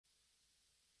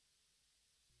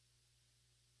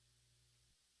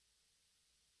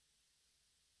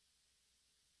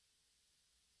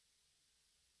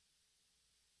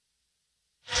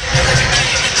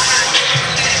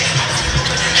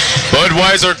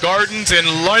Budweiser Gardens in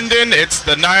London. It's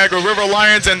the Niagara River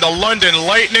Lions and the London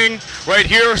Lightning right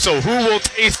here. So who will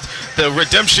taste the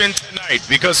redemption tonight?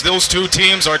 Because those two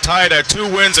teams are tied at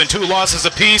 2 wins and 2 losses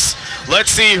apiece. Let's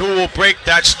see who will break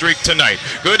that streak tonight.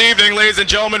 Good evening, ladies and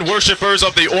gentlemen, worshipers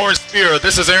of the Orange Spear.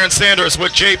 This is Aaron Sanders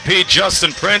with JP,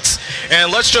 Justin Prince.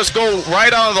 And let's just go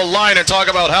right out of the line and talk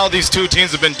about how these two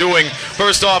teams have been doing.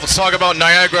 First off, let's talk about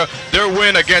Niagara. Their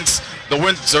win against the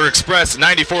Windsor Express,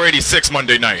 94-86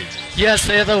 Monday night. Yes,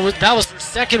 that was their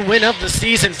second win of the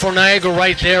season for Niagara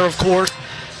right there, of course.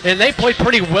 And they played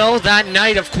pretty well that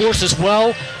night, of course, as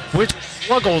well, which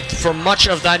struggled for much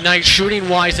of that night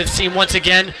shooting-wise, it seemed once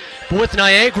again. But with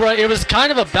Niagara, it was kind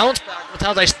of a bounce back with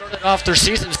how they started off their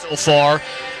season so far,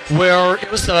 where it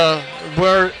was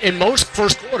where in most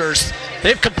first quarters,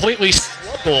 they've completely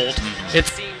struggled, it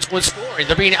seems, with scoring.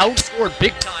 They're being outscored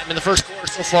big time in the first quarter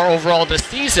so far overall this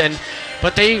season,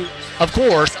 but they, of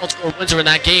course, outscored Windsor in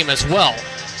that game as well.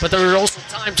 But there were also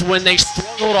times when they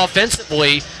struggled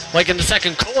offensively, like in the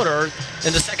second quarter,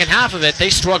 in the second half of it, they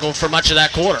struggled for much of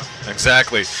that quarter.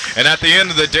 Exactly. And at the end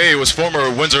of the day, it was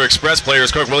former Windsor Express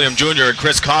players Kirk William Jr. and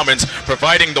Chris Commons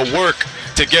providing the work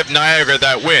to give Niagara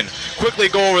that win. Quickly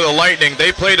go over the Lightning.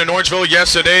 They played in Orangeville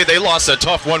yesterday. They lost a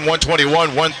tough one,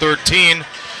 121-113.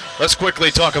 Let's quickly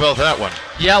talk about that one.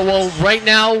 Yeah, well, right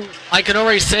now, I can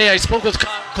already say I spoke with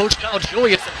Coach Kyle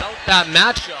Julius about that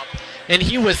matchup, and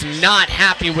he was not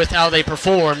happy with how they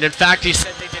performed. In fact, he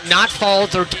said they did not follow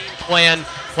their game plan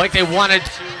like they wanted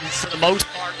to for the most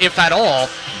part, if at all,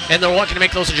 and they're looking to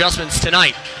make those adjustments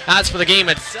tonight. As for the game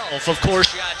itself, of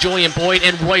course, you had Julian Boyd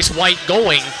and Royce White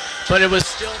going, but it was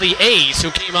still the A's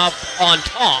who came up on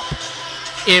top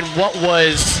in what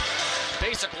was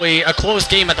basically a close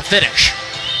game at the finish.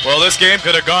 Well, this game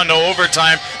could have gone to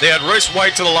overtime. They had Royce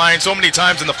White to the line so many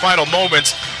times in the final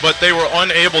moments, but they were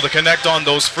unable to connect on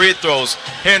those free throws.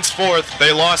 Henceforth,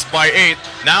 they lost by 8.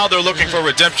 Now they're looking for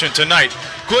redemption tonight.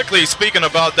 Quickly, speaking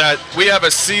about that, we have a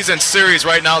season series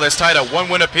right now that's tied at 1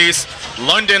 win apiece.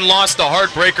 London lost the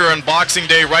heartbreaker on Boxing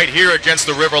Day right here against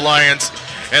the River Lions.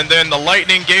 And then the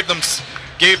Lightning gave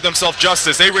themselves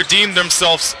justice. They redeemed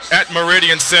themselves at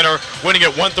Meridian Center, winning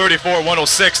at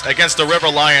 134-106 against the River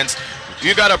Lions.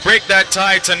 You got to break that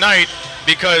tie tonight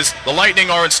because the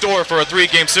Lightning are in store for a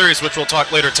 3-game series, which we'll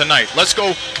talk later tonight. Let's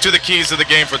go to the keys of the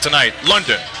game for tonight.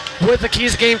 London. With the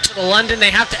keys game to the London, they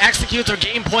have to execute their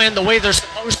game plan the way they're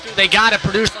supposed to. They got to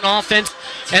produce on offense,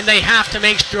 and they have to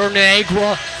make sure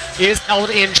Niagara is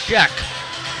held in check.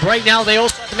 Right now, they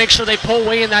also have to make sure they pull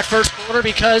away in that first quarter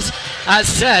because, as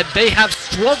said, they have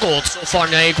struggled so far,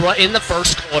 Niagara, in the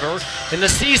first quarter in the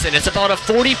season. It's about a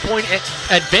 40-point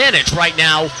advantage right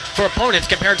now for opponents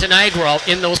compared to Niagara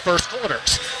in those first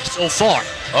quarters so far.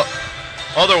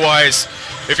 Otherwise,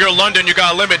 if you're London, you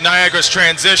got to limit Niagara's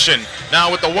transition. Now,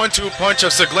 with the 1-2 punch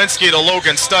of Siglinski to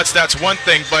Logan Stutz, that's one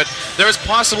thing, but there's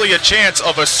possibly a chance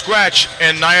of a scratch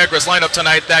in Niagara's lineup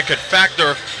tonight that could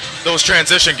factor those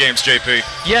transition games, JP.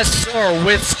 Yes, sir.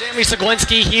 With Stanley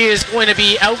Siglinski, he is going to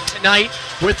be out tonight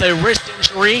with a wrist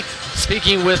injury.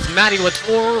 Speaking with Matty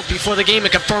Latour before the game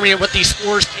and confirming it with the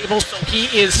scores table, so he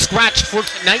is scratched for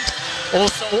tonight.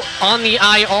 Also on the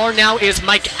IR now is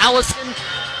Mike Allison.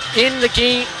 In the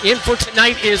game, in for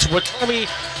tonight is Ratomi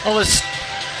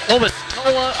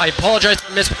Ovastola. I apologize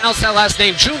if I mispronounced that last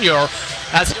name, Jr.,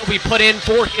 as he'll be put in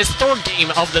for his 3rd game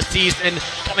of the season,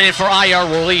 coming in for IR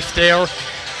relief there.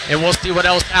 And we'll see what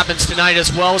else happens tonight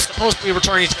as well. Supposed to be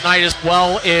returning tonight as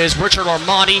well is Richard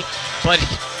Armani, but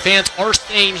fans are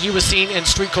saying he was seen in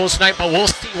street clothes tonight, but we'll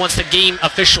see once the game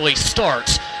officially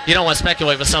starts. You don't want to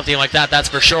speculate with something like that, that's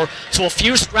for sure. So a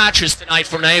few scratches tonight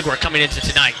for Niagara coming into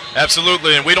tonight.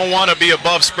 Absolutely, and we don't want to be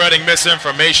above spreading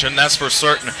misinformation, that's for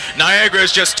certain. Niagara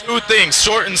is just 2 things,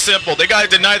 short and simple. They got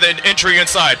to deny the entry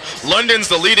inside. London's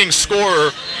the leading scorer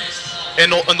in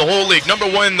the whole league, number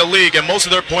 1 in the league, and most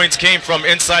of their points came from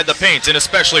inside the paint, and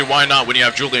especially why not when you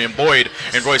have Julian Boyd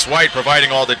and Royce White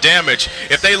providing all the damage.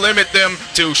 If they limit them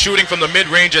to shooting from the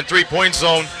mid-range and 3-point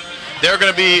zone, they're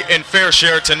going to be in fair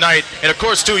share tonight. And of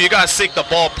course, too, you got to seek the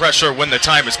ball pressure when the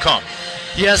time has come.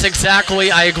 Yes,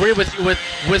 exactly. I agree with you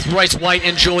with Royce White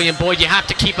and Julian Boyd. You have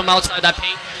to keep them outside that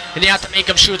paint, and you have to make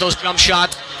them shoot those jump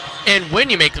shots. And when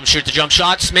you make them shoot the jump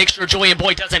shots, make sure Julian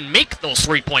Boyd doesn't make those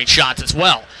 3-point shots as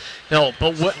well. No,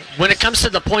 but when it comes to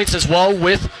the points as well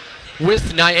with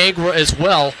Niagara as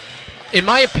well, in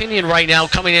my opinion right now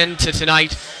coming into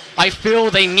tonight, I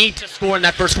feel they need to score in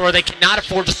that first quarter. They cannot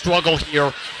afford to struggle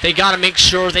here. They got to make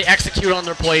sure they execute on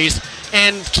their plays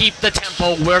and keep the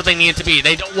tempo where they need it to be.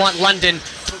 They don't want London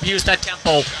to abuse that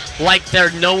tempo like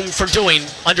they're known for doing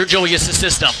under Julius'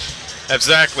 system.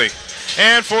 Exactly.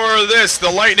 And for this, the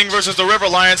Lightning versus the River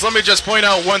Lions, let me just point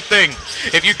out one thing.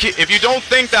 If you don't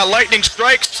think that Lightning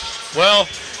strikes, well,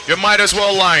 you might as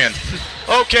well lying.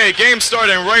 Okay, game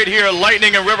starting right here.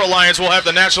 Lightning and River Lions will have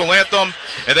the national anthem,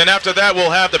 and then after that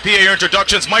we'll have the PA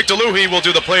introductions. Mike DeLuhe will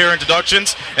do the player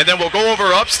introductions, and then we'll go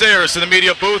over upstairs to the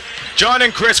media booth. John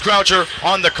and Chris Croucher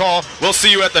on the call. We'll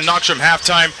see you at the Knockstrom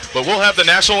halftime, but we'll have the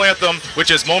national anthem,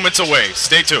 which is moments away.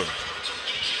 Stay tuned.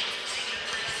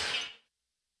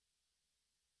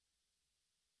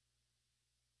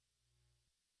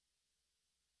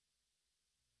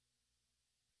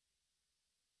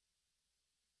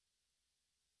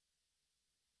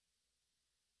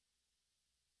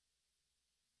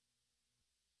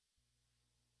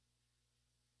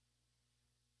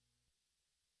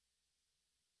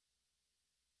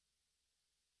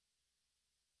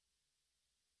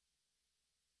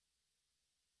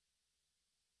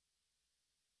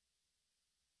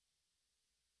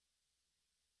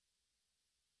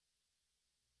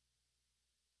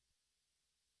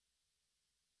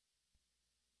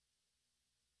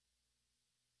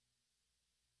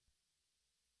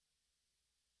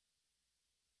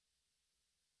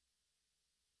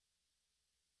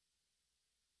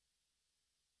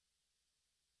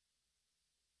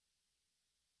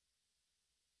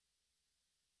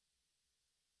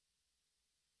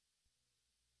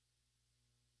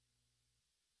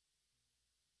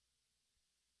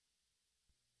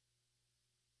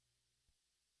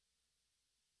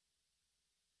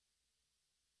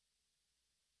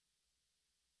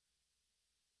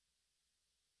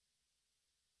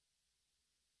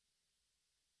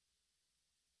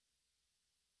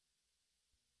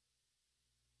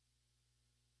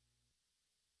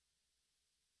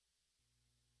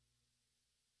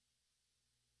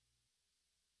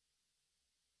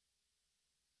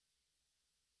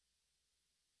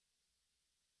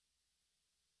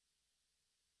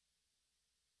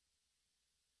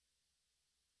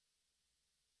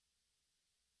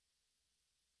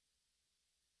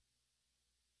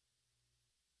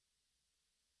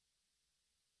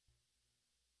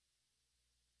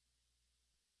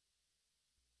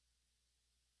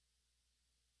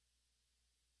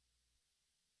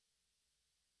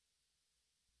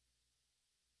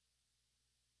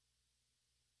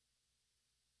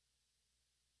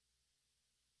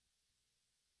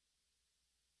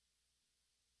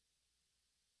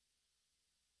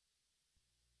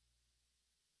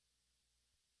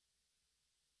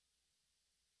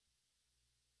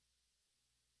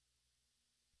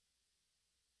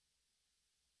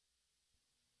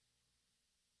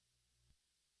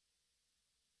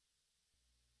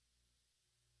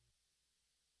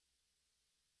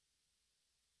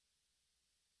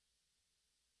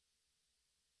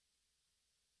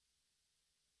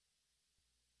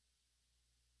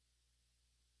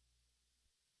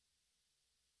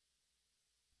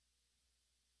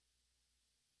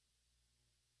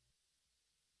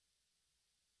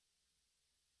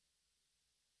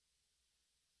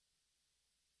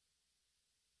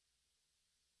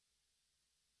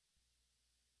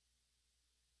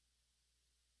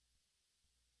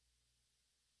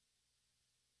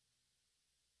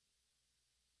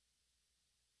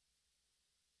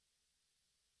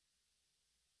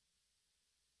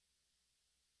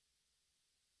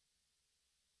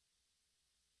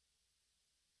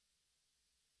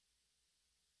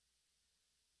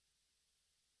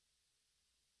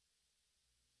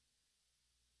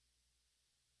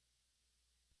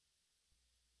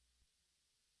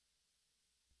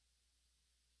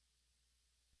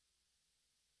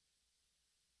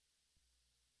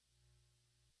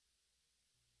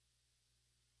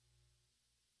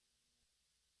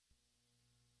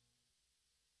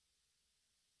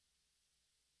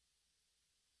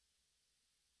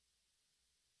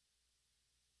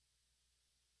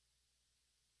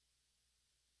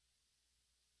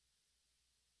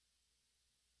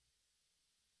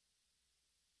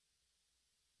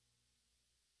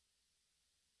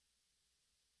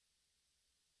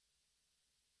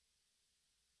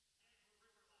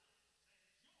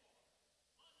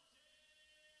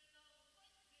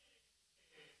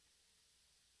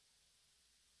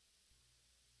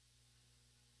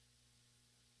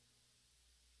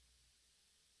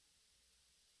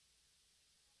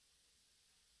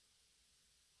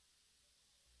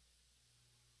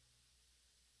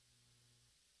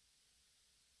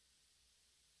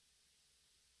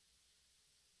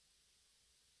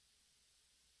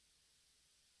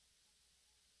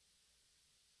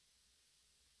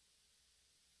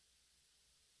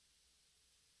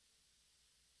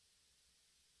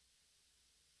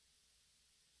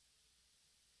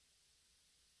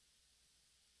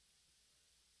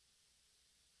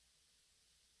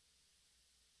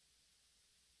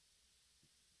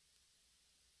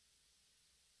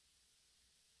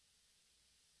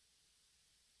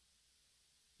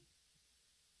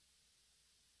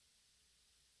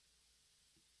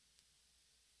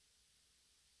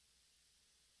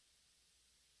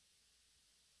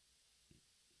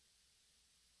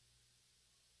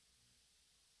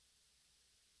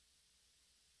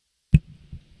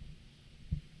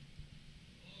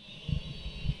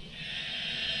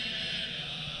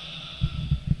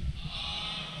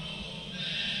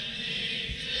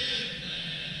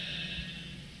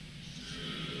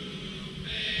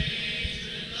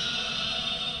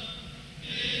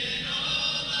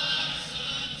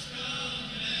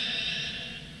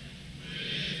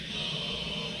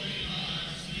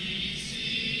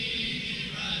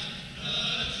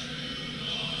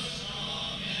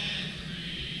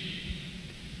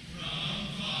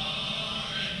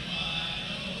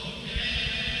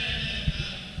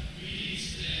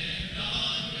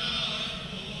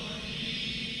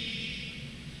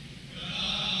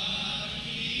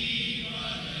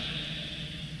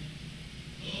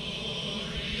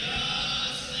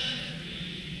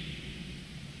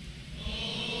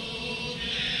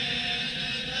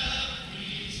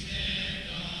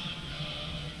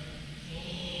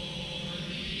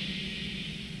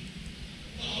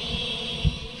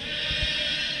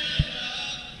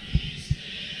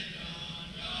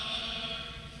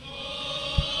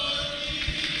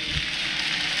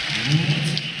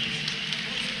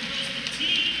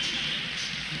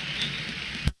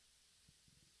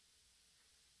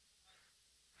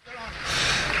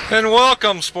 And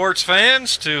welcome, sports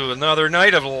fans, to another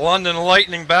night of London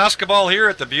Lightning basketball here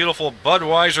at the beautiful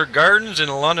Budweiser Gardens in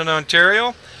London,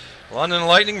 Ontario. London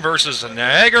Lightning versus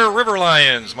Niagara River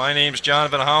Lions. My name's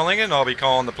Jonathan Howlingen. I'll be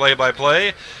calling the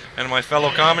play-by-play. And my fellow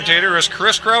commentator is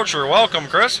Chris Croucher. Welcome,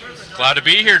 Chris. Glad to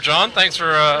be here, John. Thanks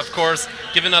for, of course,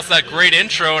 giving us that great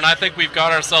intro, and I think we've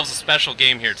got ourselves a special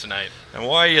game here tonight. And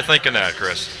why are you thinking that,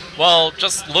 Chris? Well,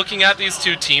 just looking at these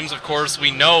two teams, of course, we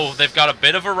know they've got a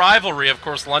bit of a rivalry. Of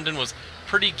course, London was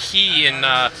pretty key in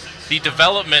the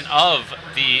development of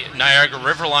the Niagara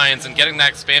River Lions and getting that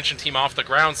expansion team off the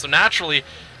ground. So naturally,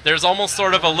 there's almost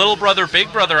sort of a little brother,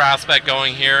 big brother aspect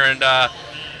going here. And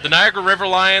the Niagara River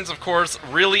Lions, of course,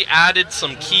 really added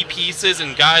some key pieces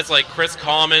in guys like Chris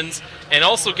Commons, and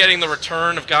also getting the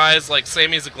return of guys like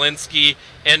Sammy Zaglinski,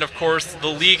 and of course the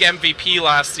league MVP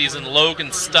last season, Logan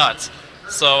Stutz.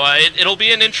 So it'll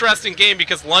be an interesting game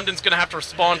because London's going to have to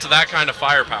respond to that kind of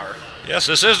firepower. Yes,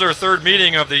 this is their third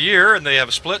meeting of the year, and they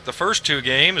have split the first two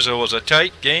games. It was a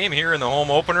tight game here in the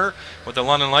home opener with the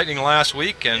London Lightning last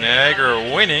week, and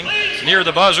Niagara winning near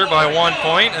the buzzer by 1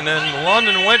 point, and then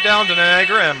London went down to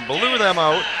Niagara and blew them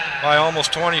out by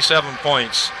almost 27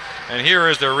 points. And here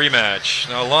is their rematch.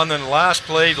 Now, London last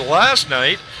played last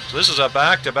night, so this is a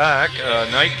back-to-back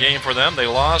night game for them. They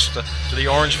lost to the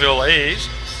Orangeville A's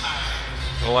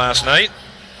last night,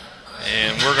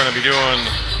 and we're going to be doing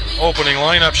opening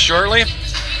lineup shortly.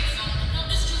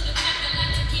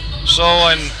 So,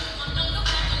 and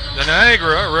the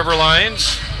Niagara River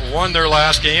Lions won their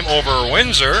last game over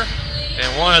Windsor,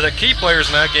 and one of the key players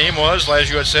in that game was, as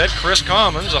you had said, Chris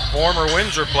Commons, a former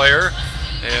Windsor player,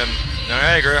 and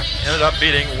Niagara ended up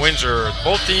beating Windsor.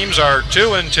 Both teams are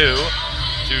 2-2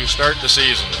 to start the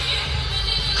season.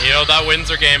 You know, that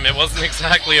Windsor game, it wasn't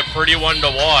exactly a pretty one to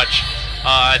watch.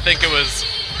 I think it was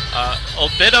a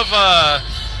bit of a,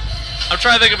 I'm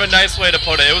trying to think of a nice way to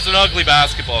put it. It was an ugly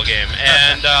basketball game.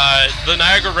 And the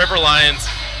Niagara River Lions,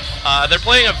 they're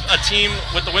playing a team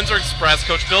with the Windsor Express.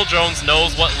 Coach Bill Jones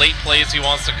knows what late plays he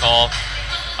wants to call.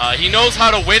 He knows how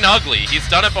to win ugly. He's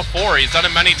done it before. He's done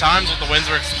it many times with the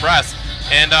Windsor Express.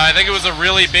 And I think it was a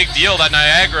really big deal that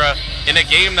Niagara, in a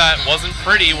game that wasn't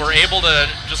pretty, were able to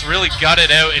just really gut it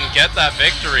out and get that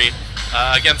victory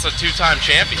against a two-time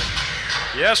champion.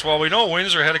 Yes, well, we know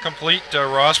Windsor had a complete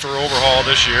roster overhaul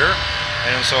this year,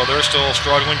 and so they're still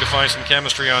struggling to find some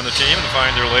chemistry on the team and to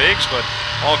find their legs, but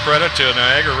all credit to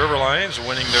Niagara River Lions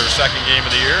winning their second game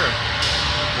of the year and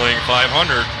playing 500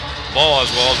 ball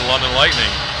as well as the London Lightning.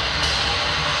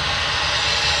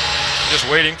 Just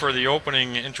waiting for the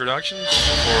opening introductions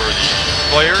for the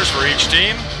players for each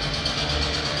team.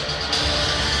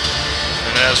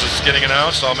 And as it's getting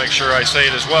announced, I'll make sure I say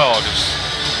it as well, because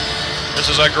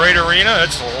this is a great arena.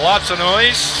 It's lots of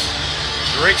noise,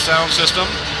 great sound system.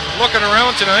 Looking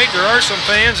around tonight, there are some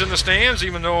fans in the stands,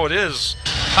 even though it is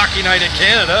Hockey Night in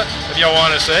Canada, if you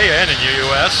want to say, and in the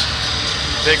U.S.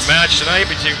 Big match tonight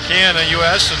between Canada,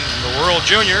 U.S., and the World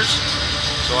Juniors.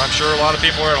 So I'm sure a lot of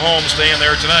people are at home staying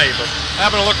there tonight. But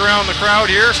having a look around the crowd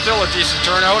here, still a decent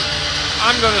turnout.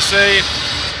 I'm going to say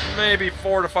maybe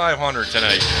 400 to 500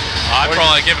 tonight. I'd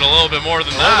probably give it a little bit more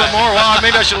than that. A little bit more? Well,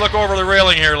 maybe I should look over the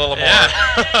railing here a little more.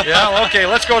 Yeah, okay,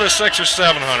 let's go to 600 or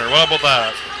 700. What about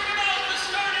that?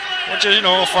 Which is, you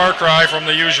know, a far cry from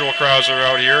the usual crowds that are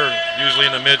out here, usually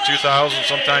in the mid-2000s,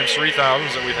 sometimes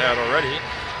 3000s that we've had already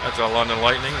at the London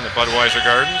Lightning and the Budweiser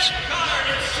Gardens.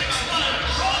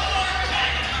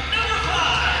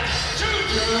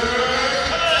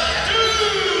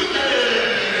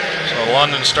 So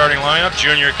London starting lineup,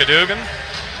 Junior Cadogan.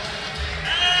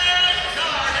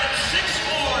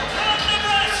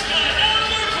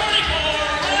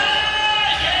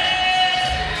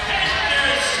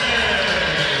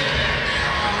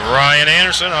 Ryan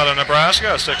Anderson out of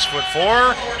Nebraska,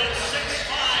 6'4".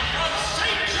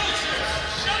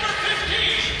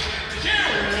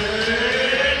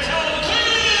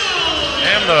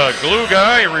 And the glue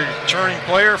guy, returning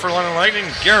player for London Lightning,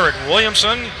 Garrett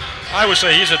Williamson. I would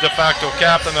say he's a de facto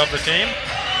captain of the team.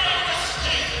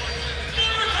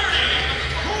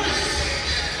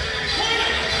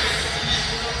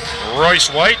 Royce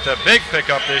White, the big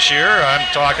pickup this year. I'm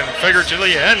talking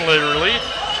figuratively and literally.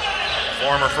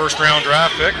 Former first-round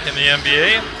draft pick in the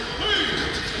NBA.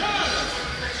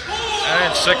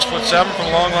 And 6'7"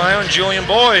 from Long Island, Julian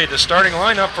Boyd. The starting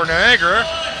lineup for Niagara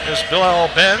is Bilal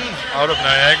Ben out of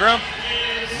Niagara.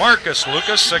 Marcus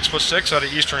Lucas, 6'6", out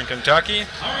of Eastern Kentucky.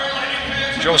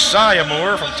 Josiah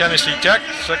Moore from Tennessee Tech,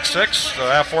 6'6".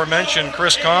 The aforementioned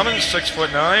Chris Commons,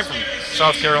 6'9", from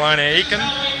South Carolina Aiken.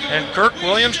 And Kirk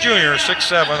Williams Jr.,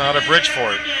 6'7", out of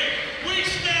Bridgeport.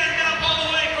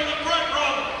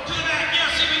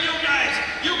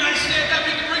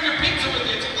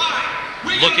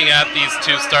 Looking at these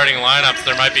two starting lineups,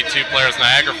 there might be two players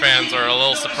Niagara fans are a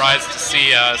little surprised to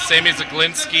see. Sammy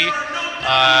Zaglinski,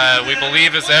 we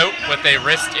believe, is out with a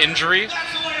wrist injury.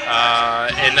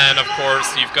 And then, of course,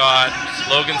 you've got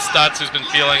Logan Stutz, who's been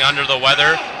feeling under the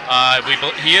weather.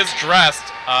 He is dressed.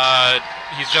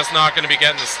 He's just not going to be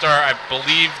getting the start. I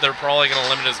believe they're probably going to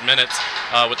limit his minutes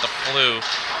with the flu.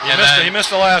 He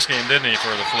missed the last game, didn't he, for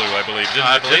the flu, I believe?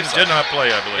 Did not play,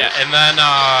 I believe. Yeah,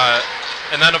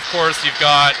 and then, of course, you've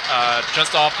got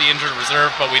just off the injured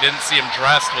reserve, but we didn't see him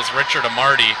dressed, was Richard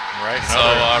Amarty. Right. So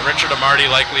Richard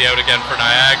Amarty likely out again for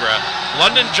Niagara.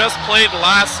 London just played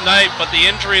last night, but the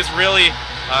injuries really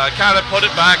kind of put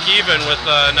it back even with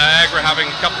Niagara having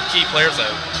a couple key players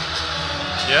out.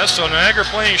 Yes, so Niagara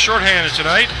playing shorthanded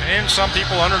tonight, and some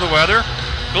people under the weather,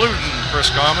 including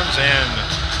Chris Commons and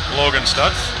Logan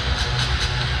Stutz.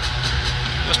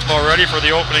 Just about ready for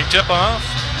the opening tip-off.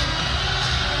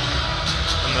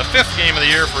 And the 5th game of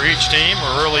the year for each team.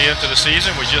 We're early into the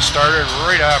season. We just started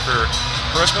right after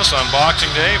Christmas on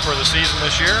Boxing Day for the season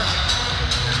this year.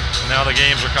 And now the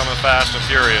games are coming fast and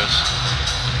furious.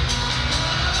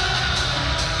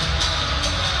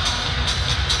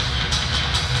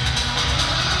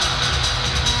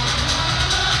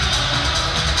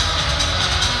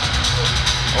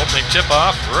 Opening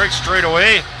tip-off right straight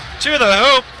away to the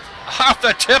hoop. Off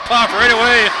the tip-off right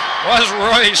away was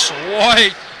Royce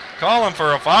White. Calling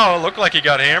for a foul. It looked like he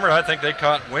got hammered. I think they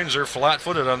caught Windsor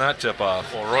flat-footed on that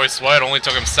tip-off. Well, Royce White only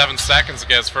took him 7 seconds to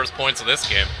get his first points of this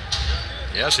game.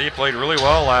 Yes, he played really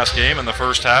well last game in the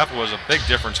first half. Was a big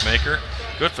difference maker.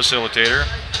 Good facilitator.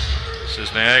 This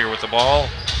is Niagara with the ball.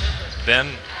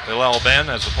 Bilal Ben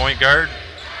as the point guard.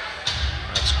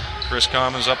 That's Chris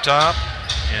Commons up top.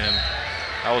 And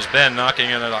that was Ben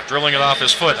drilling it off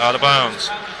his foot out of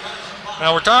bounds.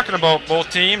 Now we're talking about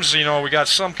both teams. You know, we got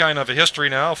some kind of a history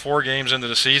now, 4 games into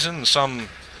the season, and some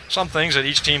things that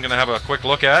each team going to have a quick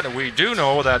look at. And we do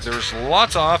know that there's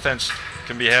lots of offense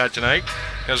can be had tonight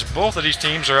because both of these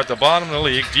teams are at the bottom of the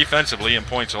league defensively in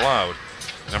points allowed.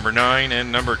 Number 9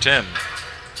 and number 10.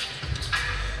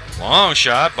 Long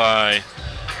shot by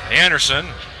Anderson.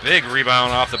 Big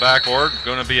rebound off the backboard.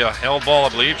 Going to be a held ball, I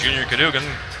believe. Junior Cadogan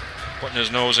putting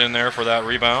his nose in there for that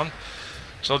rebound.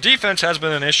 So defense has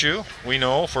been an issue, we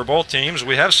know, for both teams.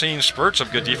 We have seen spurts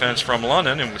of good defense from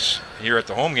London, and here at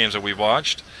the home games that we've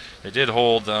watched. They did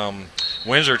hold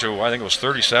Windsor to, I think it was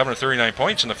 37 or 39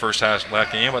 points in the first half of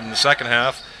that game, but in the second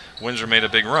half, Windsor made a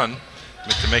big run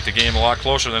to make the game a lot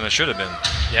closer than it should have been.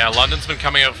 Yeah, London's been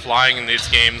coming out flying in these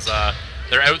games.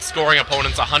 They're outscoring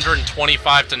opponents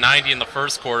 125-90 in the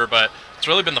first quarter, but it's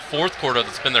really been the fourth quarter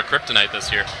that's been their kryptonite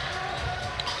this year.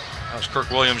 That was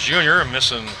Kirk Williams Jr.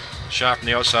 missing shot from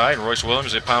the outside. Royce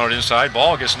Williams, they pounded inside.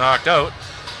 Ball gets knocked out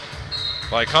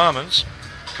by Commons.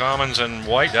 Commons and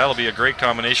White, that'll be a great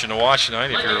combination to watch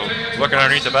tonight if you're looking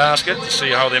underneath the basket to see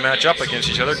how they match up against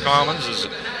each other. Commons is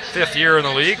 5th year in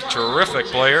the league, terrific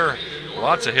player,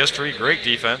 lots of history, great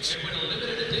defense.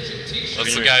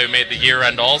 That's the guy who made the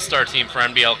year-end All-Star team for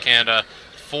NBL Canada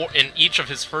in each of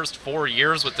his first 4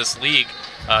 years with this league.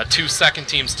 2 second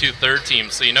teams, 2 third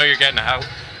teams, so you know you're getting a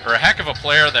heck of a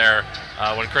player there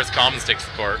when Chris Commons takes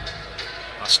the court.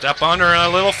 A step under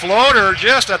and a little floater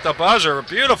just at the buzzer.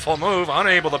 Beautiful move.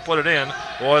 Unable to put it in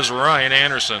was Ryan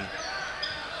Anderson.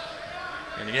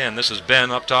 And again, this is Ben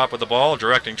up top with the ball,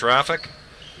 directing traffic.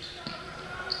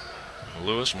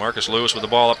 Marcus Lewis with the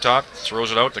ball up top.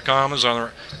 Throws it out to Commons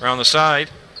around the side.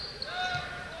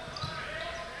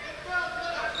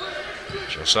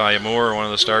 Josiah Moore, one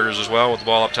of the starters as well, with the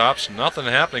ball up top. So nothing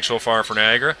happening so far for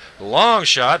Niagara. Long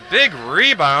shot, big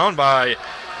rebound by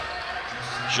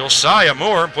Josiah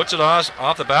Moore. Puts it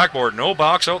off the backboard. No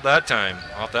box out that time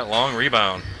off that long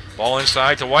rebound. Ball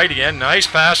inside to White again. Nice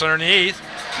pass underneath.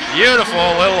 Beautiful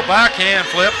little backhand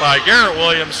flip by Garrett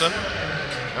Williamson.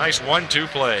 Nice 1-2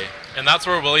 play. And that's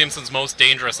where Williamson's most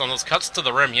dangerous. On those cuts to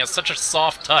the rim, he has such a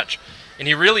soft touch. And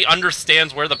he really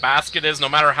understands where the basket is. No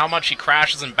matter how much he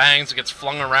crashes and bangs or gets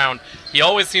flung around, he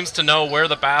always seems to know where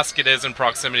the basket is in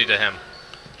proximity to him.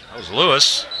 That was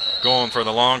Lewis going for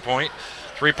the long point.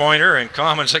 3-pointer, and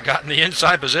Commons had gotten the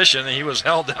inside position, and he was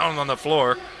held down on the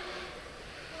floor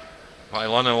by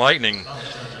London Lightning.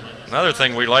 Another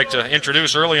thing we'd like to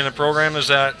introduce early in the program is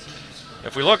that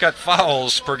if we look at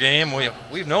fouls per game,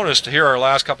 we've noticed here our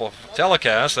last couple of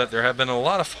telecasts that there have been a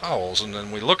lot of fouls, and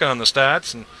then we look on the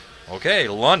stats, and okay,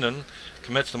 London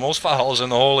commits the most fouls in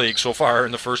the whole league so far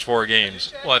in the first 4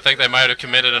 games. Well, I think they might have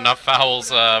committed enough fouls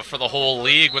for the whole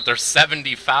league with their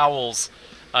 70 fouls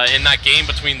in that game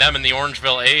between them and the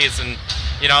Orangeville A's. And,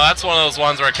 you know, that's one of those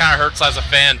ones where it kind of hurts as a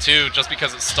fan, too, just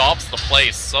because it stops the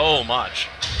play so much.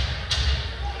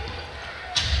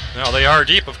 Now, they are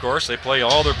deep, of course. They play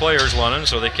all their players, London,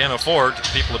 so they can't afford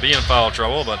people to be in foul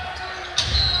trouble. But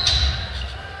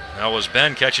that was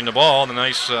Ben catching the ball. The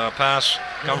nice pass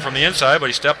come from the inside, but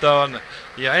he stepped on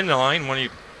the end line when he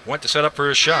went to set up for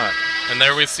his shot. And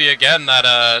there we see again that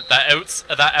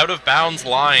that out of bounds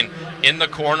line in the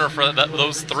corner for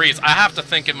those threes. I have to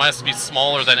think it must be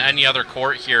smaller than any other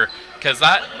court here, because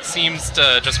that seems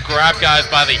to just grab guys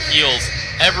by the heels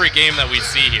every game that we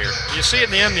see here. You see it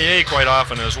in the NBA quite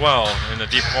often as well, in the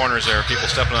deep corners there, people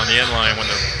stepping on the end line when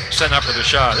they're setting up for the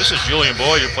shot. This is Julian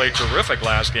Boyd, who played terrific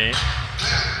last game.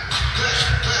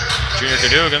 Junior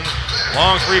Cadogan,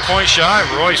 long 3-point shot.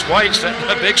 Royce White setting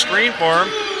a big screen for him.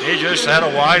 He just had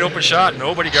a wide open shot,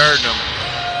 nobody guarding him.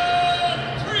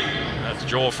 That's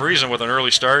Joel Friesen with an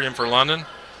early start in for London.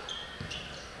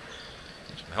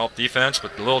 Some help defense,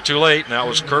 but a little too late, and that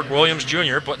was Kirk Williams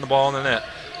Jr. putting the ball in the net.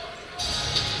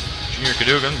 Junior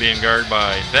Cadogan being guarded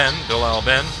by Bilal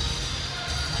Ben.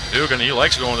 Cadogan, he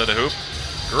likes going to the hoop.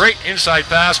 Great inside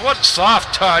pass. What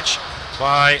soft touch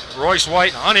by Royce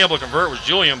White. Unable to convert was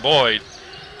Julian Boyd.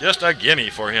 Just a gimme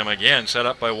for him again, set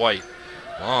up by White.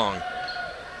 Long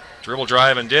dribble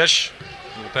drive and dish.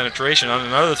 Little penetration on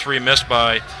another 3 missed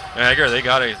by Niagara. They're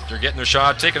getting their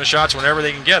shot, taking the shots whenever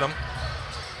they can get them.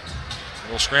 A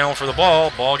little scramble for the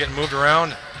ball. Ball getting moved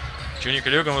around. Junior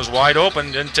Cadogan was wide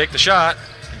open, didn't take the shot.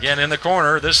 Again in the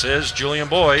corner, this is Julian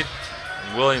Boyd.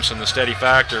 And Williamson, the steady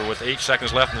factor, with 8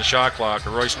 seconds left in the shot clock.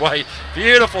 Royce White,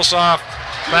 beautiful soft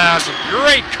pass.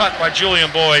 Great cut by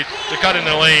Julian Boyd to cut in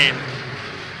the lane.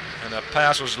 And the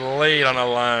pass was laid on a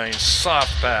line.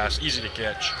 Soft pass, easy to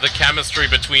catch. The chemistry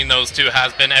between those two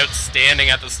has been outstanding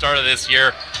at the start of this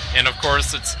year. And of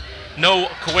course, it's no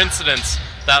coincidence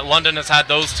that London has had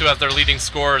those two as their leading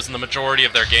scorers in the majority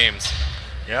of their games.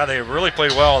 Yeah, they really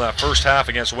played well that first half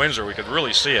against Windsor. We could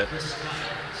really see it.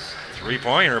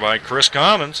 3-pointer by Chris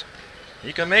Commons.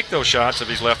 He can make those shots if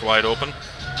he's left wide open.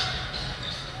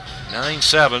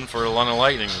 9-7 for the London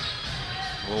Lightning.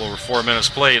 A little over 4 minutes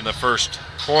played in the first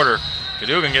quarter.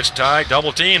 Cadogan gets tied,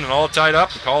 double teamed, and all tied up.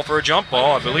 Call for a jump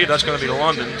ball. I believe that's going to be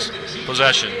London's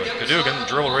possession. But Cadogan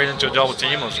dribbled right into a double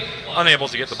team, was unable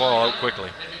to get the ball out quickly.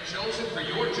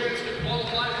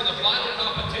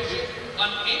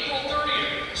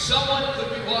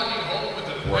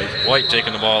 White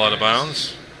taking the ball out of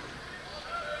bounds.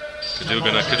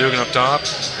 Cadogan up top.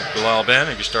 Bilal Ben,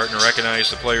 and you're starting to recognize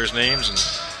the players'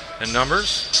 names and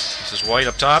numbers. This is White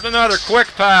up top. Another quick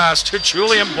pass to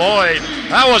Julian Boyd.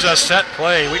 That was a set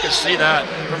play. We can see that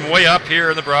from way up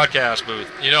here in the broadcast booth.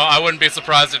 You know, I wouldn't be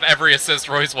surprised if every assist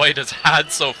Royce White has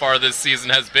had so far this season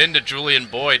has been to Julian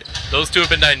Boyd. Those two have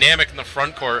been dynamic in the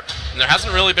front court, and there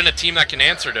hasn't really been a team that can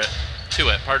answer to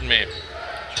it. Pardon me.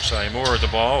 Josiah Moore at the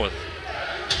ball with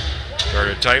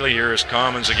guarded tightly. Here is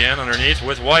Commons again underneath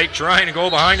with White trying to go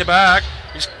behind the back.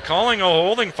 He's calling a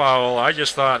holding foul. I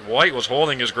just thought White was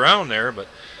holding his ground there, but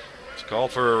it's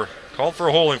called for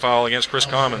a holding foul against Chris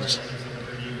Commons.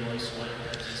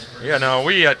 Yeah, now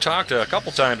we talked a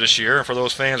couple times this year, and for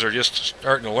those fans who are just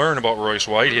starting to learn about Royce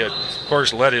White, he had, of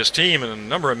course, led his team in a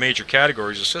number of major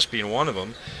categories, assists being one of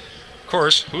them. Of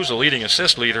course, who's the leading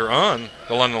assist leader on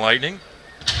the London Lightning?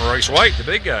 Royce White, the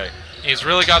big guy. He's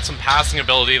really got some passing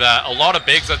ability that a lot of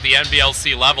bigs at the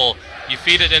NBLC level, you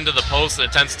feed it into the post and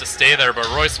it tends to stay there. But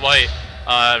Royce White,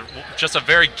 just a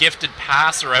very gifted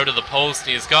passer out of the post.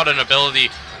 He's got an ability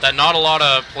that not a lot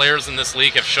of players in this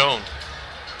league have shown.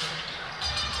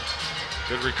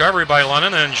 Good recovery by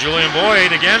London, and Julian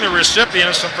Boyd, again, the recipient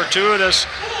of some fortuitous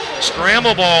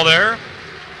scramble ball there.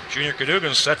 Junior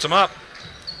Cadogan sets him up.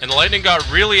 And the Lightning got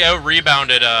really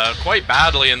out-rebounded quite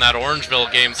badly in that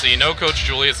Orangeville game, so you know Coach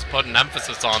Julius put an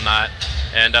emphasis on that.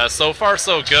 And so far,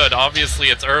 so good. Obviously,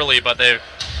 it's early, but they've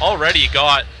already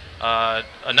got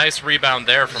a nice rebound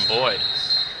there from Boyd.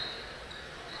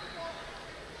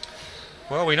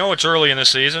 Well, we know it's early in the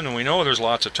season, and we know there's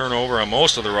lots of turnover on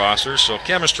most of the rosters, so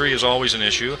chemistry is always an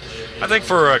issue. I think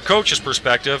for a coach's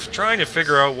perspective, trying to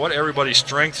figure out what everybody's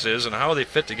strengths is and how they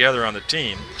fit together on the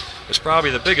team is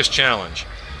probably the biggest challenge.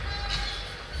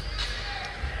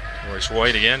 Royce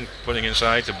White again putting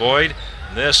inside to Boyd.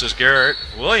 And this is Garrett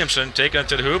Williamson taking it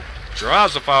to the hoop.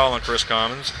 Draws the foul on Chris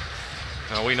Commons.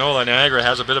 Now we know that Niagara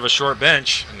has a bit of a short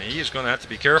bench, and he's going to have to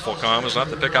be careful, Commons, not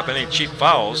to pick up any cheap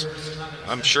fouls.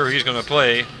 I'm sure he's going to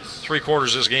play 3/4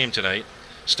 of this game tonight.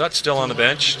 Stutz still on the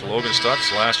bench. Logan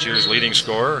Stutz, last year's leading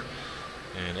scorer.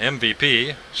 And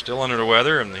MVP still under the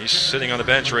weather, and he's sitting on the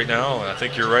bench right now. I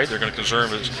think you're right. They're going to conserve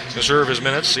his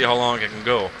minutes, see how long it can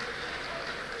go.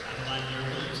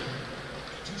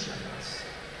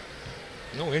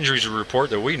 No injuries to report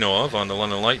that we know of on the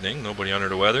London Lightning. Nobody under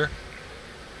the weather.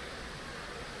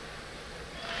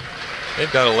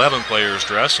 They've got 11 players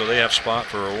dressed, so they have spot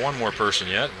for one more person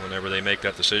yet whenever they make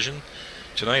that decision.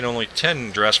 Tonight only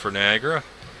 10 dressed for Niagara.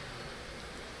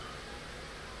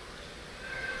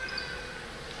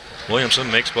 Williamson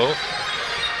makes both.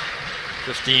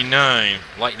 15-9,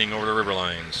 Lightning over the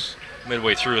Riverlines.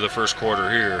 Midway through the first quarter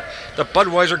here. The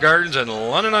Budweiser Gardens in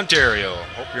London, Ontario.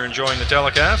 Hope you're enjoying the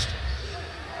telecast.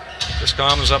 Chris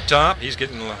Commons up top. He's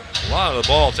getting a lot of the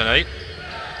ball tonight.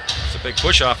 It's a big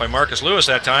push off by Marcus Lewis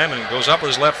that time, and goes up with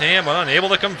his left hand, but unable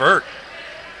to convert.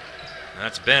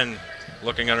 That's Ben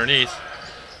looking underneath.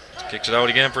 Kicks it out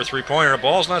again for a three-pointer. The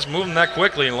ball's not moving that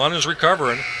quickly, and London's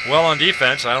recovering well on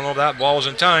defense. I don't know if that ball was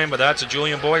in time, but that's a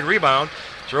Julian Boyd rebound.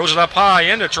 Throws it up high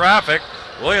into traffic.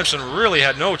 Williamson really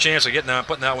had no chance of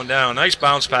putting that one down. Nice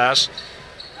bounce pass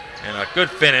and a good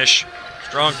finish.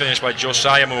 Strong finish by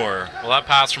Josiah Moore. Well, that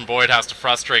pass from Boyd has to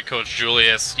frustrate Coach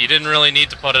Julius. You didn't really need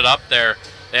to put it up there.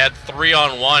 They had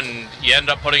 3-on-1. You end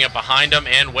up putting it behind him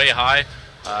and way high.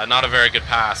 Not a very good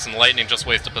pass, and Lightning just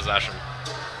wasted possession.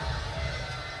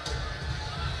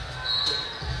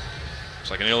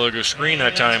 Looks like an illegal screen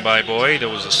that time by Boyd. It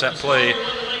was a set play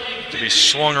to be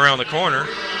swung around the corner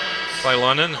by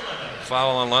London.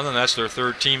 Foul on London. That's their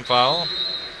third team foul.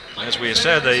 As we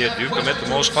said, they do commit the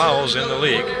most fouls in the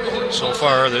league so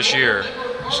far this year.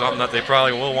 Something that they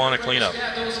probably will want to clean up.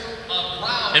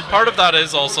 And part of that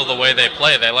is also the way they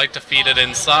play. They like to feed it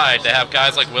inside. They have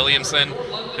guys like Williamson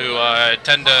who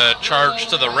tend to charge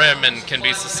to the rim and can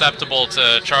be susceptible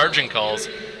to charging calls.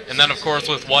 And then, of course,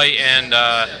 with White and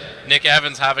Nick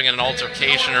Evans having an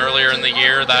altercation earlier in the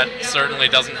year, that certainly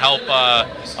doesn't help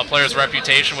a player's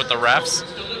reputation with the refs.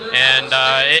 And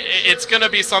it's going to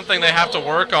be something they have to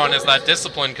work on, is that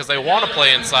discipline, because they want to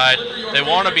play inside. They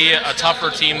want to be a tougher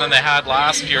team than they had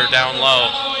last year down low.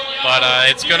 But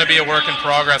it's going to be a work in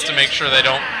progress to make sure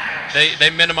they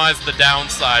minimize the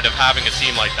downside of having a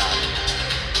team like that.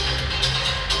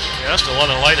 Yes, the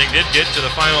London Lightning did get to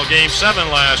the final Game 7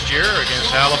 last year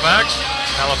against Halifax.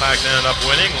 Halifax ended up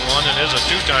winning. London is a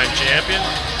two-time champion,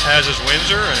 as is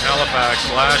Windsor and Halifax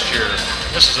last year.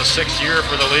 This is the 6th year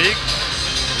for the league.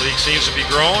 The league seems to be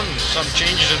growing. Some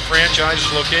changes in franchises,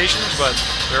 locations, but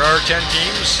there are 10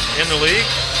 teams in the league,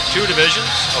 2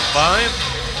 divisions of 5.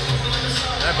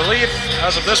 I believe,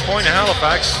 as of this point,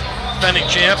 Halifax, defending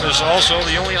champ, is also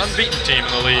the only unbeaten team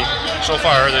in the league so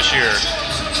far this year.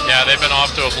 Yeah, they've been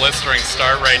off to a blistering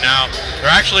start right now.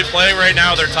 They're actually playing right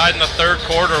now. They're tied in the third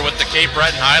quarter with the Cape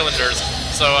Breton Highlanders.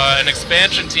 So an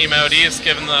expansion team out east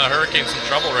giving the Hurricanes some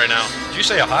trouble right now. Did you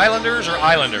say Highlanders or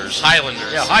Islanders?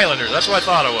 Highlanders. Yeah, Highlanders. That's what I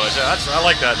thought it was. Yeah, I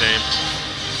like that name.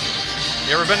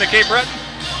 You ever been to Cape Breton?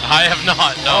 I have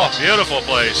not, no. Oh, beautiful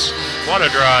place. What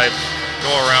a drive.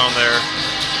 Go around there.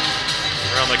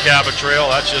 Around the Cabot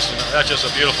Trail. That's just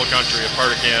a beautiful country, a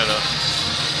part of Canada.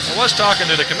 I was talking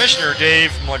to the commissioner,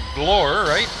 Dave McGlure,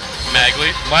 right?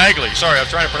 Magley. Sorry, I was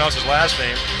trying to pronounce his last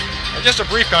name. Just a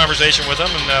brief conversation with him,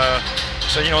 and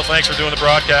said, thanks for doing the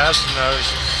broadcast. And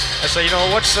I said,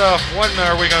 when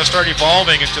are we going to start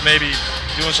evolving into maybe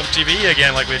doing some TV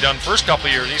again like we've done the first couple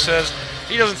of years? He says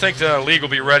he doesn't think the league will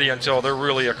be ready until they're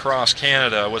really across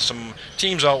Canada with some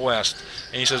teams out west.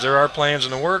 And he says there are plans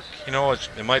in the work.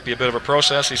 It might be a bit of a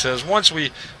process. He says once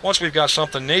we've got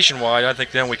something nationwide, I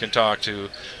think then we can talk to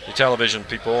the television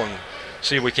people and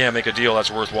see if we can't make a deal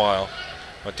that's worthwhile.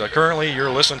 But currently, you're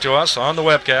listening to us on the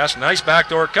webcast. Nice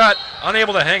backdoor cut.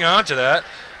 Unable to hang on to that.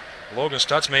 Logan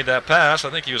Stutz made that pass. I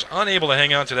think he was unable to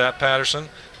hang on to that, Patterson,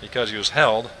 because he was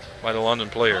held by the London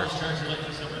player.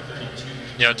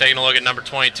 Taking a look at number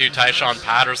 22, Tyshawn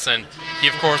Patterson. He,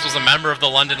 of course, was a member of the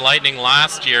London Lightning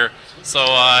last year. So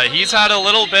he's had a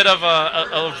little bit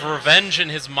of revenge in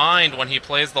his mind when he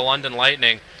plays the London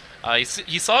Lightning.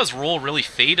 He saw his role really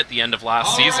fade at the end of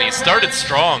last season. He started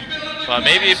strong, but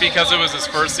maybe because it was his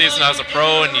first season as a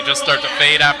pro and you just start to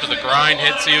fade after the grind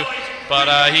hits you. But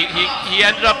he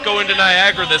ended up going to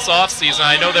Niagara this offseason.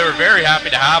 I know they were very happy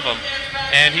to have him.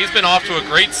 And he's been off to a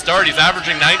great start. He's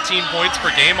averaging 19 points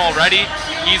per game already.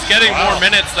 He's getting more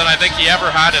minutes than I think he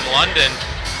ever had in London.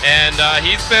 And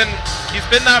he's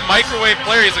been that microwave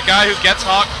player. He's a guy who gets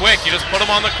hot quick. You just put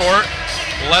him on the court,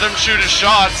 let him shoot his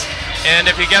shots, and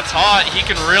if he gets hot, he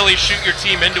can really shoot your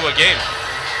team into a game.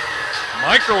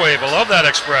 Microwave, I love that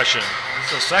expression.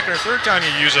 It's the second or third time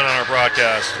you use it on our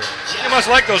broadcast. You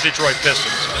must like those Detroit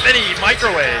Pistons. Vinny,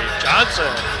 Microwave, Johnson,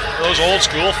 those old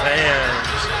school fans.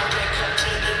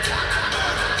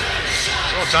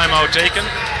 No timeout taken.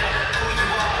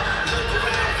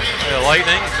 The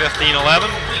Lightning, 15-11.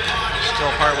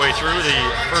 Still partway through the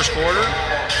first quarter.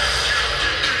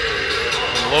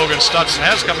 And Logan Stutz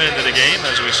has come into the game,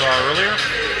 as we saw earlier.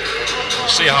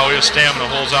 We'll see how his stamina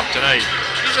holds up tonight.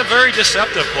 He's a very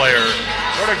deceptive player.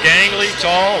 Sort of gangly,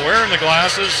 tall, wearing the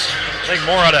glasses. I think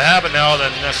more out of habit now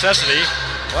than necessity.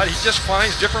 But he just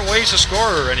finds different ways to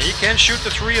score, and he can shoot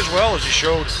the three as well, as he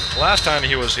showed last time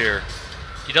he was here.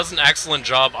 He does an excellent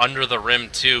job under the rim,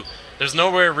 too. There's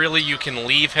nowhere really you can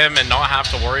leave him and not have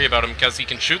to worry about him because he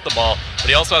can shoot the ball, but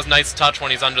he also has nice touch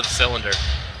when he's under the cylinder.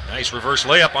 Nice reverse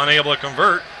layup, unable to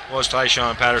convert, was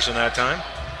Tyshawn Patterson that time.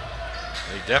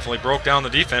 He definitely broke down the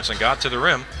defense and got to the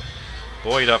rim.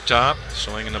 Boyd up top,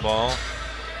 swinging the ball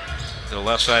to the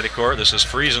left side of the court. This is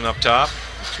Friesen up top.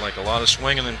 Looks like a lot of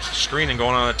swinging and screening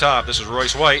going on the top. This is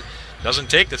Royce White. Doesn't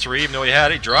take the three, even though he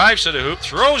had it. Drives to the hoop,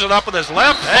 throws it up with his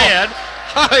left hand.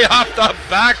 High off the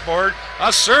backboard.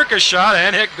 A circus shot,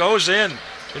 and it goes in.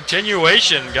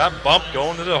 Continuation. Got bumped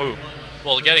going to the hoop.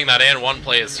 Well, getting that and one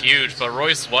play is huge, but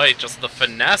Royce White, just the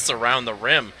finesse around the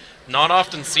rim. Not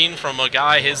often seen from a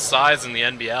guy his size in the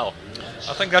NBL.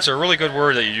 I think that's a really good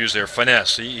word that you use there,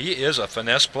 finesse. He is a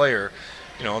finesse player.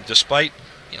 You know, despite,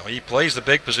 he plays the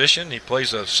big position. He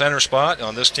plays a center spot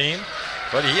on this team,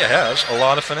 but he has a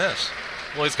lot of finesse.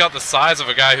 Well, he's got the size of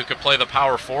a guy who could play the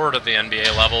power forward at the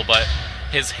NBA level, but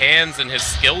his hands and his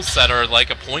skill set are like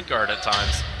a point guard at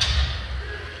times.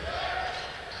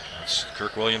 That's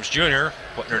Kirk Williams Jr.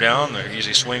 putting her down. The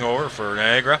easy swing over for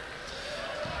Niagara.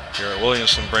 Garrett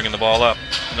Williamson bringing the ball up.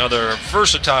 Another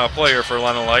versatile player for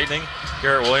London Lightning.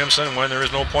 Garrett Williamson, when there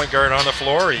is no point guard on the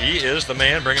floor, he is the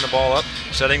man bringing the ball up,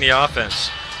 setting the offense.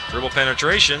 Dribble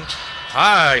penetration.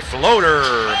 High floater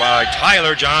by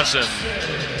Tyler Johnson.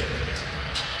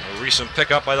 A recent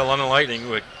pickup by the London Lightning.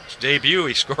 With his debut,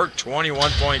 he scored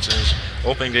 21 points in his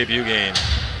opening debut game.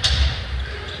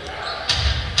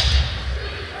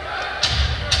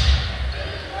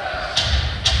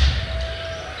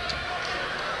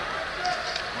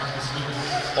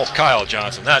 Oh, Kyle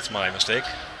Johnson. That's my mistake.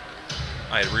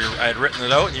 I had written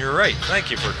it out, and you were right.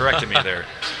 Thank you for correcting me there.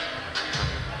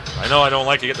 I know I don't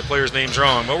like to get the players' names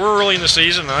wrong, but we're early in the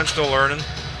season, and I'm still learning.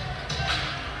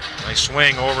 Nice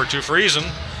swing over to Friesen.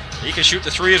 He can shoot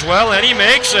the three as well, and he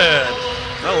makes it.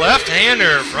 The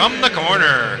left-hander from the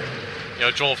corner.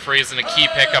 Joel Friesen, a key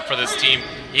pickup for this team.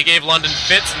 He gave London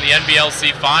fits in the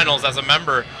NBLC Finals as a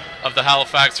member of the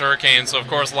Halifax Hurricanes, so of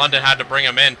course London had to bring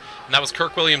him in. And that was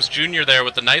Kirk Williams Jr. there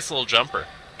with a nice little jumper.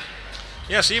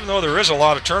 Yes, even though there is a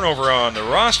lot of turnover on the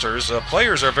rosters,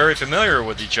 players are very familiar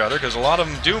with each other because a lot of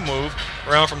them do move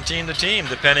around from team to team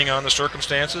depending on the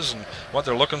circumstances and what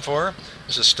they're looking for.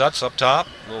 This is Stutz up top,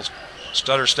 a little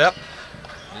stutter step.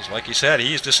 He's, like he said,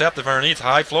 he's deceptive underneath,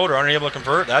 high floater, unable to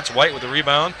convert. That's White with the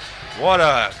rebound. What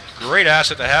a great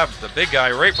asset to have. The big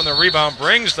guy right from the rebound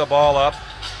brings the ball up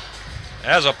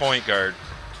as a point guard.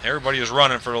 Everybody was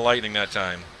running for the Lightning that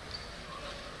time.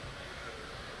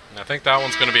 I think that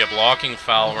one's going to be a blocking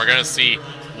foul. We're going to see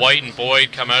White and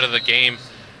Boyd come out of the game.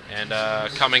 And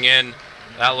coming in,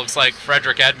 that looks like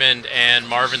Frederick Edmond and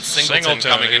Marvin Singleton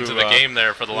coming into the game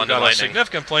there for the London got Lightning. A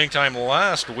significant playing time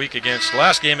last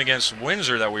game against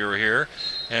Windsor that we were here,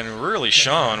 and really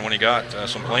shone when he got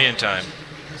some playing time.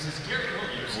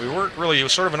 We weren't really, he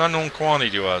was sort of an unknown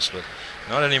quantity to us, but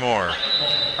not anymore.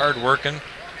 Hard working,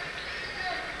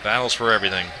 battles for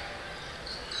everything.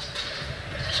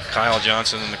 Kyle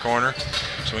Johnson in the corner,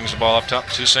 swings the ball up top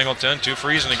to Singleton, to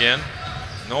Friesen again.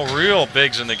 No real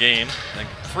bigs in the game. And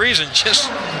Friesen just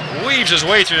weaves his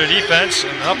way through the defense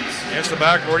and up against the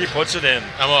backboard, he puts it in.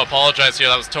 I'm going to apologize here.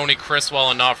 That was Tony Criswell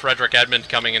and not Frederick Edmond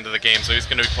coming into the game, so he's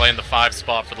going to be playing the 5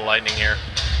 spot for the Lightning here.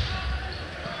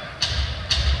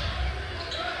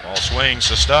 Ball swings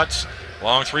to Stutz.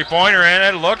 Long three-pointer,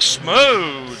 and it looks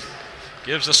smooth.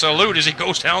 Gives a salute as he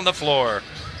goes down the floor.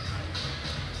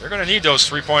 They're going to need those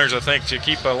three-pointers, I think, to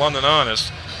keep London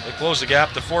honest. They close the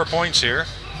gap to 4 points here.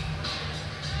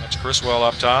 That's Criswell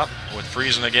up top with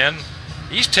Friesen again.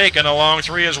 He's taken a long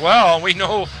three as well. We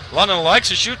know London likes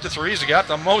to shoot the threes. They got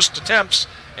the most attempts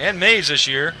and mades this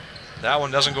year. That one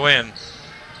doesn't go in.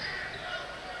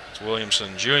 It's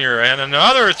Williamson Jr. and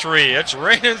another three. It's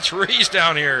raining threes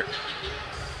down here.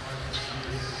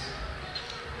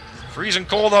 Freezing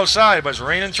cold outside, but it's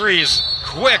raining threes.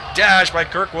 Quick dash by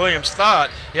Kirk Williams. Thought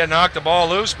he had knocked the ball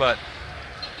loose, but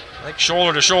I think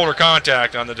shoulder-to-shoulder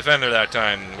contact on the defender that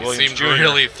time. He seemed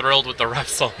really thrilled with the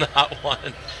refs on that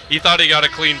one. He thought he got a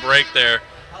clean break there,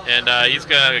 and he's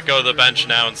going to go to the bench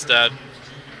now instead.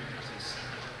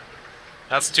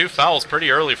 That's 2 fouls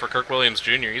pretty early for Kirk Williams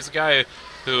Jr. He's a guy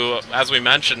who, as we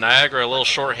mentioned, Niagara a little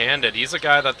short-handed. He's a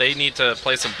guy that they need to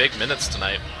play some big minutes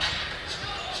tonight.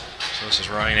 So this is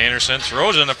Ryan Anderson.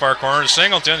 Throws it in the far corner to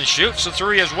Singleton. He shoots the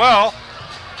three as well.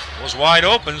 Was wide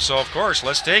open, so of course,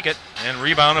 let's take it. And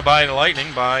rebounded by the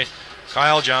Lightning by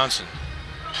Kyle Johnson.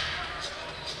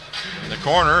 In the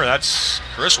corner, that's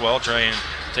Criswell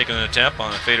taking an attempt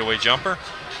on a fadeaway jumper.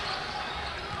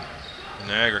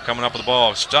 Niagara coming up with the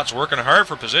ball. Stutz working hard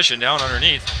for position down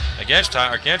underneath against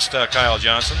Kyle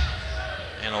Johnson.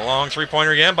 And a long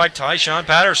three-pointer again by Tyshawn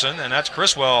Patterson, and that's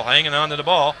Criswell hanging on to the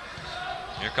ball.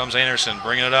 Here comes Anderson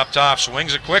bringing it up top,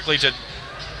 swings it quickly to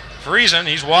Friesen.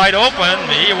 He's wide open.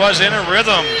 He was in a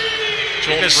rhythm.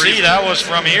 You can see that was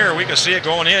from here. We could see it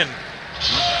going in.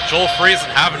 Joel Friesen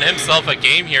having himself a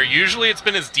game here. Usually it's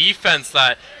been his defense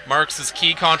that marks his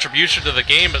key contribution to the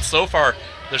game, but so far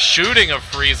the shooting of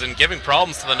Friesen giving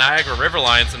problems to the Niagara River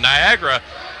Lions. And Niagara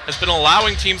has been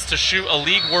allowing teams to shoot a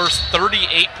league worst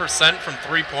 38% from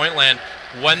three-point land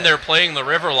when they're playing the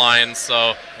River Lions.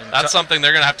 So that's something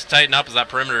they're going to have to tighten up, is that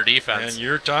perimeter defense. And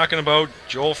you're talking about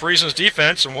Joel Friesen's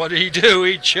defense, and what did he do?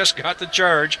 He just got the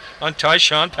charge on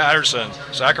Tyshawn Patterson,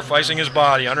 sacrificing his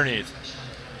body underneath.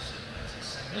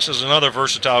 This is another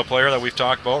versatile player that we've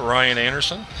talked about, Ryan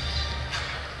Anderson.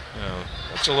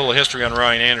 That's a little history on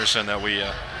Ryan Anderson that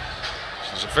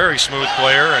he's a very smooth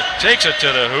player and takes it to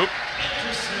the hoop.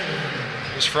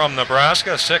 He's from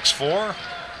Nebraska, 6'4".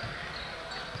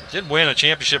 Did win a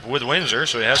championship with Windsor,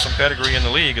 so he has some pedigree in the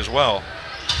league as well.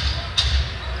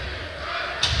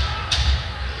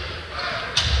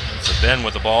 It's a Ben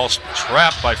with the ball,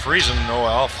 trapped by Friesen,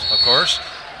 Noel, of course.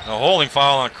 And a holding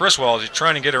foul on Criswell as he's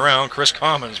trying to get around Chris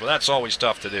Commons, but that's always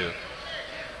tough to do.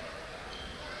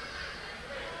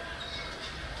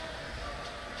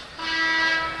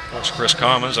 Of course, Chris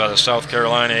Commons out of South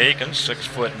Carolina Aiken,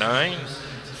 6'9",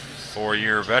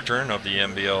 4-year veteran of the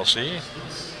NBLC.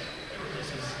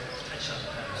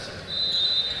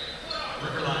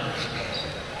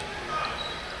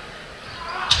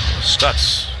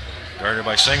 Stutz, guarded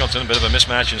by Singleton, a bit of a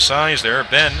mismatch in size there.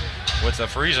 Ben with the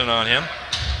Friesen on him.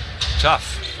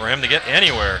 Tough for him to get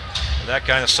anywhere with that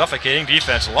kind of suffocating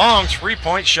defense. Long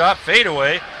three-point shot,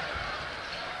 fadeaway.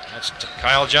 That's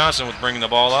Kyle Johnson with bringing the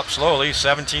ball up slowly.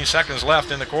 17 seconds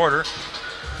left in the quarter.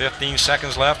 15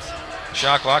 seconds left.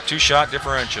 Shot clock, 2-shot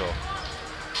differential.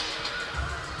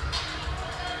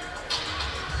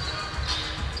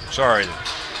 Sorry,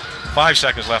 5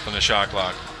 seconds left on the shot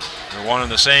clock. They're one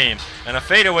and the same. And a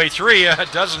fadeaway three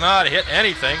does not hit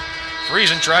anything.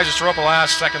 Friesen tries to throw up a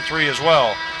last-second three as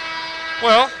well.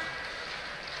 Well,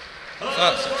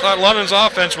 thought London's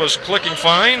offense was clicking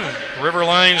fine. River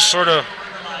Lions sort of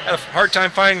had a hard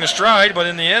time finding the stride, but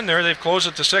in the end there, they've closed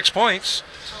it to 6 points,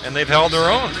 and they've held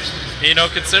their own. You know,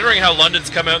 considering how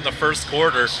London's come out in the first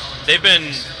quarter, they've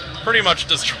been pretty much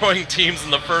destroying teams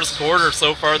in the first quarter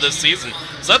so far this season.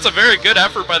 So that's a very good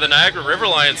effort by the Niagara River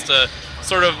Lions to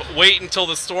sort of wait until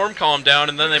the storm calmed down,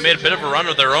 and then they made a bit of a run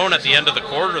of their own at the end of the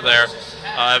quarter there.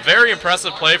 Very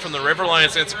impressive play from the River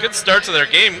Lions. It's a good start to their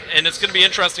game, and it's going to be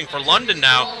interesting for London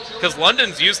now, because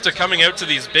London's used to coming out to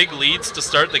these big leads to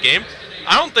start the game.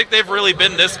 I don't think they've really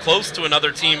been this close to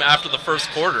another team after the first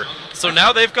quarter. So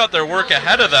now they've got their work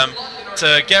ahead of them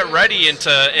to get ready and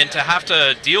to have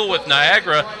to deal with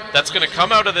Niagara that's going to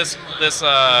come out of this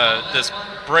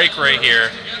break right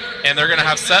here, and they're going to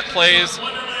have set plays.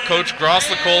 Coach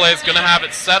Gross-Lecole is going to have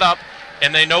it set up,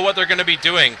 and they know what they're going to be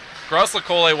doing.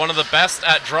 Gross-Lecole, one of the best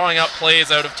at drawing up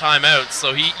plays out of timeouts,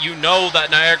 so you know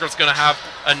that Niagara's going to have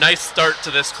a nice start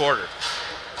to this quarter.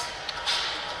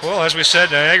 Well, as we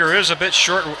said, Niagara is a bit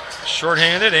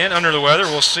short-handed and under the weather.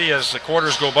 We'll see as the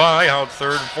quarters go by how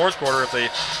third and fourth quarter, if they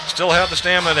still have the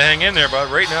stamina to hang in there.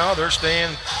 But right now they're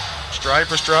staying stride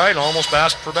for stride, almost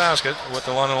basket for basket with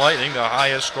the London Lightning, the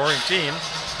highest scoring team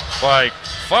by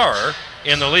far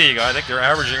in the league. I think they're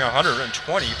averaging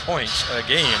 120 points a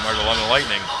game, are the London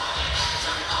Lightning.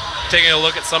 Taking a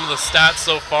look at some of the stats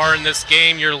so far in this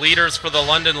game, your leaders for the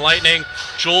London Lightning,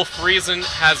 Joel Friesen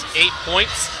has 8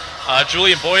 points.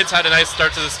 Julian Boyd's had a nice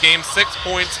start to this game, 6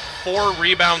 points, 4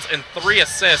 rebounds, and 3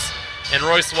 assists. And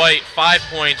Royce White, 5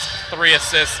 points, 3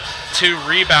 assists, 2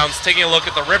 rebounds. Taking a look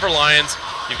at the River Lions,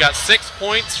 you've got 6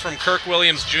 points from Kirk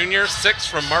Williams Jr., 6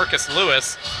 from Marcus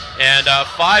Lewis, and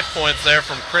 5 points there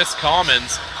from Chris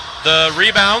Commons. The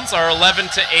rebounds are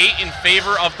 11-8 in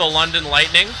favor of the London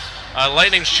Lightning.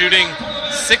 Lightning shooting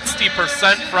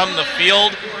 60% from the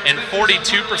field and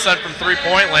 42% from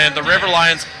three-point land. The River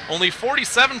Lions only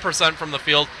 47% from the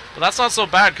field, but that's not so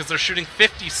bad because they're shooting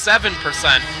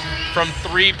 57% from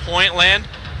three-point land.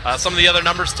 Some of the other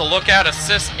numbers to look at: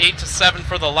 assists 8-7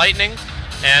 for the Lightning,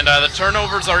 And the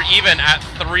turnovers are even at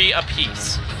 3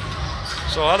 apiece.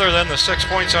 So other than the 6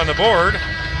 points on the board,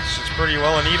 it's pretty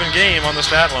well an even game on the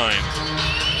stat line.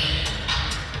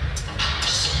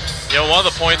 You know, one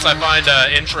of the points I find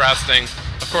interesting,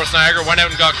 of course, Niagara went out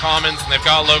and got Commons, and they've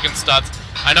got Logan Stutz.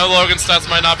 I know Logan Stutz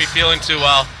might not be feeling too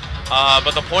well,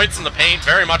 but the points in the paint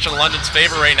very much in London's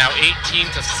favor right now,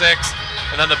 18-6.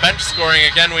 And then the bench scoring,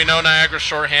 again, we know Niagara's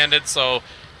shorthanded, so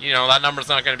you know that number's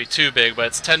not going to be too big, but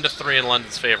it's 10-3 in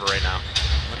London's favor right now.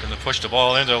 Looking to push the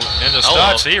ball into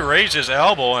Stutz. He raised his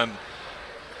elbow and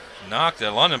knocked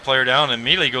the London player down, and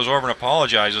immediately goes over and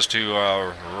apologizes to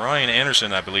Ryan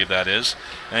Anderson, I believe that is.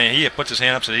 And he puts his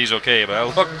hand up, said he's okay. But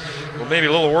it looked maybe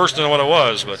a little worse than what it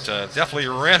was, but definitely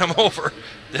ran him over.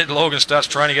 Did Logan Stutz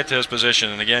trying to get to his position,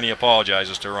 and again he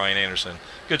apologizes to Ryan Anderson.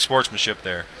 Good sportsmanship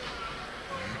there.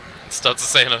 Stutz is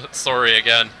saying sorry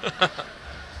again.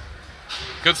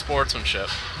 Good sportsmanship.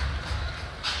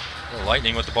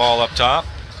 Lightning with the ball up top.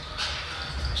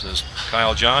 This is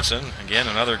Kyle Johnson. Again,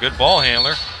 another good ball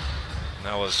handler. And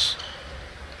that was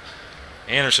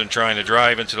Anderson trying to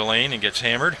drive into the lane and gets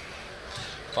hammered.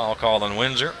 Foul called on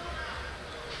Windsor.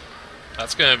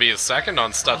 That's going to be his second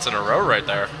on Stutz in a row right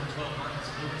there.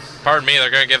 Pardon me, they're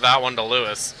going to give that one to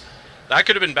Lewis. That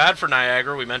could have been bad for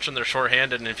Niagara. We mentioned they're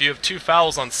shorthanded, and if you have 2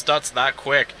 fouls on Stutz that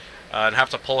quick and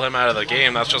have to pull him out of the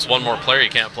game, that's just one more player you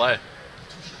can't play.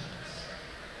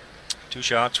 2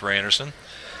 shots for Anderson.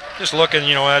 Just looking,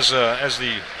 you know, as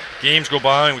the games go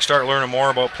by and we start learning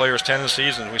more about players'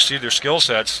 tendencies and we see their skill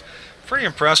sets, pretty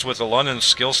impressed with the London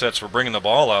skill sets for bringing the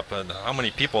ball up and how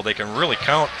many people they can really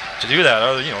count to do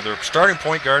that. You know, their starting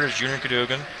point guard is Junior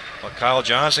Cadogan, but Kyle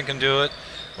Johnson can do it.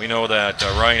 We know that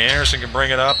Ryan Anderson can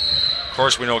bring it up. Of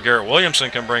course, we know Garrett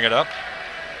Williamson can bring it up.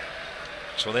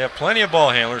 So they have plenty of ball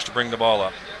handlers to bring the ball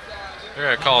up. They're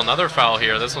going to call another foul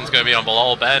here. This one's going to be on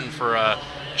Bilal Ben for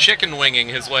chicken winging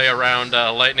his way around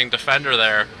Lightning defender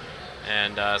there.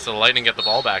 And so the Lightning get the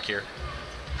ball back here.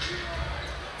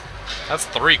 That's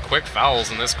 3 quick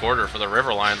fouls in this quarter for the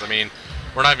River Lions. I mean,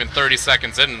 we're not even 30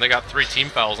 seconds in, and they got 3 team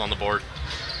fouls on the board.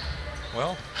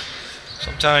 Well,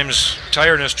 sometimes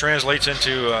tiredness translates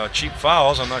into cheap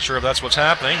fouls. I'm not sure if that's what's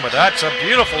happening, but that's a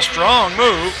beautiful, strong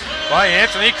move by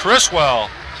Anthony Criswell.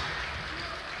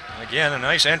 Again, a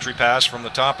nice entry pass from the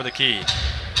top of the key.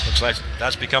 Looks like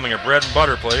that's becoming a bread and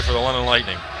butter play for the London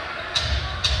Lightning.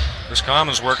 Chris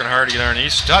Commons working hard to get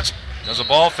underneath. Stutz does a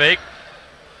ball fake.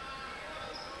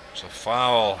 It's a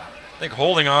foul. I think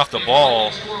holding off the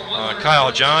ball,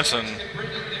 Kyle Johnson,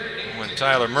 when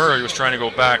Tyler Murray was trying to go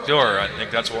back door. I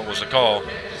think that's what was the call.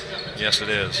 Yes, it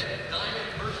is.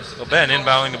 So Ben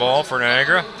inbounding the ball for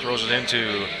Niagara. Throws it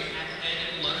into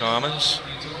Commons.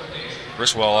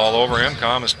 Criswell all over him.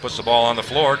 Commons puts the ball on the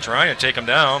floor, trying to take him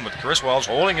down, but Criswell's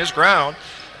holding his ground.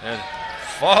 And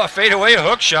fade away a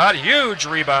hook shot. Huge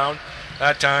rebound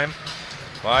that time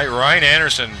by Ryan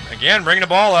Anderson. Again, bringing the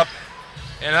ball up.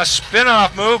 And a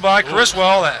spin-off move by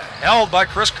Criswell, held by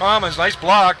Chris Commons. Nice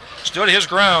block. Stood his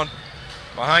ground.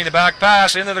 Behind the back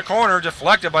pass into the corner,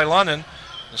 deflected by London.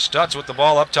 And Stutz with the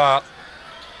ball up top.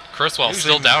 Criswell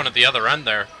still down at the other end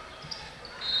there.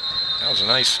 That was a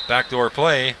nice backdoor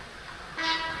play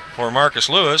for Marcus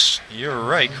Lewis. You're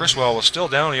right, Criswell was still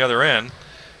down the other end.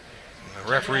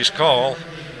 The referee's call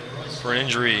for an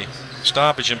injury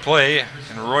stoppage in play,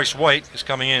 and Royce White is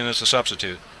coming in as a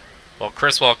substitute. Well,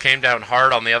 Criswell came down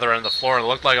hard on the other end of the floor, and it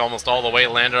looked like almost all the weight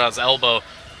landed on his elbow.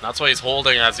 That's why he's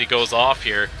holding as he goes off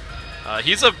here.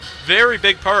 He's a very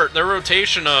big part. Their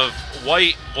rotation of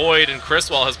White, Boyd, and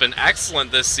Criswell has been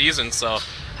excellent this season, so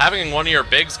having one of your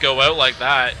bigs go out like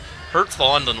that hurts the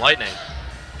London Lightning.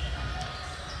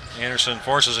 Anderson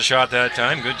forces a shot that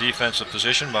time. Good defensive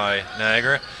position by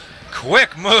Niagara.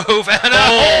 Quick move,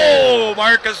 and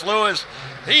Marcus Lewis.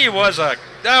 That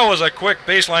was a quick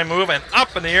baseline move, and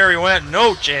up in the air he went.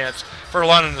 No chance for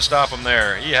London to stop him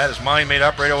there. He had his mind made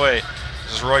up right away.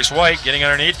 This is Royce White getting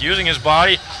underneath, using his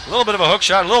body. A little bit of a hook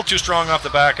shot, a little too strong off the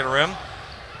back of the rim.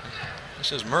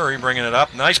 This is Murray bringing it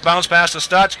up. Nice bounce pass to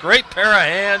Stutz. Great pair of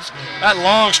hands. That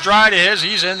long stride of his,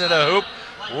 he's into the hoop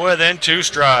within 2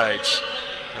 strides.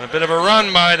 And a bit of a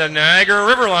run by the Niagara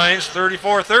River Lions,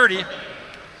 34-30.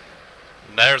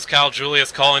 There's Cal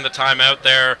Julius calling the timeout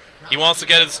there. He wants to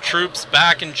get his troops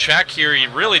back in check here. He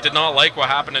really did not like what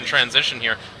happened in transition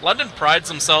here. London prides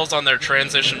themselves on their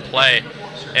transition play.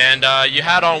 And you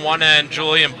had on one end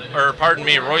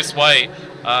Royce White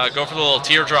go for the little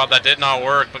teardrop that did not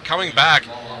work. But coming back,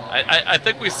 I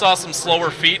think we saw some slower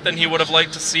feet than he would have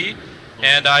liked to see.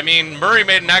 And I mean, Murray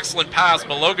made an excellent pass,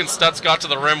 but Logan Stutz got to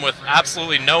the rim with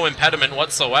absolutely no impediment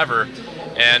whatsoever.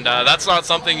 And that's not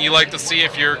something you like to see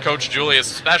if you're Coach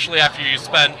Julius, especially after you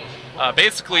spent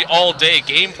basically all day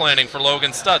game planning for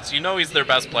Logan Stutz. You know he's their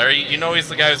best player. You know he's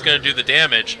the guy who's going to do the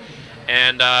damage.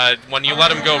 And when you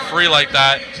let him go free like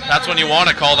that, that's when you want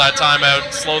to call that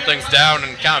timeout, slow things down,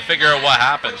 and kind of figure out what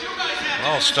happened.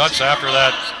 Well, Stutz, after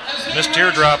that missed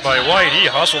teardrop by White, he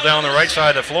hustled down the right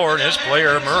side of the floor, and his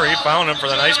player, Murray, found him for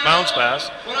the nice bounce pass.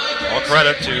 All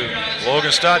credit to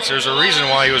Logan Stutz. There's a reason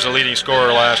why he was a leading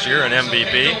scorer last year, an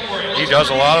MVP. He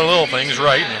does a lot of little things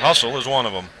right, and hustle is one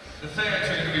of them. The fans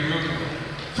are going to be rooting.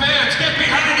 Fans, get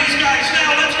behind these guys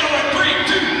now. Let's go in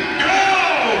 3, 2, go!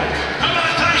 Come on,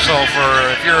 Tyson. So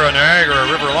if you're a Niagara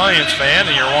River Lions fan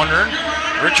and you're wondering,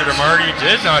 Richard Amarty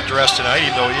did not dress tonight,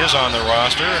 even though he is on the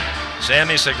roster.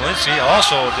 Sammy Siglinski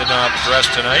also did not dress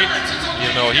tonight,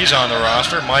 even though he's on the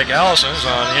roster. Mike Allison's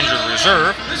on injured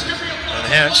reserve, and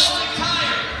hence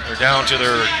they're down to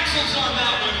their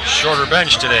shorter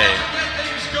bench today.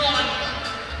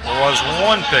 There was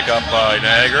one pickup by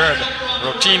Niagara,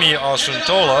 Rotimi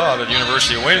Osuntola out of the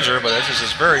University of Windsor, but this is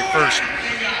his very first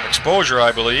exposure,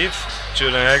 I believe,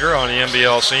 to Niagara on the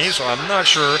NBL scene, so I'm not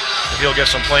sure if he'll get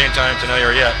some playing time tonight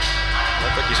or yet. I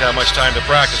don't think he's had much time to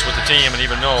practice with the team and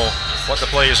even know what the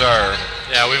plays are.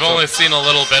 Yeah, we've only seen a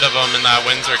little bit of him in that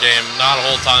Windsor game, not a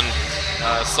whole ton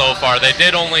so far. They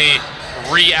did only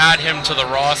re-add him to the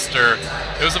roster.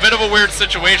 It was a bit of a weird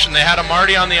situation. They had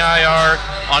Amarty on the IR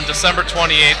on December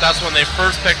 28th. That's when they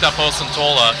first picked up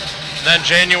Osuntola. Then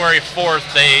January 4th,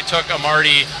 they took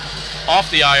Amarty off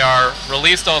the IR,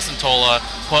 released Osuntola,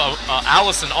 put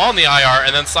Allison on the IR,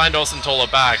 and then signed Osuntola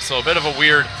back. So a bit of a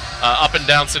weird up and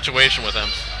down situation with him.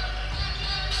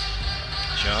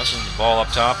 Johnson, ball up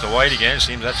top to White again.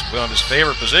 Seems that's one of his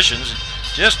favorite positions.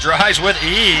 Just drives with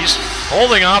ease,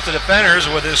 holding off the defenders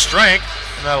with his strength,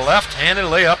 and a left-handed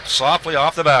layup softly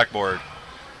off the backboard.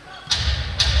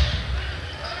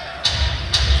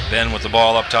 Ben with the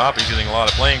ball up top. He's getting a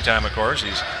lot of playing time, of course.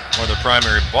 He's one of their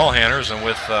primary ball handlers, and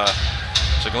with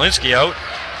Siglinski out,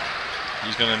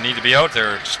 he's going to need to be out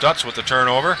there. Stutz with the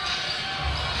turnover.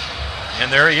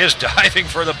 And there he is, diving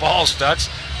for the ball, Stutz,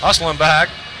 hustling back.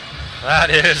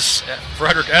 That is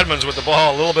Frederick Edmonds with the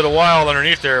ball, a little bit of wild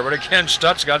underneath there, but again,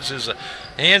 Stutz got his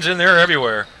hands in there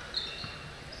everywhere.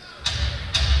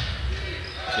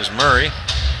 This is Murray,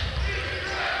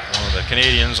 one of the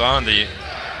Canadians on the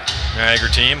Niagara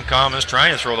team. Commons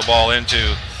trying to throw the ball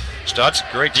into Stutz.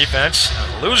 Great defense.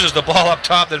 Loses the ball up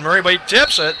top, then Murray, but he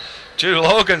tips it to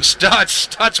Logan Stutz.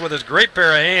 Stutz with his great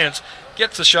pair of hands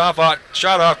gets the shot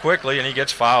off quickly, and he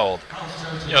gets fouled.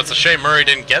 You know, it's a shame Murray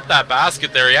didn't get that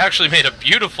basket there. He actually made a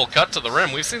beautiful cut to the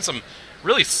rim. We've seen some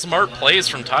really smart plays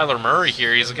from Tyler Murray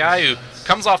here. He's a guy who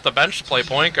comes off the bench to play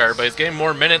point guard, but he's getting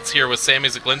more minutes here with Sammy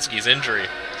Zaglinski's injury.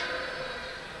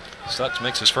 Stutz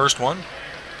makes his first one.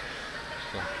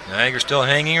 Niagara still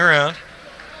hanging around.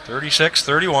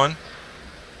 36-31.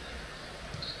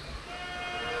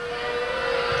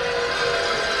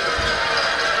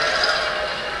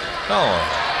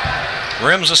 Oh,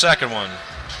 rims the second one.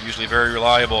 Usually very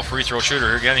reliable free throw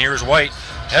shooter. Again, here's White.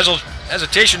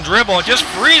 Hesitation dribble and just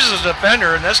freezes the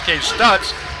defender, in this case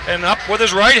Stutz, and up with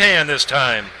his right hand this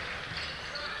time.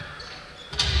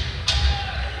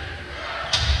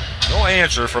 No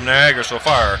answer from Niagara so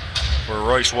far for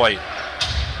Royce White.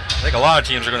 I think a lot of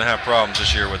teams are going to have problems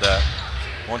this year with that.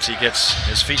 Once he gets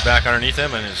his feet back underneath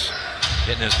him and is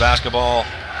getting his basketball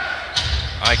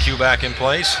IQ back in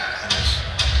place and his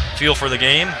feel for the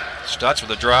game. Stutz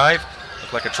with a drive.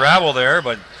 Looked like a travel there,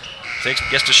 but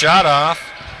gets the shot off.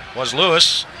 Was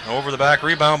Lewis. Over the back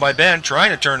rebound by Ben, trying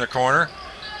to turn the corner.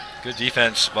 Good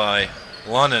defense by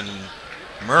London.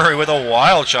 Murray with a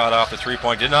wild shot off the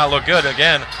three-point. Did not look good.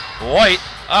 Again, White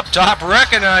up top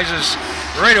recognizes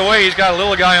right away he's got a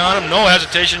little guy on him. No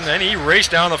hesitation. Then he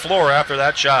raced down the floor after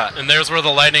that shot. And there's where the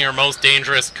Lightning are most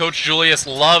dangerous. Coach Julius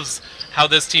loves how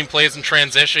this team plays in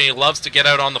transition. He loves to get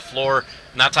out on the floor.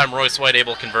 And that time Royce White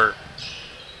able to convert.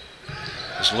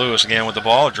 This Lewis again with the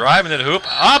ball, driving to the hoop,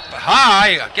 up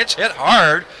high, gets hit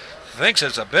hard. Thinks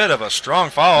it's a bit of a strong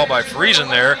foul by Friesen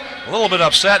there. A little bit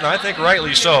upset, and I think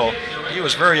rightly so. He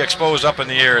was very exposed up in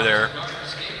the air there.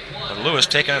 But Lewis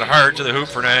taking it hard to the hoop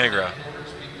for Niagara.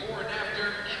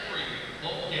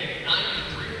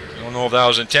 I don't know if that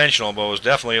was intentional, but it was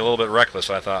definitely a little bit reckless,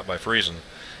 I thought, by Friesen.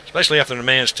 Especially after the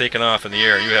man's taken off in the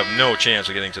air, you have no chance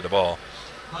of getting to the ball.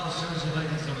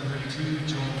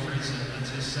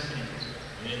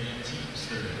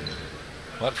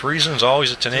 But Friesen's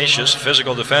always a tenacious,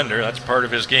 physical defender. That's part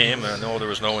of his game. I know there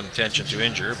was no intention to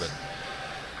injure, but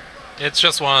it's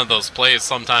just one of those plays.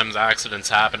 Sometimes accidents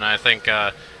happen. I think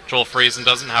Joel Friesen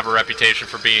doesn't have a reputation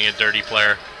for being a dirty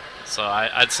player. So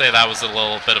I'd say that was a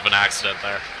little bit of an accident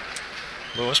there.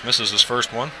 Lewis misses his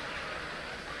first one.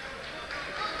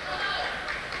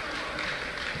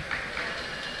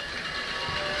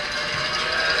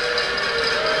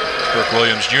 Kirk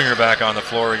Williams Jr. back on the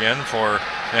floor again for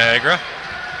Niagara.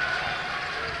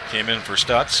 Came in for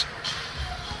Stutz.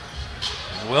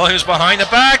 Williams behind the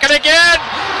back, and again!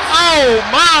 Oh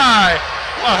my!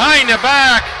 Behind the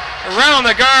back, around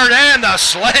the guard, and the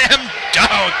slam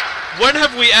dunk! When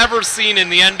have we ever seen in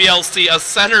the NBLC a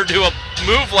center do a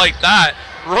move like that?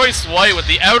 Royce White with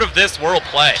the out-of-this-world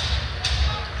play.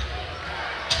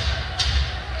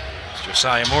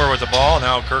 Josiah Moore with the ball.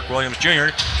 Now Kirk Williams Jr.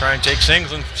 trying to take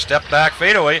things and step back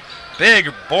fadeaway.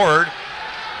 Big board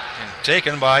and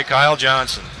taken by Kyle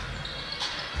Johnson.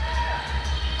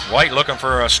 White looking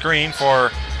for a screen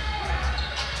for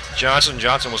Johnson.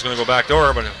 Johnson was going to go back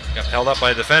door, but got held up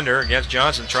by a defender against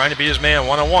Johnson, trying to beat his man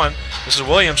one-on-one. This is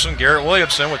Williamson, Garrett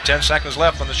Williamson, with 10 seconds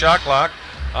left on the shot clock.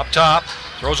 Up top,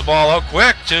 throws the ball out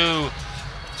quick to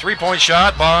three-point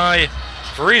shot by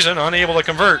Friesen, unable to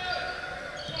convert.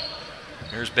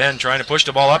 Here's Ben trying to push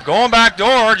the ball up, going back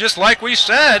door, just like we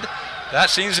said. That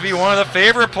seems to be one of the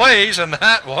favorite plays, and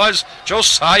that was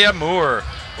Josiah Moore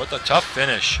with a tough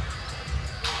finish.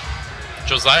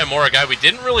 Josiah Moore, a guy we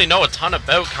didn't really know a ton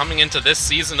about coming into this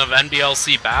season of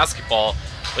NBLC basketball,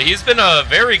 but he's been a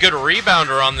very good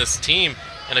rebounder on this team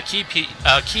and a key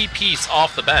piece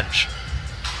off the bench.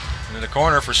 In the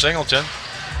corner for Singleton.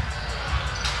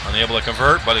 Unable to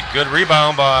convert, but a good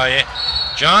rebound by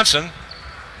Johnson.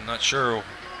 I'm not sure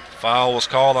foul was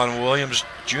called on Williams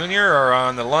Jr. or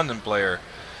on the London player.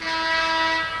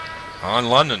 On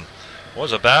London.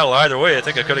 Was a battle either way. I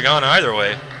think it could have gone either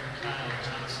way.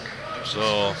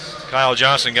 So Kyle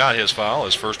Johnson got his foul,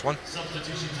 his first one.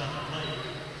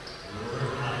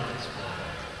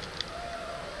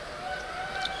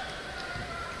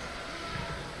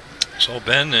 So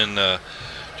Ben and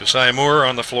Josiah Moore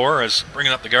on the floor as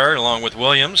bringing up the guard along with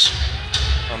Williams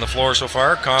on the floor so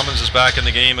far. Commons is back in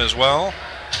the game as well,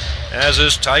 as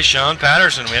is Tyshawn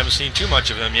Patterson. We haven't seen too much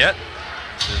of him yet.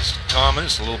 This is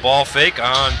Commons, a little ball fake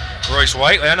on Royce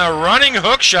White, and a running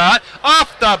hook shot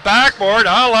off the backboard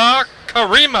a la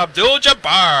Kareem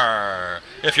Abdul-Jabbar,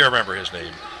 if you remember his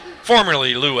name.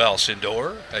 Formerly Lou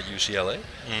Alcindor at UCLA.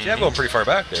 See, I'm going pretty far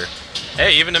back there.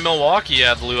 Hey, even in Milwaukee, you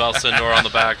had Lou Alcindor on the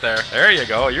back there. There you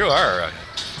go. You are a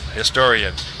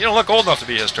historian. You don't look old enough to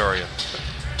be a historian.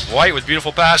 White with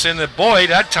beautiful pass in the Boyd.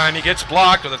 That time he gets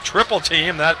blocked with a triple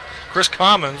team. That Chris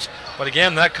Commons. But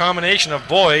again, that combination of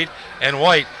Boyd and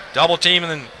White. Double team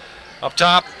and then up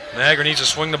top. Niagara needs to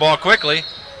swing the ball quickly.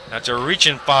 That's a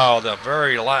reaching foul, the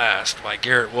very last by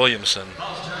Garrett Williamson.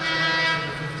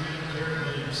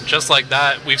 Just like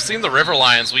that, we've seen the River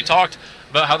Lions. We talked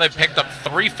about how they picked up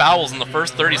 3 fouls in the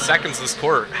first 30 seconds this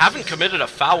quarter. Haven't committed a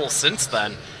foul since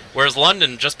then, whereas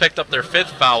London just picked up their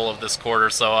 5th foul of this quarter.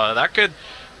 So that could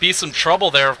be some trouble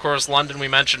there. Of course, London, we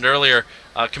mentioned earlier,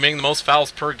 committing the most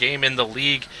fouls per game in the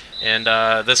league, and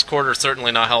this quarter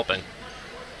certainly not helping.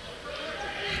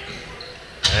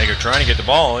 Niagara trying to get the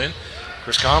ball in.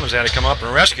 Chris Commons had to come up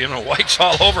and rescue him, and White's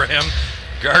all over him,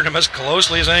 guarding him as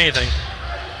closely as anything.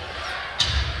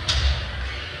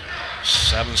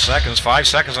 7 seconds, 5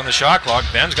 seconds on the shot clock.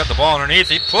 Ben's got the ball underneath.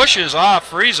 He pushes off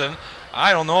Friesen.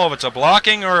 I don't know if it's a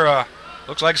blocking or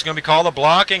looks like it's going to be called a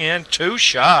blocking, and 2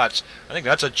 shots. I think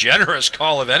that's a generous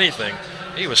call, if anything.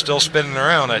 He was still spinning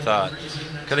around, I thought.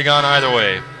 Could have gone either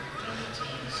way.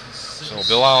 So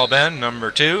Bilal Ben, number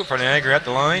 2 for Niagara at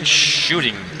the line,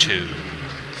 shooting 2.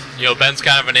 You know, Ben's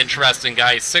kind of an interesting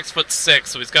guy. He's 6'6",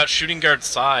 so he's got shooting guard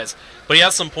size, but he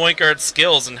has some point guard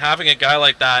skills, and having a guy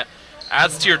like that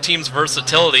adds to your team's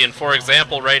versatility. And for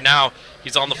example, right now,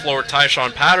 he's on the floor with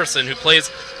Tyshawn Patterson, who plays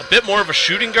a bit more of a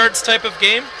shooting guards type of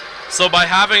game. So by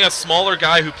having a smaller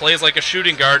guy who plays like a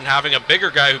shooting guard and having a bigger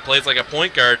guy who plays like a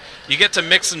point guard, you get to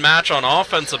mix and match on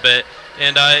offense a bit,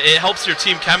 and it helps your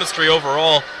team chemistry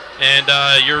overall and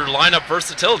your lineup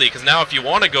versatility, because now if you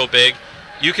want to go big,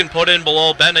 you can put in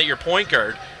Bilal Ben at your point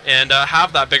guard and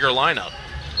have that bigger lineup.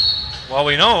 Well,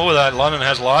 we know that London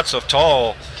has lots of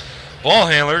tall ball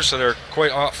handlers that are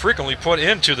quite frequently put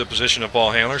into the position of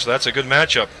ball handlers. So that's a good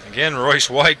matchup. Again, Royce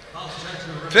White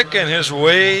picking his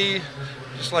way,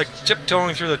 just like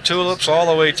tiptoeing through the tulips all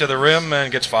the way to the rim,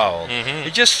 and gets fouled.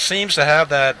 He just seems to have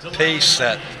that pace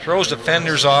that throws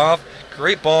defenders off.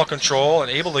 Great ball control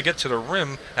and able to get to the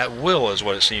rim at will is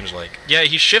what it seems like. Yeah,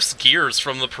 he shifts gears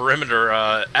from the perimeter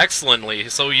excellently.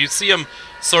 So you see him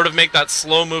sort of make that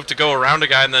slow move to go around a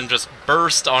guy and then just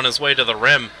burst on his way to the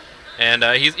rim. And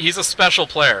he's a special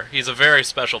player. He's a very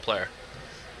special player.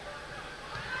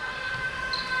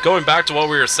 Going back to what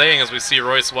we were saying, as we see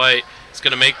Royce White is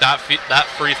going to make that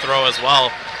free throw as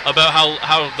well, about how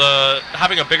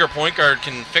having a bigger point guard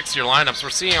can fix your lineups.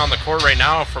 We're seeing on the court right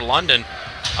now for London,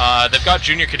 They've got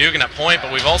Junior Cadogan at point,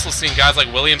 but we've also seen guys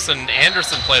like Williamson and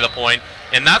Anderson play the point,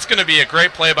 and that's going to be a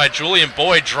great play by Julian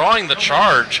Boyd, drawing the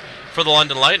charge for the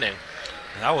London Lightning.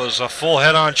 That was a full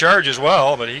head-on charge as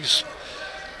well, but he's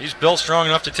built strong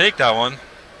enough to take that one.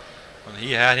 And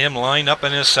he had him lined up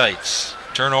in his sights.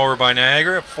 Turnover by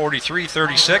Niagara,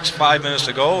 43-36, 5 minutes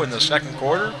to go in the second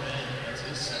quarter.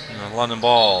 And the London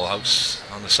ball out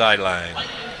on the sideline.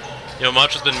 You know,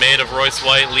 much has been made of Royce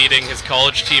White leading his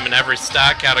college team in every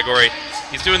stat category.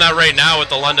 He's doing that right now with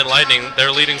the London Lightning.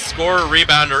 They're leading scorer,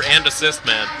 rebounder, and assist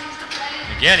man.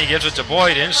 Again, he gives it to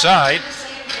Boyd inside,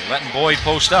 letting Boyd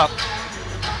post up.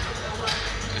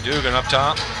 Cadogan up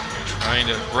top, trying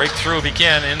to break through if he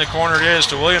can. In the corner it is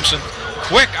to Williamson.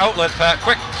 Quick outlet pass,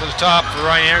 quick to the top for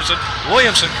Ryan Anderson.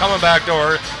 Williamson coming back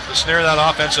door to snare that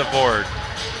offensive board.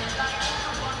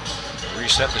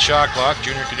 Reset the shot clock.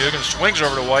 Junior Cadogan swings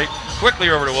over to White, quickly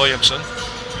over to Williamson.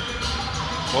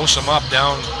 Posts him up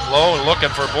down low and looking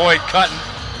for Boyd cutting.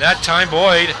 And that time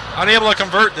Boyd unable to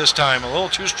convert this time. A little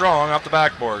too strong off the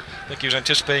backboard. I think he was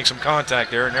anticipating some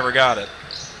contact there and never got it.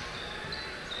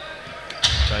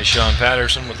 Tyshawn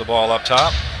Patterson with the ball up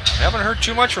top. I haven't heard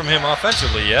too much from him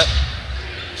offensively yet.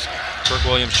 Kirk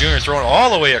Williams Jr. throwing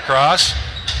all the way across.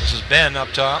 This is Ben up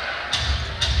top.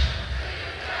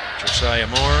 Josiah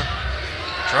Moore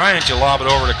trying to lob it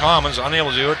over to Commons,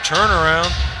 unable to do it. Turn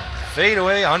around, fade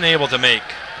away, unable to make.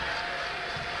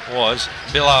 Was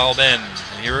Bilal Ben.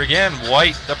 And here again,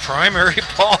 White, the primary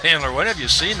ball handler. When have you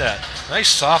seen that? Nice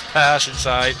soft pass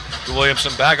inside to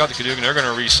Williamson. Back out to Cadogan. They're going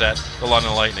to reset the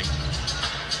London Lightning.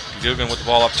 Cadogan with the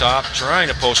ball up top, trying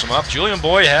to post him up. Julian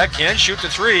Boyd can shoot the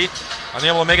three.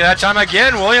 Unable to make it that time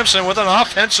again. Williamson with an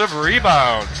offensive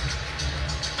rebound.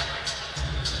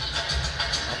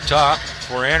 Up top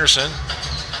for Anderson.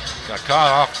 Got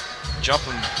caught off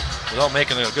jumping without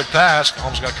making a good pass.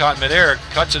 Almost got caught in midair.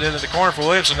 Cuts it into the corner for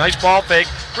Williamson. Nice ball fake.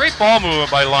 Great ball movement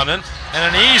by London.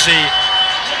 And an easy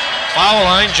foul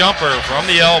line jumper from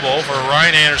the elbow for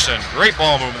Ryan Anderson. Great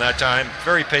ball movement that time.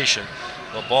 Very patient.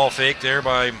 The ball fake there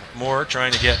by Moore,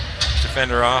 trying to get his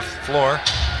defender off the floor.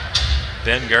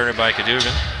 Ben guarded by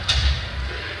Cadogan.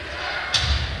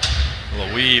 A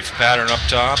little weave pattern up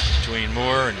top between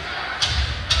Moore and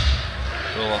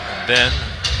Ben.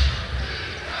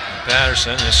 And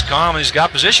Patterson. This Common, he's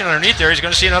got position underneath there. He's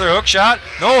going to see another hook shot.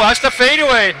 No, that's the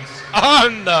fadeaway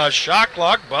on the shot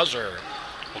clock buzzer.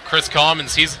 Well, Chris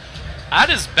Commons, he's at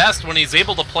his best when he's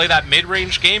able to play that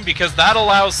mid-range game, because that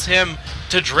allows him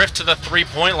to drift to the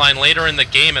three-point line later in the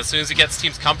game as soon as he gets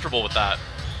teams comfortable with that.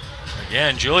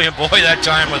 Again, Julian Boyd that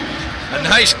time with a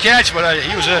nice catch, but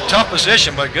he was in a tough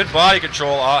position, but good body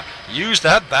control. Used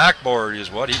that backboard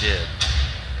is what he did.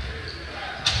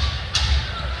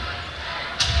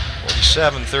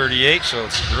 47-38, so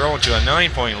it's growing to a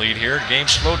 9-point lead here. The game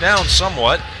slowed down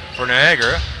somewhat for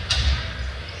Niagara.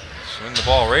 Swing the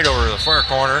ball right over to the far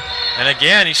corner, and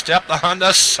again he stepped on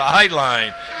the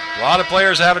sideline. A lot of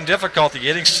players having difficulty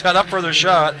getting set up for their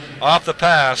shot off the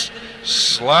pass,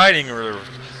 sliding their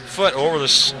foot over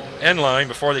the end line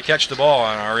before they catch the ball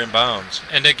on our inbounds.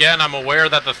 And again, I'm aware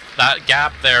that that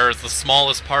gap there is the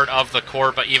smallest part of the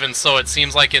court, but even so, it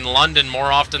seems like in London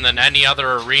more often than any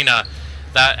other arena,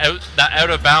 that out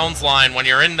of bounds line when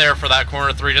you're in there for that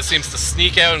corner three just seems to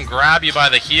sneak out and grab you by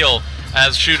the heel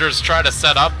as shooters try to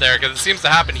set up there, because it seems to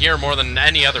happen here more than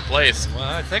any other place. Well,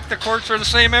 I think the courts are the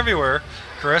same everywhere,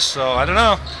 Chris, so I don't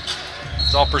know.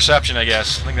 It's all perception, I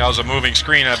guess. I think that was a moving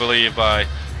screen, I believe, by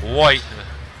White.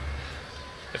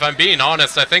 If I'm being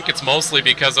honest, I think it's mostly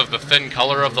because of the thin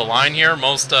color of the line here.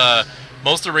 Most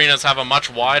arenas have a much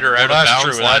wider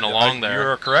out-of-bounds line along there.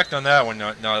 You're correct on that one,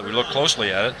 now that we look closely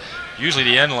at it. Usually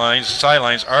the end lines, the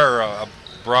sidelines are a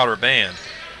broader band.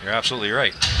 You're absolutely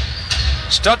right.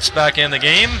 Stutz back in the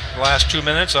game. The last 2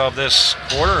 minutes of this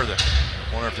quarter.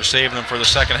 I wonder if they're saving them for the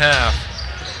second half.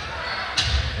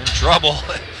 In trouble.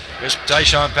 Here's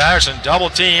Tyshawn Patterson, double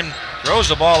team, throws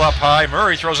the ball up high.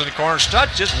 Murray throws it in the corner.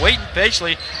 Stutz just waiting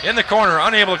patiently in the corner,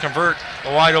 unable to convert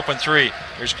a wide open three.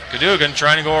 Here's Cadogan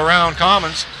trying to go around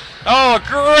Commons. Oh,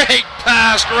 great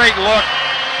pass, great look.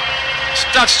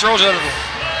 Stutz throws it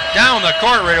down the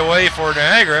court right away for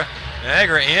Niagara.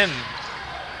 Niagara in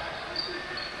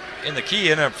the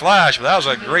key in a flash, but that was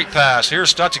a great pass.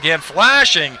 Here's Stutz again,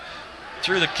 flashing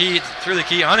through the key,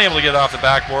 unable to get off the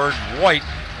backboard. White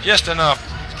just enough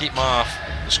to keep him off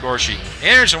the score sheet.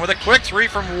 Anderson with a quick three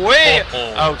from way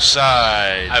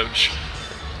outside. Ouch.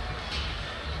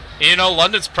 You know,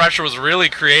 London's pressure was really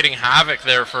creating havoc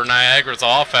there for Niagara's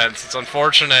offense. It's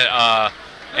unfortunate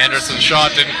Anderson's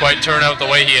shot didn't quite turn out the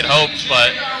way he had hoped,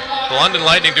 but the London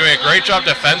Lightning doing a great job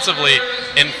defensively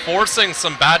in forcing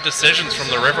some bad decisions from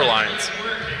the River Lions.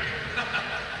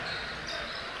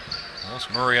 That's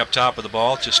Murray up top of the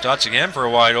ball to Stutz again for a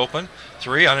wide open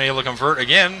 3, unable to convert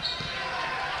again,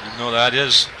 even though that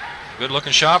is a good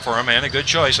looking shot for him and a good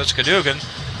choice. That's Cadogan.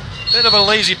 Bit of a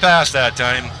lazy pass that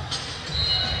time.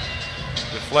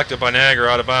 Deflected by Niagara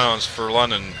out of bounds for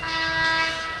London.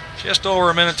 Just over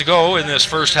a minute to go in this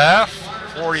first half.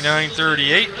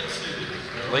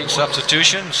 49-38. Late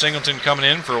substitution. Singleton coming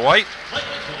in for White.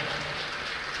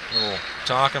 A little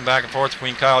talking back and forth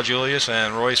between Kyle Julius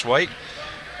and Royce White,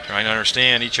 trying to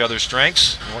understand each other's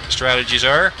strengths and what the strategies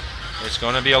are. It's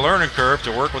going to be a learning curve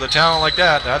to work with a talent like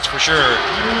that, that's for sure.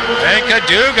 And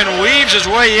Cadogan weaves his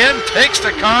way in, takes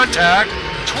the contact,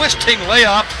 twisting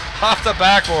layup off the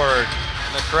backboard.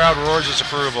 And the crowd roars its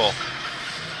approval.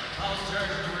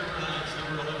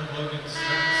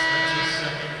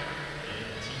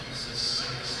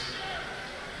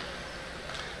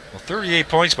 Well, 38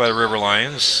 points by the River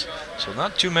Lions, so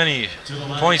not too many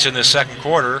points in this second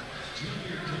quarter.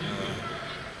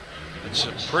 It's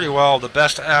pretty well the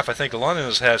best half I think London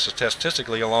has had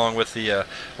statistically, along with the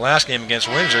last game against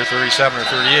Windsor, 37 or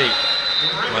 38.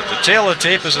 But the tail of the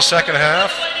tape is the second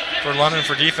half for London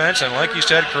for defense, and like you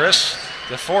said, Chris,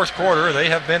 the fourth quarter they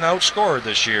have been outscored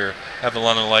this year at the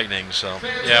London Lightning. So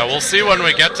yeah, we'll see when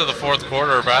we get to the fourth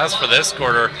quarter. But as for this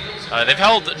quarter, they've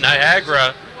held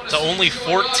Niagara to only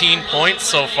 14 points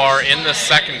so far in the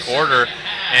second quarter.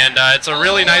 And it's a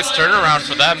really nice turnaround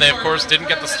for them. They, of course, didn't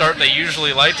get the start they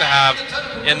usually like to have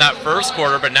in that first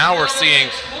quarter, but now we're seeing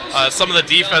some of the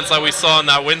defense that we saw in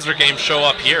that Windsor game show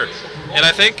up here. And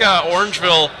I think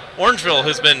Orangeville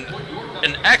has been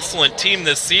an excellent team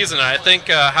this season. I think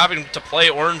having to play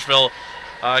Orangeville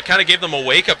kind of gave them a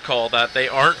wake-up call that they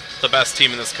aren't the best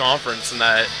team in this conference and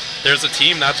that there's a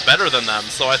team that's better than them.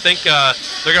 So I think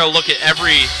they're going to look at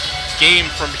every game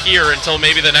from here until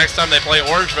maybe the next time they play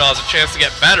Orangeville as a chance to get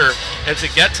better and to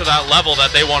get to that level that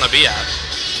they want to be at.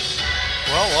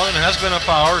 Well, London has been a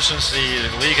power since the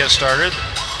league has started.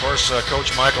 Of course,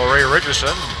 Coach Michael Ray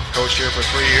Richardson, coached here for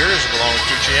 3 years, along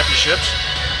with 2 championships.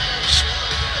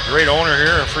 Great owner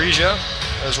here in Frisia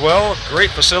as well, great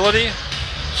facility.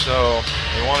 So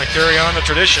they want to carry on the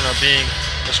tradition of being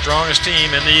the strongest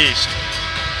team in the East.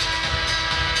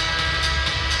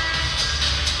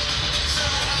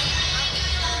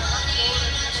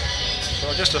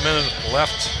 So just a minute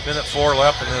left, minute 4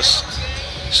 left in this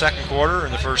second quarter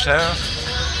in the first half.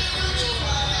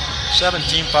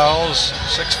 17 fouls,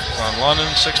 6 on London,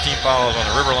 16 fouls on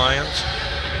the River Lions.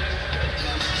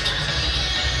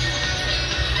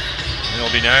 And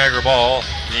it'll be Niagara ball,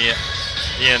 the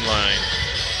end line.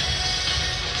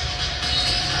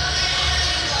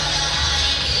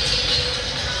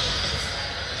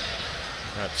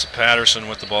 That's Patterson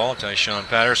with the ball, Tyshawn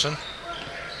Patterson.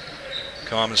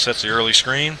 Common sets the early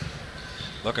screen.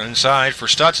 Looking inside for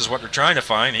Stutz is what they're trying to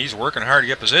find. He's working hard to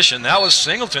get position. That was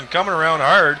Singleton coming around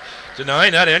hard,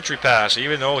 denying that entry pass,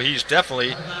 even though he's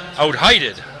definitely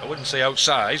out-heighted. I wouldn't say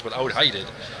outsized, but out-heighted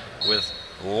with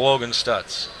Logan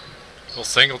Stutz. Well,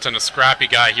 Singleton, a scrappy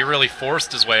guy. He really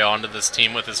forced his way onto this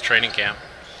team with his training camp.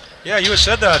 Yeah, you had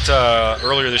said that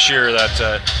earlier this year,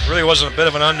 that really wasn't a bit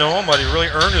of an unknown, but he really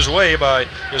earned his way by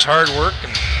his hard work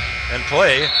and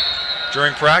play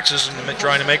during practice and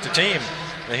trying to make the team.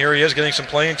 And here he is getting some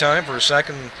playing time for a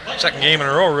second game in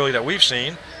a row, really, that we've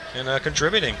seen, and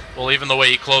contributing. Well, even the way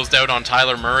he closed out on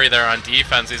Tyler Murray there on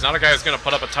defense, he's not a guy who's going to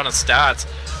put up a ton of stats,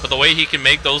 but the way he can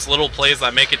make those little plays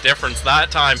that make a difference,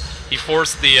 that time he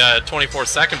forced the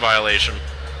 24-second violation.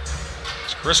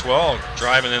 It's Criswell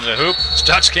driving in the hoop.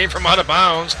 Stutz came from out of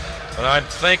bounds, but I'm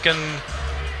thinking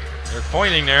they're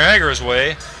pointing Niagara's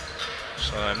way.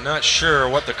 So I'm not sure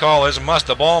what the call is.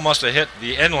 The ball must have hit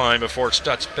the end line before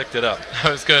Stutz picked it up.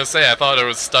 I was going to say, I thought it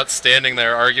was Stutz standing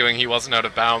there arguing he wasn't out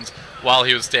of bounds while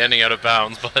he was standing out of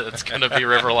bounds, but it's going to be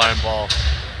Riverline ball.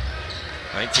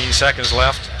 19 seconds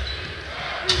left.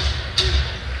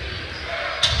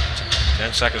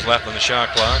 10 seconds left on the shot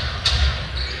clock.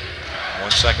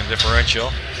 1 second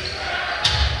differential.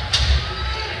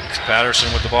 It's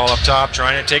Patterson with the ball up top,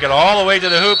 trying to take it all the way to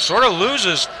the hoop. Sort of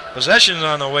loses possession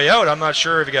on the way out. I'm not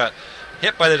sure if he got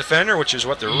hit by the defender, which is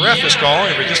what the ref is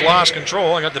calling, if he just lost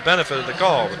control and got the benefit of the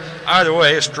call. But either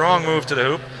way, a strong move to the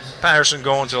hoop. Patterson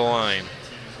going to the line.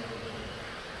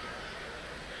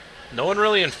 No one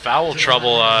really in foul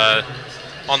trouble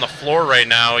on the floor right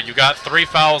now. You got 3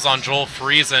 fouls on Joel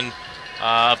Friesen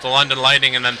of the London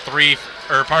Lightning, and then 3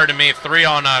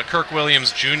 on Kirk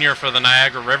Williams Jr. for the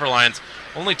Niagara River Lions.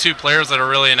 Only 2 players that are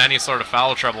really in any sort of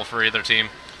foul trouble for either team.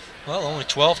 Well, only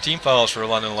 12 team fouls for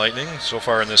London Lightning so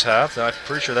far in this half. I'm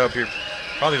pretty sure that would be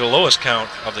probably the lowest count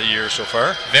of the year so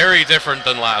far. Very different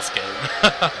than last game.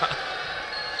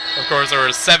 Of course, there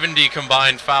were 70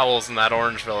 combined fouls in that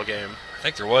Orangeville game. I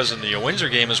think there was in the Windsor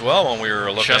game as well when we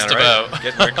were looking Just at it. about. Right?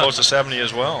 Getting very close to 70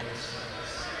 as well.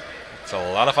 It's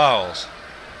a lot of fouls.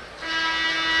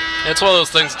 It's one of those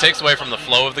things that takes away from the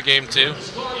flow of the game too.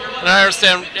 And I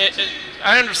understand.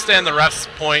 I understand the ref's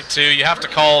point too. You have to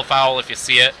call a foul if you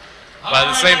see it, but at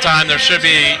the same time, there should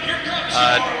be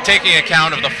taking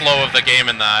account of the flow of the game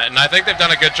in that. And I think they've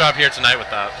done a good job here tonight with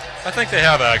that. I think they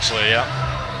have actually, yeah.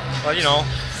 But you know,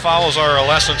 fouls are a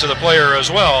lesson to the player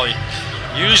as well.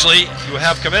 Usually, you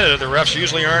have committed. The refs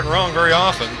usually aren't wrong very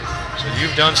often. So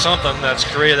you've done something that's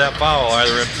created that foul,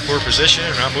 either in poor position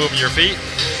or not moving your feet.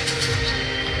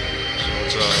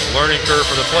 So it's a learning curve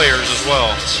for the players as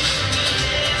well.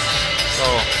 So,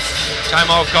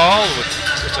 timeout call with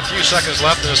just a few seconds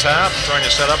left in this half, trying to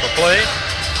set up a play.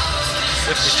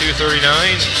 52-39,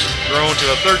 grown to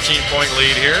a 13-point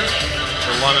lead here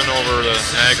for London over the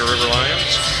Niagara River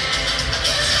Lions.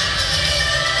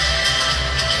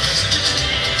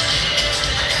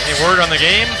 Any word on the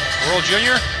game, World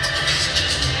Junior?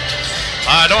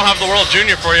 I don't have the World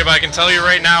Junior for you, but I can tell you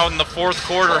right now in the fourth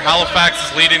quarter, Halifax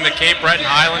is leading the Cape Breton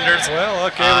Highlanders. Well,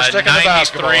 okay, we're sticking to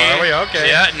basketball, are we? Okay.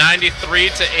 Yeah,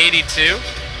 93-82.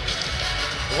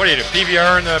 What do you do,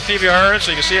 PVR in the PVR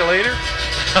so you can see it later?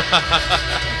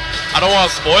 I don't want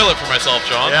to spoil it for myself,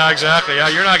 John. Yeah, exactly. Yeah,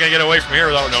 you're not going to get away from here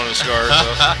without knowing the score.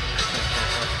 So.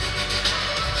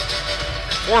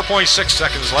 4.6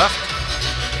 seconds left.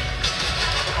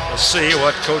 Let's see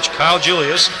what Coach Kyle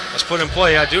Julius has put in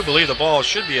play. I do believe the ball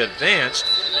should be advanced,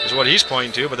 is what he's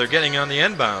pointing to, but they're getting on the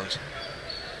inbounds.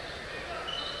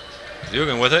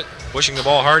 Dugan with it, pushing the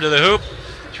ball hard to the hoop.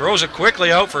 Throws it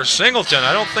quickly out for Singleton.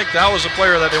 I don't think that was the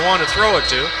player that they wanted to throw it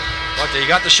to, but they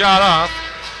got the shot off.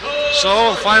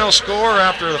 So the final score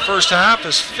after the first half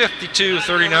is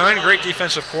 52-39. Great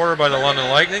defensive quarter by the London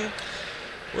Lightning.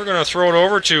 We're going to throw it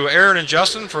over to Aaron and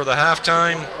Justin for the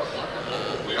halftime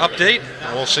update,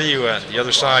 and we'll see you at the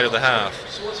other side of the half.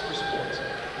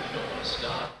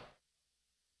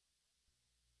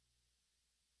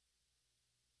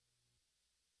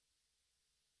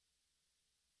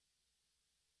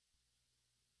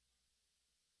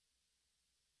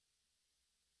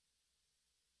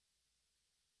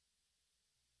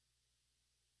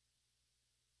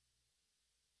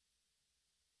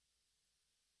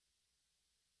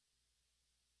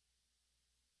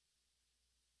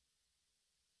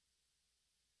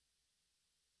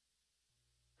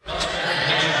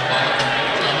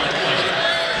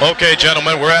 Okay,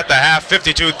 gentlemen, we're at the half,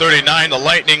 52-39. The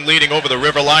Lightning leading over the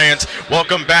River Lions.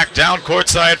 Welcome back down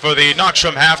courtside for the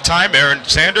Knoxtrom halftime. Aaron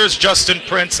Sanders, Justin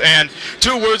Prince, and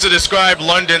 2 words to describe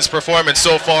London's performance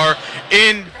so far: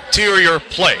 interior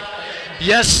play.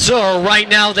 Yes, sir. Right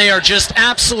now they are just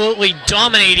absolutely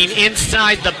dominating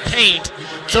inside the paint.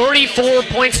 34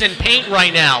 points in paint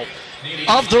right now.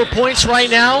 Of their points right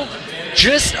now,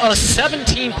 just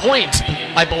 17 points,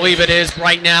 I believe it is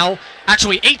right now.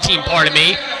 Actually 18, pardon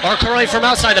me, are currently from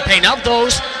outside the paint. Of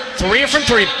those, 3 are from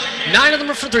 3, 9 of them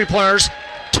are from 3-pointers,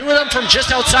 2 of them from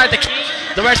just outside the key,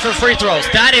 the rest from free throws.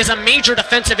 That is a major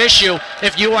defensive issue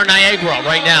if you are Niagara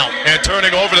right now. And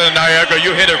turning over to Niagara,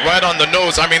 you hit it right on the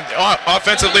nose. I mean,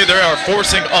 offensively, they are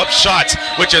forcing up shots,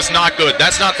 which is not good.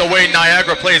 That's not the way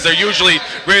Niagara plays. They're usually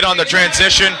great on the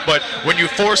transition, but when you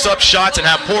force up shots and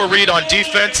have poor read on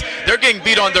defense, they're getting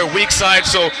beat on their weak side,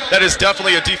 so that is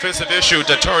definitely a defensive issue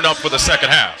to turn up for the second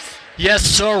half. Yes,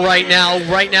 sir, right now,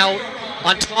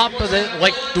 on top of the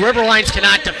River Lions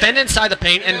cannot defend inside the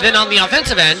paint, and then on the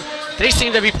offensive end, they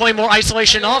seem to be playing more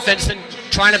isolation offense than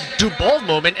trying to do ball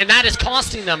movement, and that is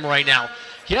costing them right now.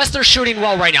 Yes, they're shooting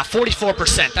well right now,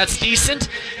 44%. That's decent,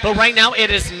 but right now it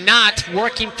is not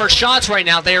working for shots right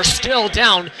now. They are still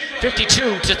down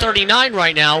 52-39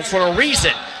 right now for a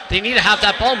reason. They need to have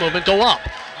that ball movement go up.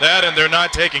 That, and they're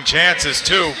not taking chances,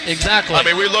 too. Exactly. I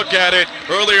mean, we look at it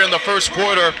earlier in the first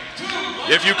quarter.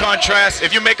 If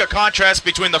you make a contrast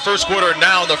between the first quarter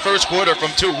now and the first quarter from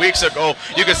 2 weeks ago,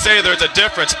 you could say there's a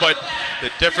difference, but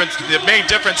the main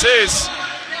difference is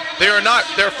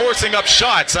they're forcing up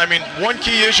shots. I mean, one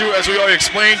key issue, as we already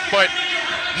explained, but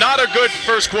not a good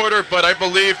first quarter, but I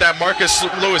believe that Marcus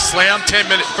Lewis slam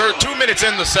 2 minutes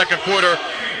in the second quarter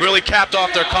really capped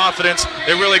off their confidence.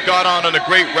 They really got on a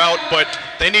great route, but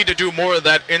they need to do more of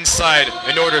that inside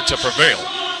in order to prevail.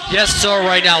 Yes, sir,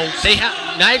 right now.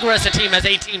 Niagara as a team has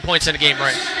 18 points in the game,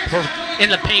 right? In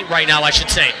the paint right now, I should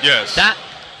say. Yes. That,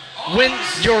 when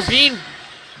you're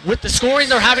with the scoring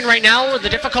they're having right now, the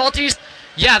difficulties,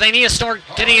 yeah, they need to start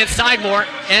getting inside more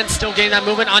and still getting that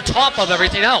movement on top of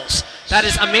everything else. That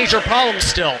is a major problem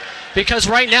still. Because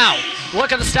right now,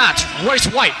 look at the stats. Royce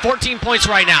White, 14 points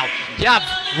right now. Yeah,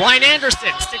 Ryan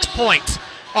Anderson, 6 points.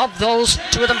 Of those,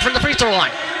 2 of them from the free throw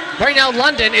line. Right now,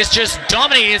 London is just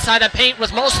dominating inside that paint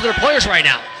with most of their players right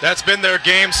now. That's been their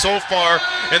game so far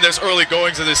in this early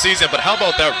goings of the season. But how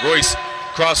about that Royce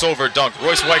crossover dunk?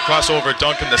 Royce White crossover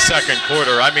dunk in the second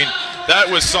quarter. I mean, that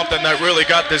was something that really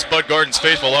got this Bud Gardens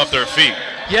faithful off their feet.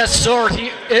 Yes, sir.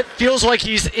 It feels like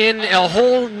he's in a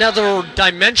whole nother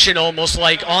dimension almost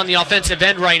like on the offensive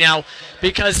end right now,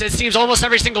 because it seems almost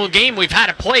every single game we've had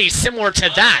a play similar to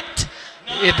that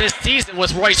this season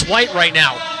with Royce White right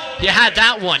now. You had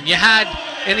that one. You had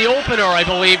in the opener, I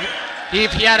believe,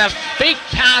 he had a fake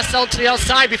pass out to the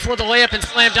outside before the layup and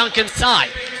slam dunk inside.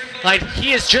 Like,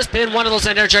 he has just been one of those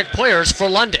energetic players for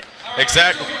London.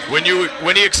 Exactly.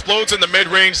 When he explodes in the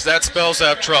mid-range, that spells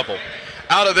out trouble.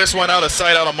 Out of this one, out of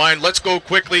sight, out of mind, let's go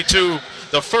quickly to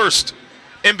the first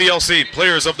NBLC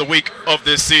Players of the Week of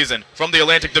this season from the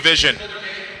Atlantic Division.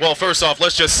 Well, first off,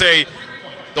 let's just say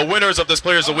the winners of this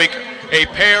Players of the Week, a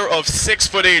pair of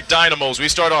 6'8" dynamos. We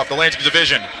start off the Atlantic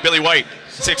Division. Billy White,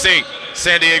 6'8",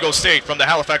 San Diego State from the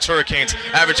Halifax Hurricanes,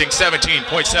 averaging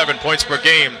 17.7 points per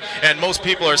game. And most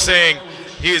people are saying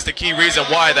he is the key reason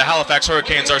why the Halifax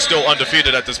Hurricanes are still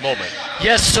undefeated at this moment.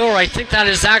 Yes, sir. I think that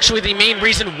is actually the main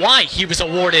reason why he was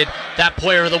awarded that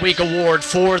Player of the Week award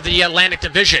for the Atlantic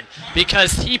Division,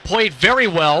 because he played very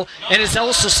well and is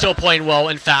also still playing well,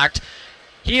 in fact.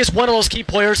 He is one of those key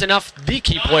players, enough the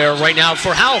key player right now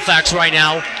for Halifax right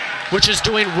now, which is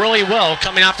doing really well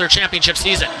coming off their championship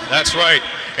season. That's right.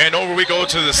 And over we go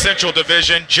to the Central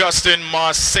Division. Justin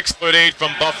Moss, 6'8"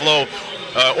 from Buffalo.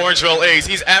 Orangeville A's.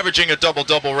 He's averaging a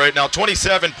double-double right now.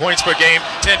 27 points per game,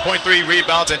 10.3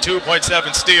 rebounds, and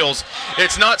 2.7 steals.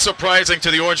 It's not surprising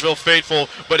to the Orangeville faithful,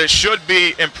 but it should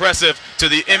be impressive to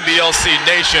the NBLC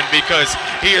nation, because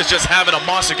he is just having a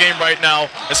monster game right now,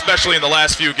 especially in the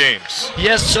last few games.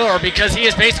 Yes, sir, because he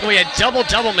is basically a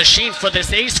double-double machine for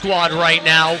this A squad right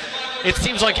now. It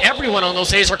seems like everyone on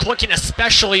those A's are clicking,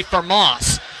 especially for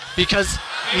Moss, because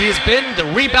he has been the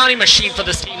rebounding machine for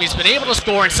this team. He's been able to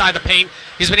score inside the paint.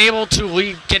 He's been able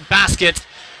to get baskets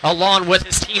along with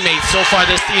his teammates so far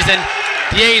this season.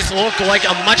 The A's look like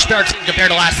a much better team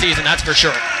compared to last season, that's for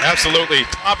sure. Absolutely.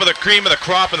 Top of the cream of the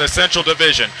crop in the Central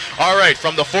Division. All right,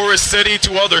 from the Forest City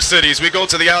to other cities, we go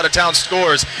to the out-of-town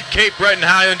scores. Cape Breton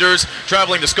Highlanders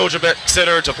traveling to Scotiabank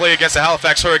Center to play against the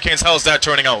Halifax Hurricanes. How's that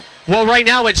turning out? Well, right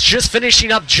now it's just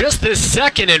finishing up just this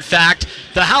second, in fact.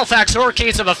 The Halifax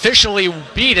Hurricanes have officially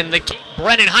beaten the Cape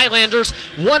Breton Highlanders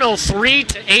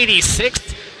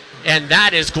 103-86, and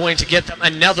that is going to get them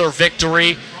another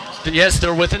victory. Yes,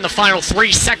 they're within the final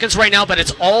 3 seconds right now, but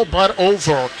it's all but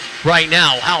over right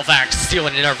now. Halifax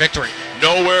stealing another victory.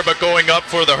 Nowhere but going up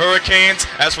for the Hurricanes.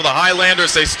 As for the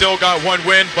Highlanders, they still got one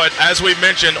win, but as we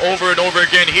mentioned over and over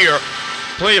again here,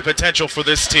 plenty of potential for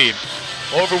this team.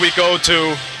 Over we go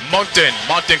to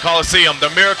Moncton Coliseum. The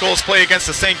Miracles play against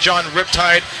the St. John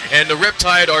Riptide, and the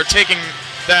Riptide are taking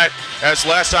that, as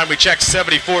last time we checked,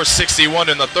 74-61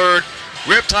 in the third.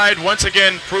 Riptide once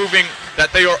again proving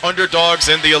that they are underdogs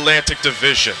in the Atlantic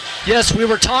Division. Yes, we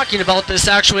were talking about this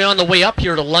actually on the way up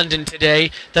here to London today,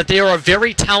 that they are a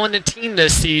very talented team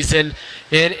this season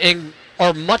and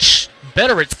are much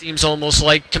better, it seems almost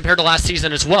like, compared to last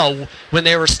season as well, when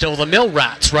they were still the Mill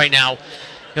Rats right now.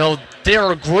 You know,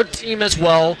 they're a good team as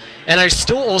well, and I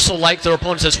still also like their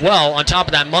opponents as well, on top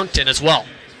of that Moncton as well.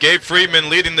 Gabe Friedman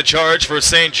leading the charge for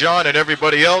St. John and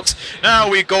everybody else. Now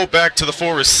we go back to the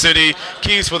Forest City.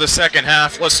 Keys for the second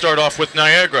half. Let's start off with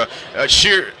Niagara. A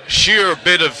sheer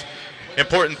bit of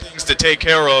important things to take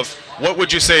care of. What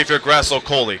would you say if you're Grasslow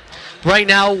Coley? Right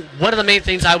now, one of the main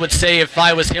things I would say if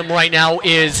I was him right now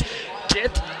is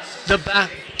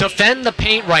defend the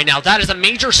paint right now. That is a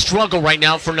major struggle right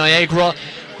now for Niagara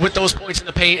with those points in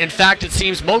the paint. In fact, it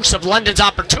seems most of London's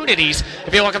opportunities,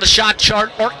 if you look at the shot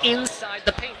chart, are inside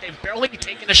the paint. They've barely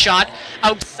taken a shot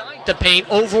outside the paint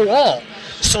overall.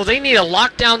 So they need to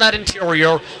lock down that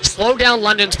interior, slow down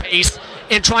London's pace,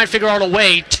 and try and figure out a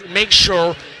way to make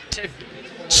sure to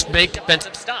make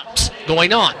defensive stops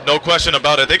going on. No question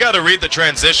about it. They got to read the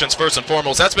transitions first and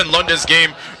foremost. That's been London's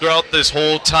game throughout this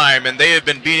whole time, and they have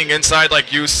been beating inside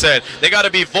like you said. They got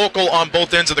to be vocal on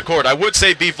both ends of the court. I would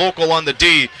say be vocal on the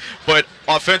D, but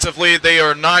offensively they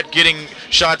are not getting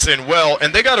shots in well,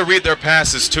 and they got to read their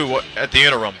passes too at the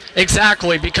interim.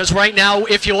 Exactly, because right now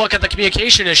if you look at the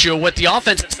communication issue with the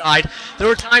offensive side, there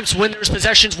were times when there's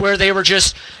possessions where they were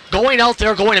just going out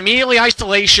there, going immediately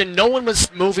isolation, no one was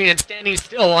moving and standing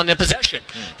still on the possession.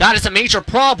 That is a major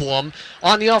problem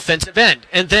on the offensive end.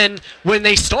 And then when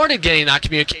they started getting that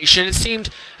communication, it seemed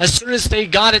as soon as they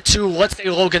got it to, let's say,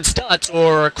 Logan Stutz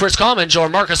or Chris Commons or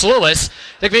Marcus Lewis,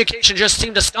 the communication just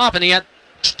seemed to stop, and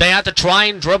they had to try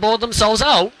and dribble themselves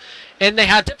out, and they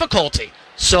had difficulty.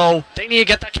 So they need to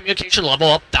get that communication level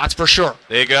up, that's for sure.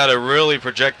 They got to really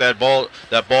project that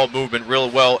ball movement real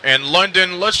well. And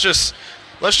London, let's just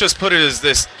put it as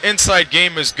this: inside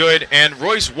game is good, and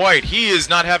Royce White, he is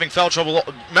not having foul trouble.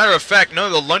 Matter of fact, none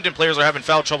of the London players are having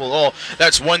foul trouble at all.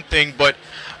 That's one thing, but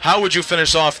how would you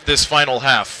finish off this final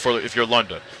half if you're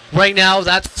London? Right now,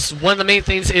 that's one of the main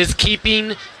things, is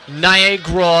keeping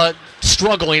Niagara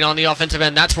struggling on the offensive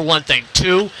end. That's for one thing.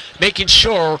 Two, making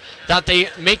sure that they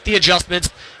make the adjustments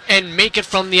and make it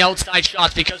from the outside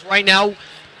shots, because right now,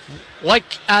 like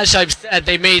as I've said,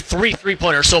 they made 3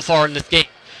 3-pointers so far in this game.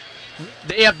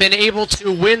 They have been able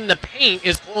to win the paint,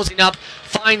 is closing up,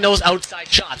 find those outside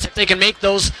shots. If they can make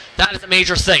those, that is a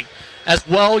major thing. As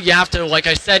well, you have to, like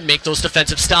I said, make those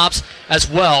defensive stops, as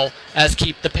well as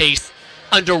keep the pace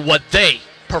under what they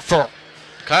prefer.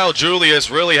 Kyle Julius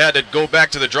really had to go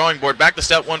back to the drawing board, back to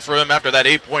step one for him after that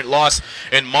 8-point loss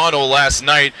in Mono last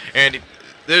night. And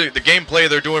the gameplay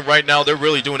they're doing right now, they're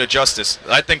really doing it justice.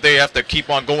 I think they have to keep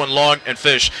on going long and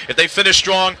finish. If they finish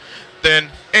strong, then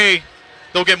A,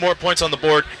 they'll get more points on the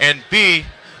board, and B,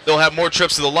 they'll have more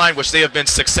trips to the line, which they have been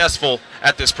successful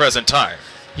at this present time.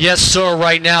 Yes, sir,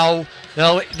 right now.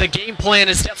 The game plan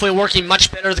is definitely working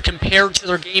much better compared to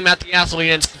their game at the Athlete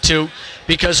Institute,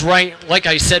 because, like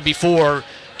I said before,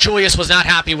 Julius was not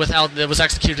happy with how it was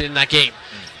executed in that game.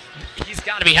 He's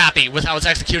got to be happy with how it's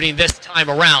executing this time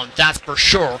around, that's for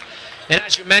sure. And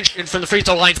as you mentioned, from the free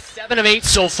throw line, 7 of 8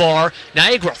 so far.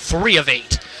 Niagara, 3 of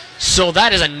 8. So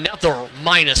that is another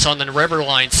minus on the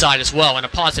Riverline side as well, and a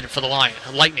positive for the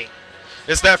Lightning.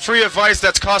 It's that free advice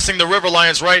that's costing the River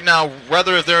Lions right now,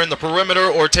 whether they're in the perimeter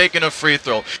or taking a free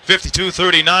throw.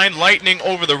 52-39, Lightning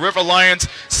over the River Lions.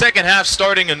 Second half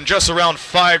starting in just around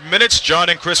 5 minutes. John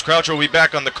and Chris Croucher will be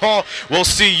back on the call. We'll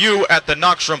see you at the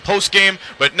Knockstrom postgame.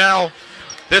 But now,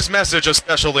 this message of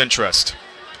special interest.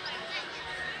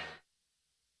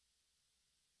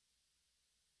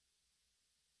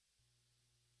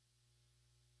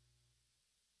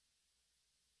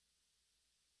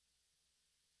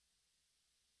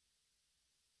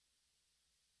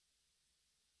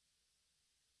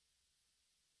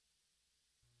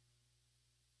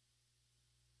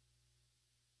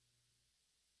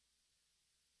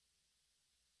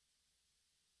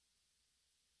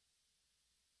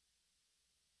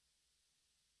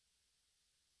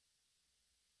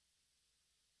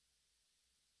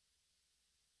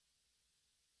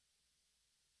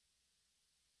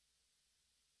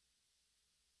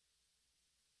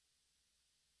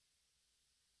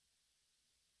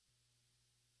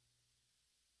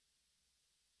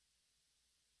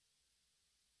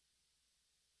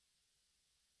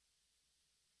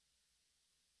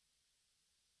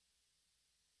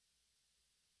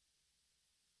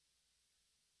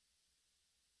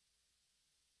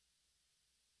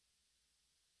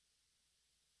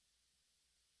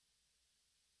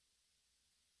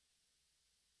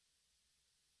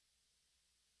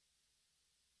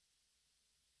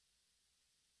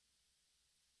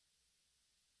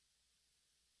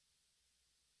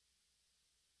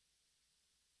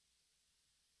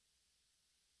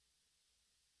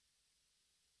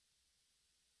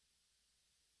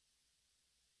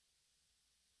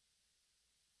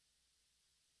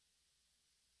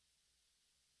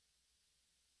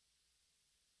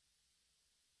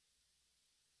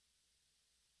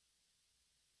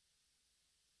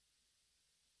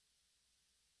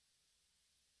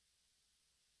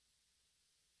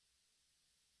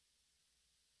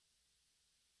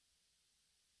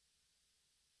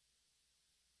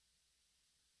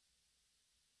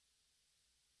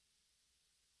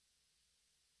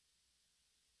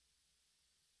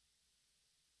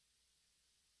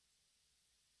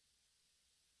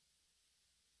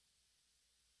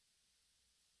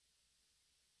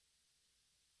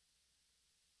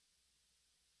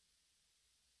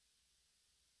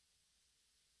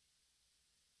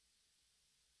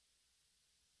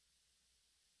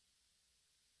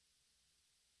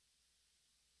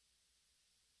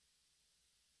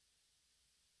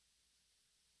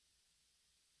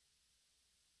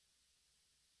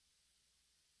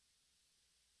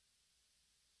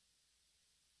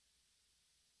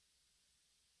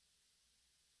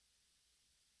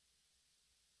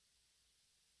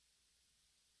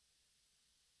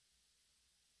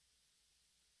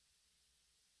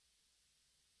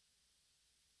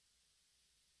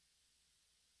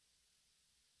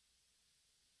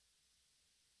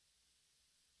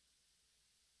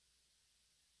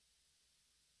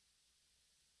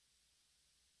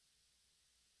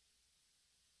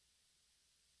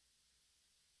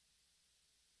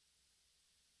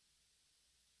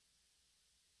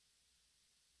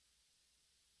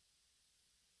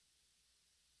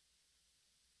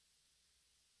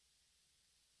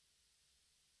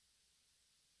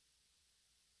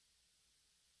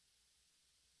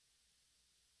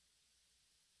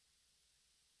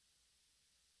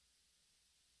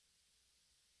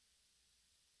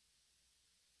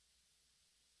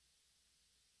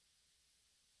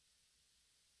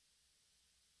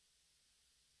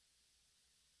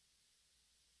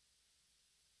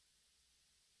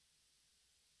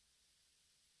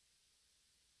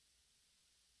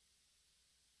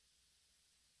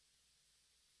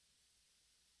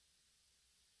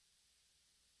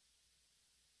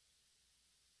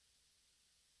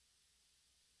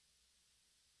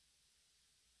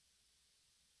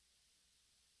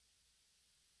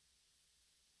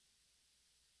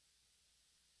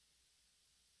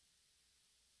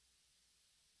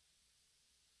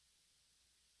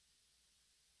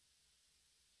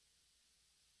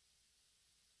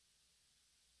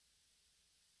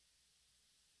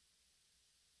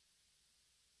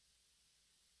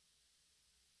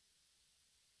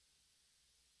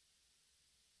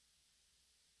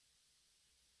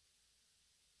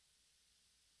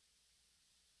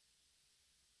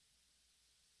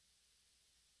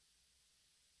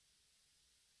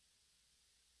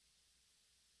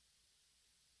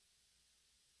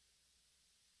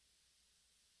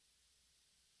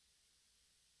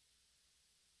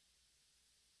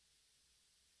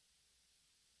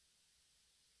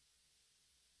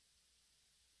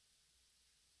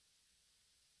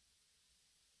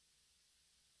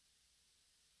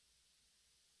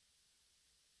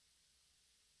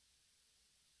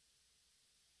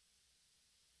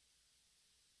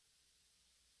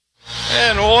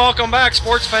 welcome back,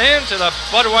 sports fans, to the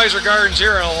Budweiser Gardens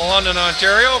here in London,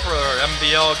 Ontario for our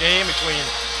MBL game between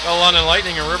the London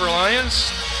Lightning and River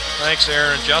Lions. Thanks,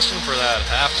 Aaron and Justin, for that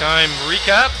halftime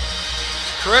recap.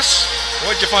 Chris,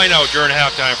 what did you find out during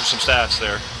halftime for some stats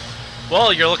there?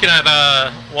 Well, you're looking at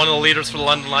one of the leaders for the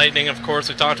London Lightning. Of course,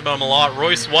 we talked about him a lot.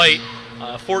 Royce White,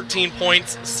 14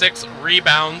 points, 6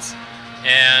 rebounds,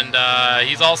 and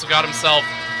he's also got himself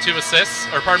 3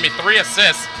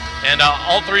 assists. And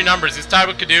all 3 numbers, he's tied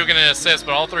with Cadogan in assists,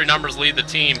 but all 3 numbers lead the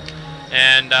team.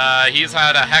 And he's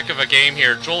had a heck of a game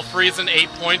here. Joel Friesen, 8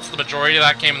 points. The majority of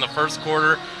that came in the first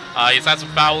quarter. He's had some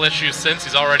foul issues since.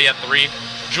 He's already at 3.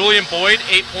 Julian Boyd,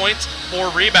 8 points, 4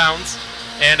 rebounds.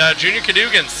 And Junior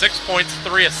Cadogan, 6 points,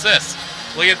 3 assists.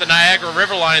 Looking at the Niagara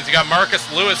River Lions, you got Marcus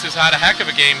Lewis, who's had a heck of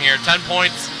a game here. 10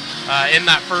 points in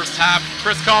that first half.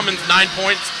 Chris Commons, 9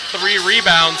 points, 3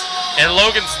 rebounds. And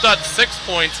Logan Studd, 6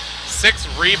 points,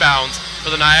 6 rebounds for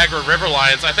the Niagara River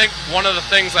Lions. I think one of the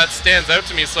things that stands out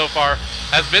to me so far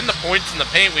has been the points in the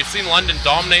paint. We've seen London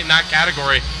dominate in that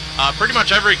category pretty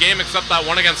much every game except that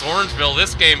one against Orangeville.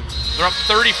 This game, they're up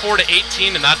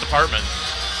 34-18 in that department.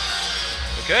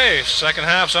 Okay, second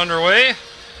half's underway.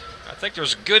 I think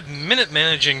there's good minute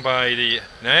managing by the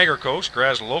Niagara coach,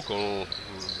 Graz locally,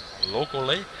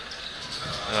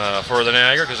 for the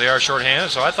Niagara, because they are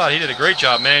shorthanded. So I thought he did a great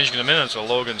job managing the minutes of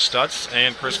Logan Stutz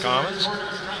and Chris Commons.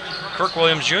 Kirk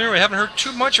Williams Jr., we haven't heard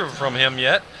too much from him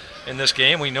yet in this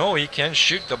game. We know he can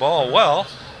shoot the ball well.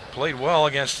 Played well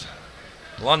against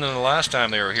London the last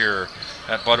time they were here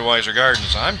at Budweiser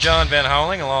Gardens. I'm John Van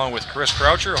Houweling along with Chris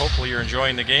Croucher. Hopefully you're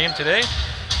enjoying the game today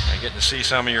and getting to see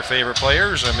some of your favorite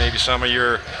players, or maybe some of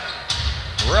your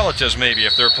relatives, maybe,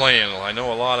 if they're playing. I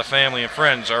know a lot of family and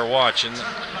friends are watching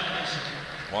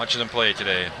them play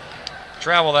today.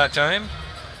 Travel that time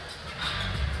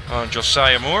on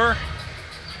Josiah Moore.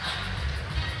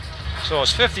 So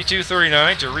it's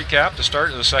 52-39 to recap the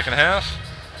start of the second half.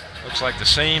 Looks like the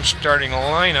same starting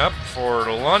lineup for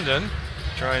London.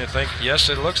 Trying to think, yes,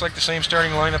 it looks like the same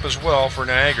starting lineup as well for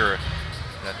Niagara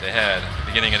that they had at the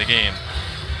beginning of the game.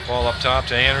 Ball up top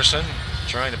to Anderson,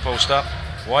 trying to post up.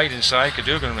 White inside,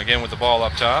 Cadogan again with the ball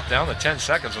up top. Down to 10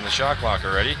 seconds on the shot clock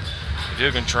already.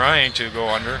 Cadogan trying to go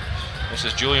under. This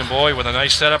is Julian Boyd with a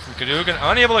nice setup from Cadogan.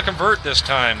 Unable to convert this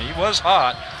time. He was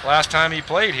hot last time he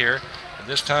played here, but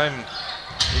this time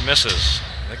he misses.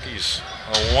 I think he's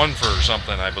a 1 for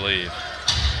something, I believe.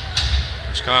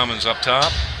 There's Commons up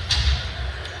top.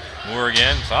 Moore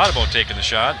again, thought about taking the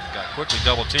shot. Got quickly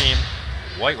double teamed.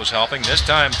 White was helping. This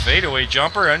time fadeaway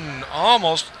jumper and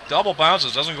almost double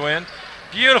bounces. Doesn't go in.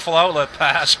 Beautiful outlet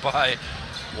pass by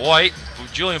White.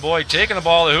 Julian Boyd taking the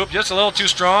ball to the hoop, just a little too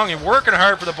strong. He's working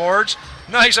hard for the boards.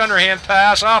 Nice underhand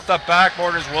pass off the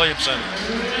backboard is Williamson.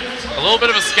 A little bit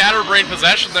of a scatterbrained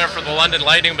possession there for the London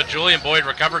Lightning, but Julian Boyd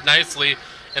recovered nicely.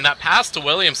 And that pass to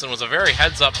Williamson was a very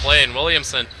heads-up play, and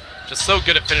Williamson just so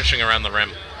good at finishing around the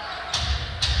rim.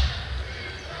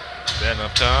 Ben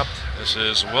up top. This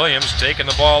is Williams taking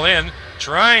the ball in,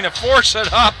 trying to force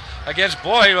it up against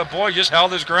Boyd, but Boyd just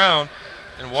held his ground.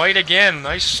 And White again,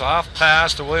 nice soft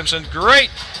pass to Williamson. Great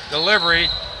delivery.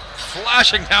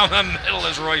 Flashing down the middle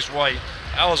is Royce White.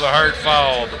 That was a hard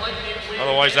foul.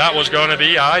 Otherwise, that was going to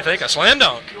be, I think, a slam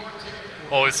dunk.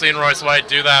 Well, we've seen Royce White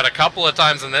do that a couple of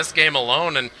times in this game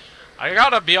alone, and I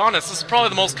gotta be honest, this is probably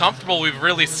the most comfortable we've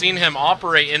really seen him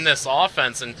operate in this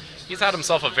offense, and he's had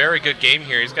himself a very good game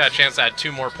here. He's got a chance to add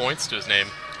 2 more points to his name.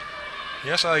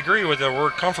 Yes, I agree with the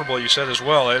word comfortable you said as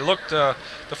well. It looked, the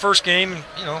first game,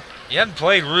 he hadn't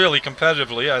played really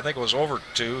competitively. I think it was over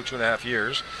 2.5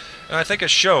 years, and I think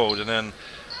it showed. And then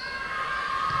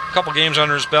a couple games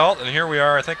under his belt, and here we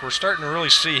are. I think we're starting to really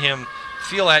see him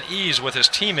feel at ease with his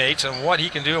teammates and what he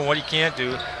can do and what he can't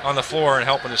do on the floor and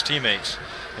helping his teammates.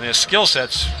 And his skill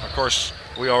sets, of course,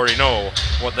 we already know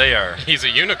what they are. He's a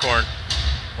unicorn.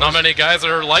 Not many guys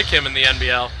are like him in the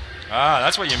NBL. Ah,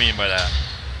 that's what you mean by that.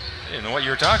 I didn't know what you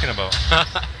were talking about.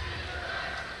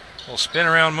 Little spin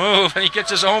around move, and he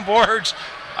gets his own boards.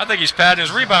 I think he's padding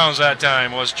his rebounds that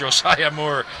time, was Josiah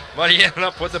Moore. But he ended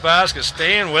up with the basket,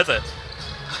 staying with it.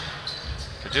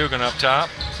 Cadogan up top,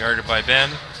 guarded by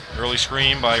Ben. Early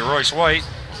screen by Royce White.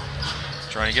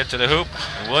 Trying to get to the hoop.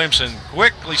 And Williamson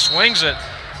quickly swings it.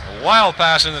 A wild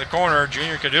pass into the corner.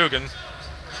 Junior Cadogan.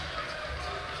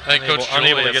 I think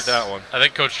unable to get that one. I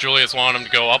think Coach Julius wanted him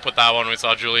to go up with that one. We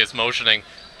saw Julius motioning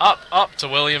up to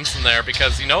Williamson there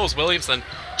because he knows Williamson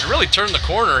can really turn the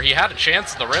corner. He had a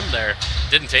chance at the rim there.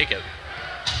 Didn't take it.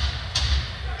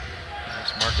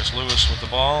 That's Marcus Lewis with the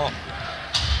ball.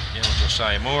 Again with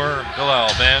Josiah Moore, Bilal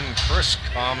Ben, Chris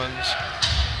Commons,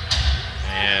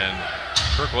 and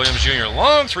Kirk Williams Jr.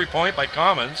 Long 3-point by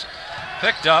Commons.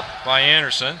 picked up by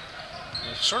Anderson.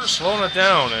 Sort of slowing it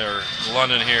down there,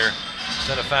 London here,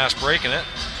 instead of fast breaking it.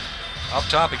 Up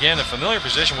top again, a familiar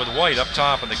position with White up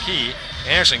top in the key.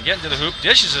 Anderson getting to the hoop,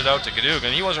 dishes it out to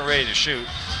Cadogan. He wasn't ready to shoot,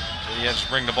 so he has to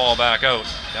bring the ball back out.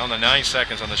 Down to 9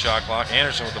 seconds on the shot clock.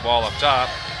 Anderson with the ball up top.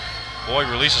 Boyd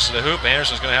releases to the hoop.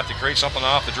 Anderson's going to have to create something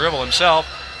off the dribble himself.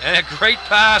 And a great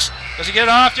pass. Does he get it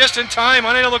off just in time?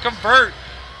 Unable to convert.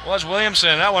 Was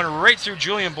Williamson. That one right through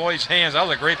Julian Boyd's hands. That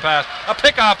was a great pass. A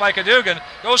pick-off by Cadogan.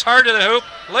 Goes hard to the hoop.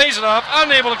 Lays it off.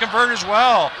 Unable to convert as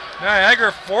well.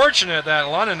 Niagara fortunate that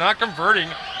London not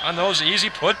converting on those easy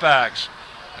putbacks.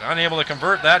 And unable to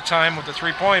convert that time with the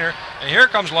three-pointer. And here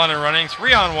comes London running.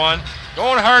 3-on-1.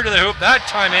 Going hard to the hoop. That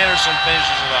time Anderson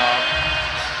finishes it off.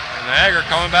 And Niagara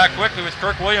coming back quickly with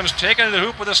Kirk Williams taking to the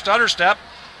hoop with a stutter step.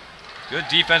 Good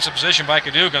defensive position by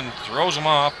Cadogan. Throws him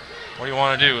off. What do you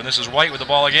want to do? And this is White with the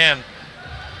ball again.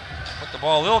 Put the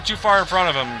ball a little too far in front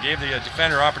of him. Gave the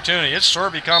defender opportunity. It's sort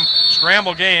of become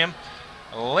scramble game.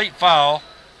 A late foul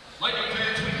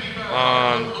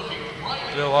on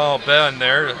Bill Ben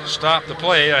there to stop the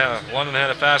play. London had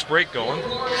a fast break going.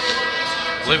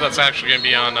 I believe that's actually going to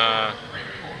be on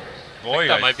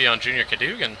Boyd. That might be on Junior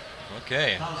Cadogan.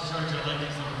 Okay.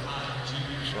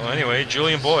 So anyway,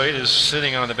 Julian Boyd is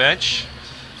sitting on the bench.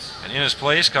 And in his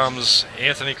place comes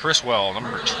Anthony Criswell,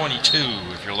 number 22,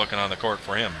 if you're looking on the court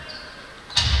for him.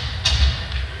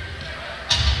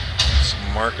 That's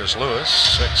Marcus Lewis,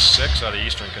 6'6", out of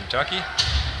Eastern Kentucky.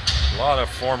 A lot of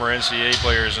former NCAA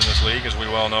players in this league, as we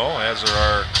well know, as there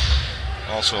are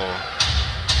also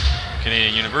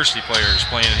Canadian University players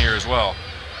playing here as well.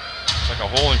 It's like a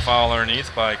holding foul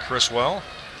underneath by Criswell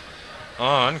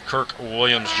on Kirk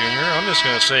Williams Jr. I'm just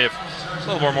going to say a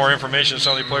little more information on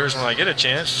some of the players when I get a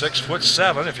chance.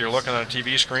 6'7" if you're looking on a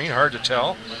TV screen, hard to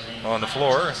tell on the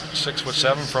floor.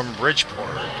 6'7" from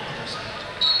Bridgeport.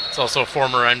 He's also a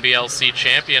former NBLC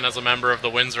champion as a member of the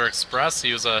Windsor Express.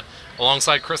 He was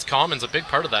alongside Chris Commons, a big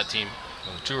part of that team.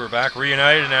 So the two are back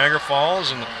reunited in Niagara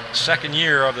Falls in the second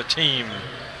year of the team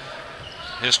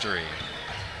history.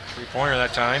 Three-pointer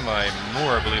that time by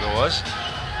Moore, I believe it was.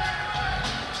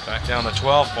 Back down to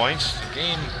 12 points. The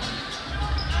game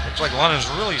looks like London's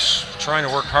really trying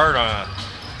to work hard on a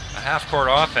half-court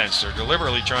offense. They're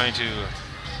deliberately trying to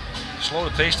slow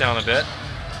the pace down a bit.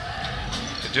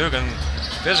 Cadogan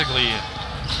physically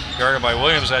guarded by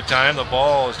Williams that time. The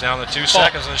ball is down to 2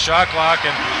 seconds on the shot clock,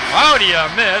 and how do you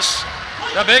miss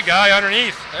the big guy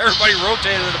underneath? Everybody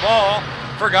rotated the ball.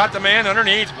 Forgot the man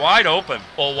underneath, wide open.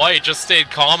 Well, White just stayed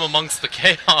calm amongst the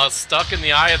chaos, stuck in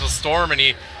the eye of the storm, and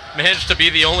he managed to be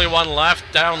the only one left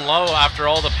down low after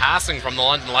all the passing from the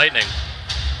London Lightning.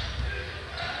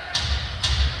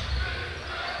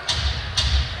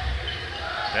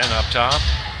 Ben up top.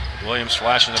 Williams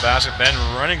flashing the basket. Ben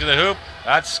running to the hoop.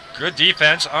 That's good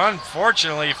defense.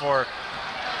 Unfortunately for...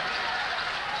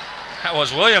 That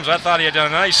was Williams. I thought he had done a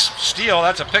nice steal.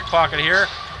 That's a pickpocket here.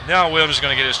 Now Williams is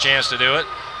going to get his chance to do it.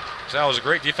 So that was a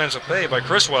great defensive play by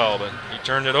Criswell, but he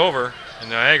turned it over. And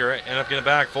Niagara ended up getting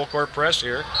back. Full court press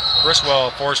here.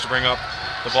 Criswell forced to bring up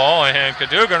the ball, and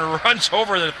Cadogan runs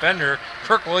over the defender,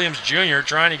 Kirk Williams Jr.,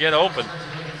 trying to get open.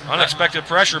 Unexpected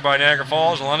pressure by Niagara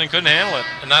Falls, and London couldn't handle it.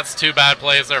 And that's two bad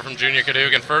plays there from Junior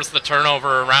Cadogan. First, the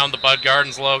turnover around the Bud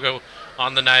Gardens logo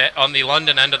on the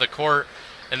London end of the court.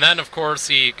 And then, of course,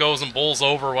 he goes and bowls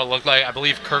over what looked like, I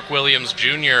believe, Kirk Williams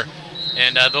Jr.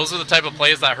 And those are the type of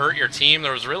plays that hurt your team.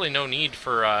 There was really no need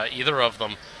for either of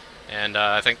them. And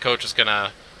I think Coach is going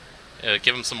to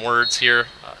give him some words here.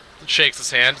 Shakes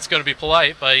his hand. It's going to be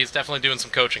polite, but he's definitely doing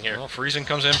some coaching here. Well, Friesen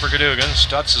comes in for Cadogan.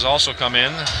 Stutz has also come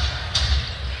in.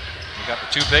 We got the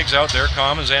two bigs out there,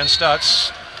 Commons and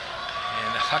Stutz.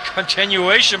 And a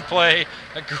continuation play.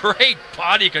 A great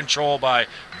body control by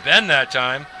Ben that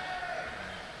time.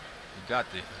 You got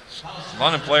the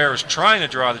London player was trying to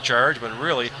draw the charge, but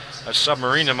really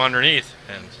submarined him underneath.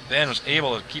 And Ben was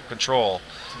able to keep control.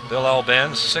 Bill L.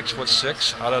 Ben,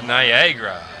 6'6", out of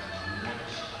Niagara.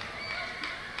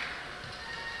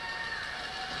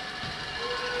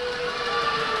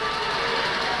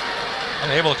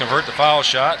 Unable to convert the foul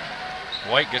shot.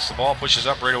 White gets the ball, pushes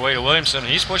up right away to Williamson.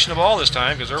 He's pushing the ball this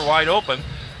time because they're wide open.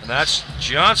 And that's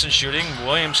Johnson shooting.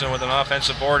 Williamson with an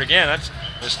offensive board again. That's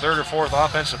his third or fourth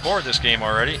offensive board this game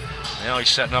already. Now he's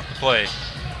setting up the play.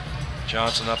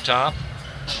 Johnson up top.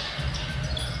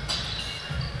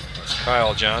 That's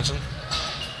Kyle Johnson.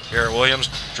 Garrett Williams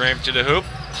draped to the hoop.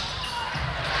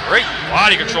 Great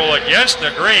body control against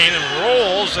the green and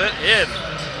rolls it in.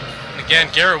 Again,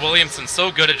 Garrett Williamson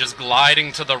so good at just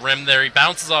gliding to the rim there. He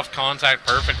bounces off contact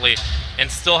perfectly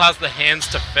and still has the hands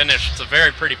to finish. It's a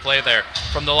very pretty play there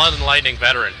from the London Lightning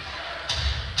veteran.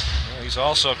 He's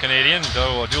also Canadian,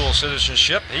 though a dual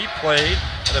citizenship. He played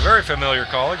at a very familiar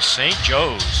college, St.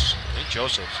 Joseph's.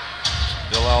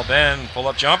 Bill Alben,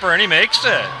 pull-up jumper, and he makes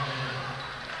it.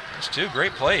 It's two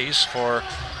great plays for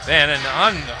Ben, and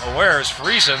unawares,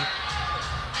 Friesen.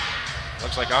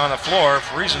 Looks like on the floor.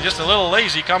 Friesen just a little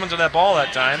lazy coming to that ball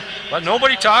that time, but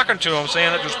nobody talking to him,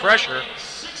 saying that there's pressure.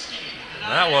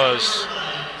 And that was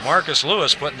Marcus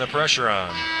Lewis putting the pressure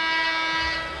on.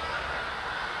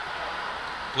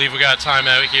 I believe we got a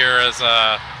timeout here, as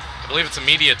I believe it's a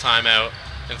media timeout,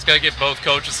 and it's going to give both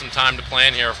coaches some time to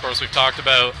plan here. Of course, we've talked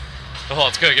about, well,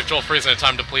 it's going to give Joel Friesen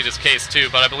time to plead his case too,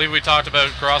 but I believe we talked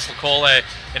about Gross Lecole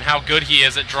and how good he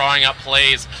is at drawing up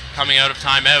plays coming out of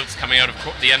timeouts, coming out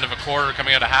of the end of a quarter,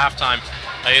 coming out of halftime.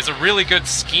 He's a really good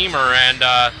schemer, and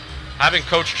having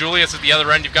Coach Julius at the other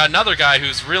end, you've got another guy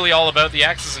who's really all about the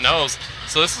X's and O's.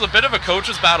 So this is a bit of a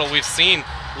coach's battle we've seen.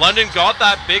 London got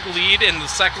that big lead in the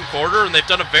second quarter, and they've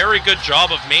done a very good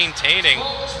job of maintaining,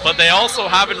 but they also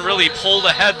haven't really pulled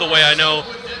ahead the way I know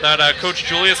that Coach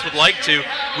Julius would like to.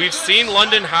 We've seen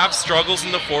London have struggles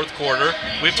in the fourth quarter.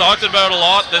 We've talked about a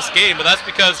lot this game, but that's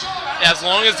because as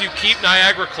long as you keep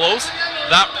Niagara close,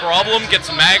 that problem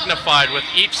gets magnified with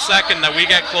each second that we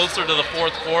get closer to the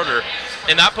fourth quarter.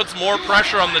 And that puts more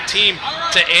pressure on the team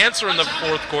to answer in the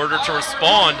fourth quarter, to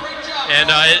respond. And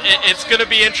it's going to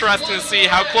be interesting to see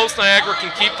how close Niagara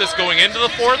can keep this going into the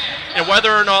fourth, and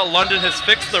whether or not London has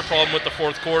fixed their problem with the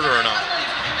fourth quarter or not.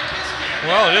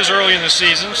 Well, it is early in the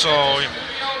season, so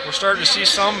we're starting to see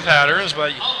some patterns,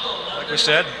 but like we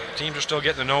said, teams are still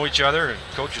getting to know each other, and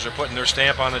coaches are putting their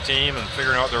stamp on the team and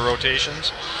figuring out their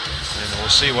rotations, and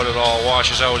we'll see what it all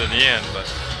washes out in the end. But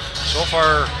so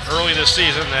far, early this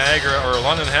season,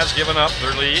 London has given up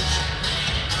their leads.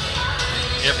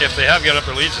 If they have given up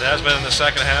their leads, it has been in the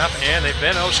second half, and they've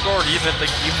been outscored, even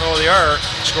though they are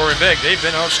scoring big. They've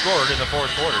been outscored in the fourth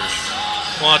quarters.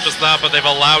 Well, not just that, but they've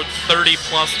allowed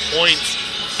 30-plus points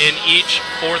in each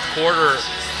fourth quarter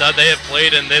that they have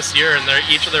played in this year in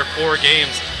each of their 4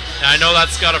 games. And I know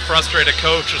that's got to frustrate a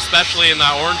coach, especially in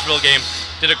that Orangeville game.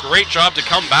 Did a great job to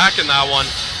come back in that one,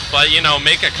 but, you know,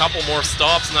 make a couple more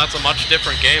stops, and that's a much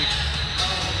different game.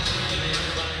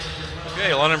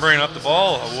 Okay, London bringing up the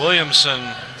ball.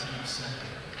 Williamson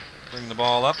bringing the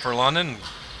ball up for London.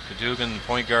 Cadogan,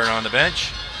 point guard, on the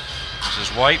bench. This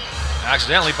is White.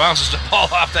 Accidentally bounces the ball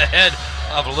off the head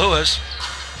of Lewis.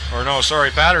 Or no,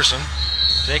 sorry, Patterson.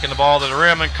 Taking the ball to the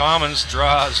rim, and Commons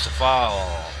draws the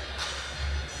foul.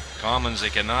 Commons, they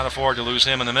cannot afford to lose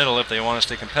him in the middle if they want to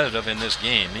stay competitive in this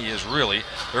game. He is really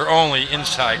their only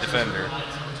inside defender.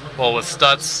 Well, with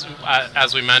Stutz,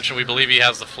 as we mentioned, we believe he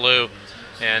has the flu.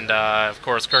 And, of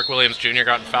course, Kirk Williams Jr.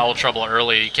 got in foul trouble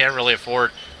early. You can't really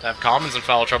afford to have Commons in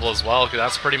foul trouble as well, because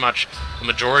that's pretty much the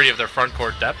majority of their front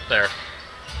court depth there.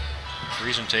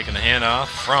 Friesen taking the handoff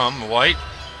from White.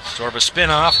 Sort of a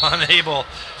spin-off, unable.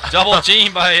 Double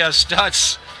team by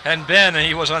Stutz and Ben, and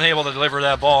he was unable to deliver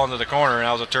that ball into the corner, and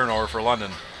that was a turnover for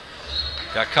London.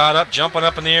 Got caught up, jumping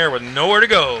up in the air with nowhere to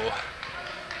go.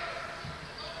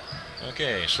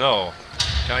 Okay, so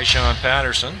Tyshawn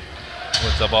Patterson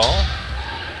with the ball.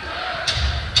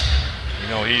 You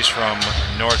know he's from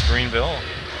North Greenville.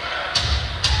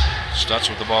 Stutz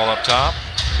with the ball up top.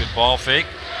 Good ball fake.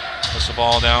 Puts the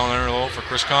ball down there low for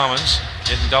Chris Commons.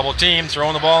 Getting double teamed,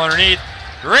 throwing the ball underneath.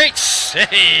 Great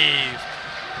save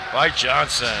by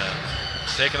Johnson.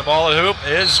 Taking the ball at the hoop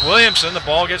is Williamson. The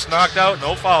ball gets knocked out,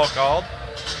 no foul called.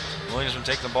 Williamson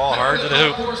taking the ball hard to the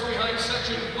hoop.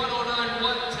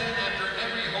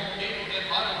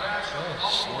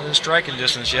 Still in striking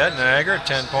distance yet. Niagara,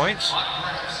 10 points.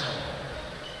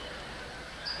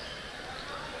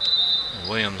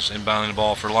 Williams inbounding the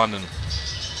ball for London.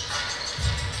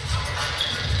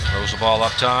 Throws the ball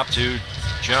up top to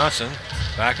Johnson.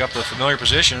 Back up to the familiar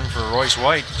position for Royce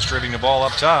White, distributing the ball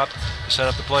up top to set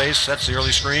up the plays, sets the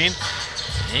early screen.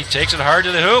 And he takes it hard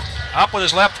to the hoop, up with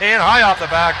his left hand, high off the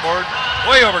backboard,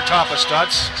 way over top of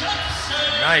Stutz.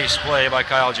 Nice play by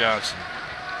Kyle Johnson.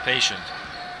 Patient.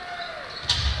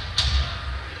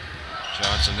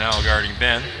 Johnson now guarding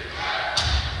Ben.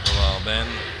 Allow Ben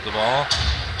the ball.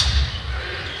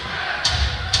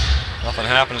 Nothing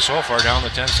happened so far, down to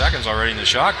 10 seconds already in the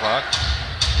shot clock.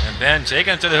 And Ben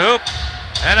taking it to the hoop.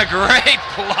 And a great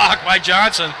block by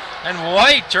Johnson. And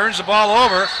White turns the ball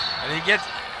over. And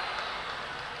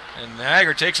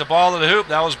Niagara takes the ball to the hoop.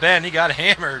 That was Ben. He got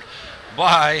hammered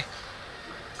by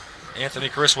Anthony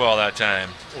Criswell that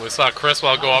time. We saw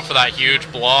Criswell go up for that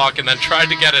huge block and then tried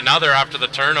to get another after the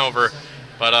turnover.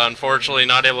 But unfortunately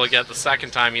not able to get the second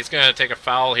time. He's going to take a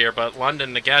foul here. But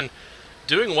London, again,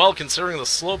 doing well considering the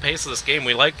slow pace of this game.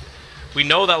 We like we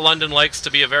know that London likes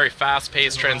to be a very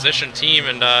fast-paced transition team,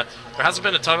 and there hasn't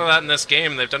been a ton of that in this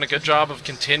game. They've done a good job of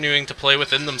continuing to play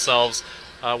within themselves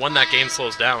when that game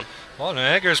slows down. Well,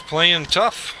 Niagara's playing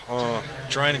tough,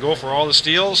 trying to go for all the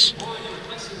steals,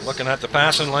 looking at the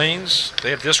passing lanes.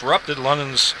 They have disrupted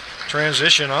London's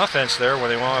transition offense there where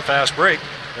they want a fast break.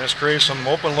 That's created some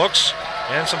open looks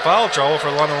and some foul trouble for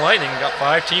London Lightning. Got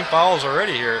 5 team fouls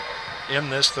already here in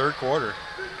this third quarter.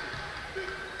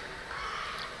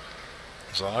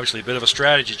 So obviously a bit of a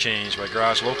strategy change by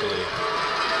Gross locally.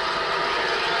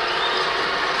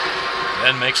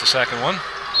 Ben makes the second one.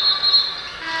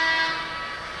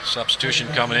 Substitution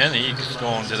coming in. He's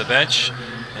going to the bench.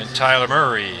 And Tyler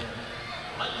Murray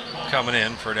coming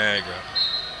in for Niagara.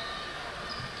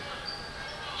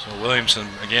 So Williamson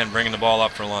again bringing the ball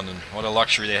up for London. What a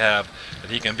luxury they have that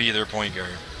he can be their point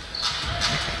guard.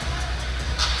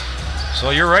 So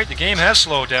you're right, the game has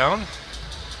slowed down.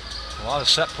 A lot of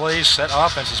set plays, set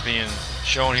offenses being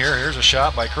shown here. Here's a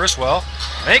shot by Criswell.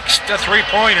 Makes the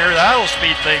three-pointer. That'll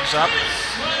speed things up.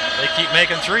 They keep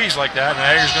making threes like that, and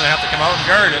Niagara's going to have to come out and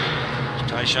guard it.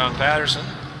 Tyshawn Patterson.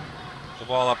 The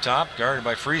ball up top, guarded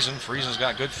by Friesen. Friesen's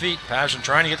got good feet. Patterson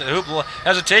trying to get to the hoop. A little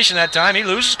hesitation that time. He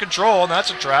loses control, and that's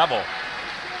a travel.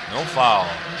 No foul.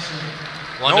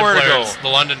 Nowhere to go. The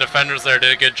London defenders there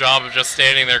did a good job of just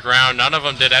standing their ground. None of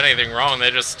them did anything wrong. They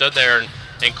just stood there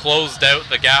and closed out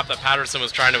the gap that Patterson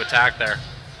was trying to attack there.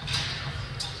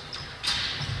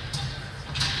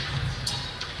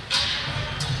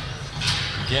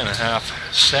 Again, a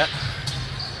half set.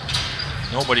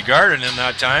 Nobody guarded him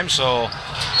that time, so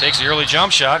takes the early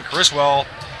jump shot. Criswell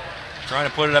trying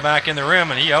to put it back in the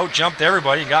rim, and he out-jumped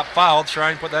everybody and got fouled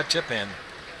trying to put that tip in.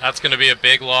 That's going to be a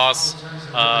big loss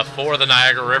for the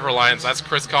Niagara River Lions. That's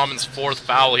Chris Common's 4th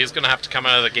foul. He's going to have to come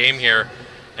out of the game here.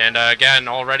 And again,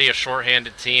 already a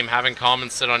shorthanded team. Having Common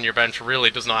sit on your bench really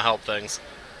does not help things.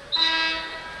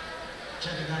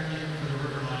 Checking back in for the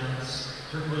River Lions,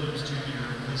 Kirk Williams Jr.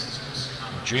 replaces Chris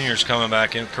Common. Junior's coming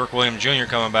back in. Kirk Williams Jr.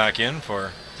 coming back in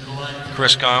for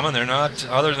Chris Common. They're not,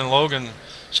 other than Logan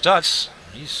Stutz,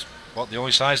 he's the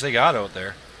only size they got out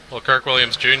there. Well, Kirk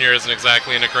Williams Jr. isn't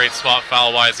exactly in a great spot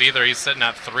foul-wise either. He's sitting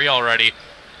at 3 already.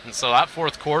 And so that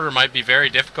fourth quarter might be very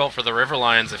difficult for the River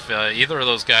Lions if either of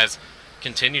those guys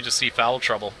continue to see foul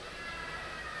trouble.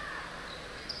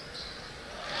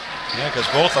 Yeah, because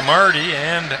both Amarty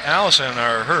and Allison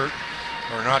are hurt,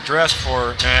 or not dressed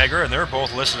for Niagara, and they're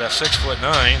both listed at 6'9".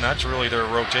 That's really their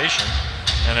rotation.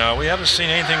 And we haven't seen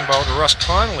anything about Russ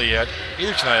Connolly yet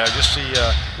either tonight. I just see,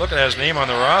 looking at his name on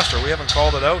the roster, we haven't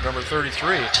called it out, number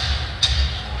 33.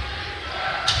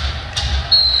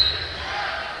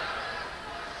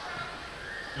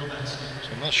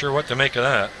 So I'm not sure what to make of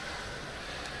that.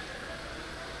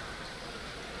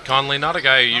 Conley, not a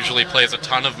guy who usually plays a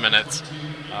ton of minutes,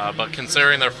 but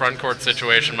considering their front court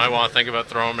situation, might want to think about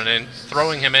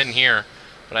throwing him in here.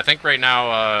 But I think right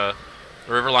now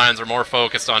the River Lions are more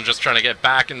focused on just trying to get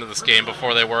back into this game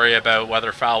before they worry about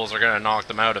whether fouls are going to knock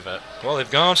them out of it. Well, they've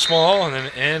gone small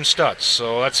and Stutz,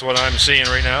 so that's what I'm seeing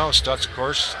right now. Stutz, of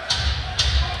course,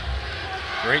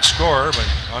 great scorer, but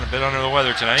on a bit under the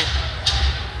weather tonight.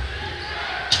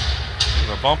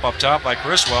 A bump up top by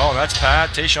Criswell, and that's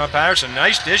Tyshawn Patterson.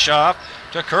 Nice dish off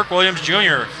to Kirk Williams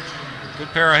Jr. Good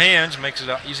pair of hands, makes it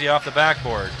easy off the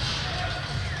backboard.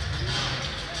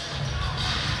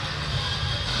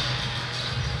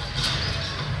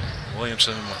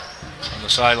 Williamson on the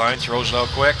sideline, throws it out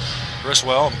quick.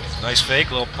 Criswell, nice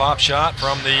fake, little pop shot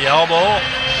from the elbow,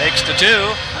 makes the 2.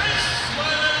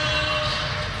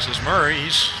 This is Murray,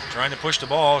 he's trying to push the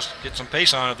ball, get some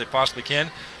pace on it if they possibly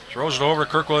can. Throws it over to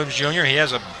Kirk Williams Jr. He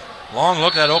has a long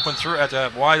look at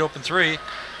that wide open 3.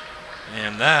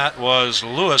 And that was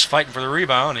Lewis fighting for the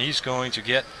rebound. He's going to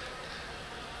get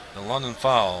the London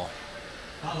foul.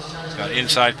 He's got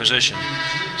inside position.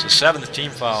 It's the 7th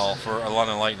team foul for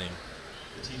London Lightning.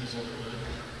 So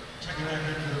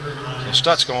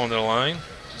Stutz going to the line.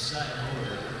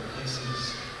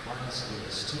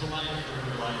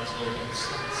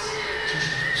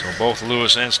 So both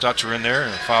Lewis and Stutz are in there,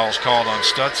 and the foul's called on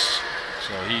Stutz.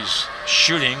 So he's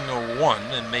shooting a 1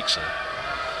 and makes it.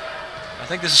 I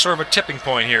think this is sort of a tipping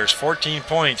point here. It's 14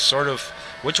 points, sort of.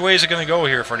 Which way is it going to go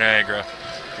here for Niagara?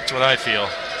 That's what I feel.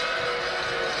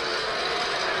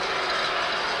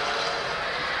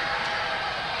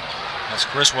 That's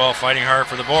Criswell fighting hard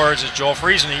for the boards. It's Joel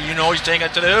Friesen. You know he's taking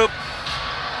it to the hoop.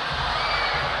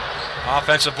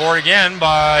 Offensive board again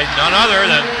by none other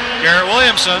than Garrett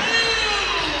Williamson.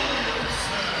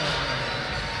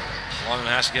 London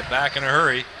has to get back in a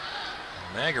hurry.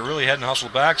 Niagara really hadn't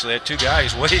hustled back, so they had 2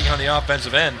 guys waiting on the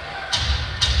offensive end.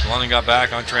 London got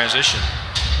back on transition.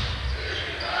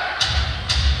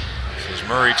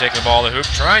 Murray taking the ball to the hoop,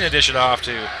 trying to dish it off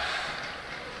to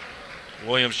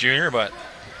Williams Jr., but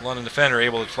London defender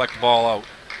able to deflect the ball out.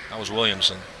 That was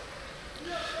Williamson.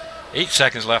 8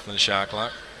 seconds left in the shot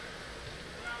clock.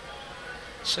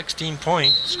 16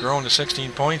 points, grown to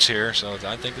 16 points here, so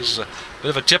I think this is a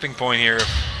bit of a tipping point here.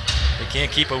 If they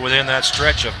can't keep it within that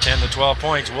stretch of 10 to 12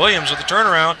 points. Williams with the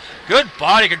turnaround. Good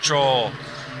body control.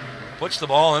 Puts the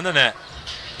ball in the net.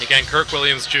 Again, Kirk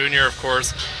Williams Jr., of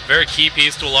course, very key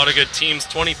piece to a lot of good teams.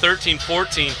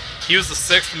 2013-14, he was the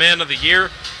 6th man of the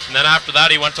year, and then after that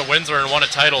he went to Windsor and won a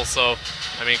title. So,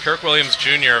 I mean, Kirk Williams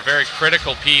Jr., a very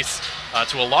critical piece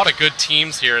to a lot of good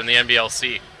teams here in the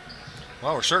NBLC.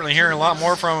 Well, we're certainly hearing a lot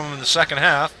more from him in the second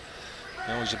half.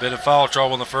 There was a bit of foul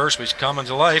trouble in the first, but he's coming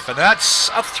to life, and that's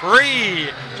a 3.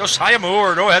 Josiah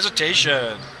Moore, no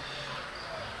hesitation.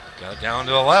 Got it down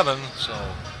to 11, so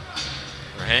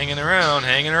they're hanging around,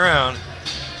 hanging around.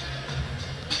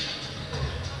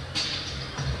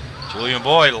 Julian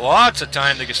Boyd, lots of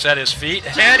time to set his feet,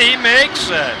 and he makes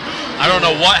it. I don't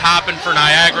know what happened for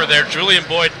Niagara there. Julian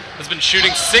Boyd has been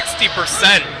shooting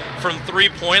 60% from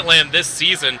three-point land this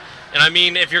season. And I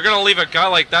mean, if you're going to leave a guy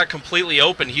like that completely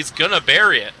open, he's going to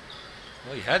bury it.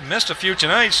 Well, he had missed a few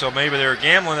tonight, so maybe they were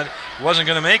gambling that he wasn't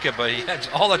going to make it, but he had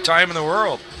all the time in the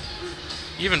world.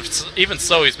 Even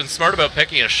so, he's been smart about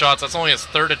picking his shots. That's only his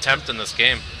 3rd attempt in this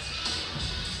game.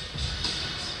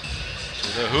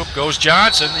 To the hoop goes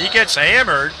Johnson. He gets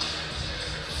hammered.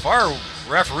 Far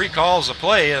referee calls the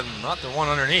play and not the one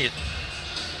underneath.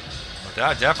 But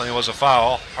that definitely was a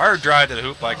foul. Hard drive to the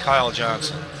hoop by Kyle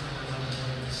Johnson.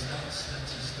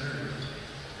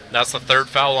 That's the 3rd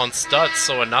foul on Stutz,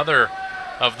 so another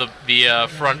of the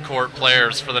front court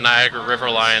players for the Niagara River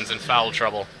Lions in foul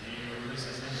trouble.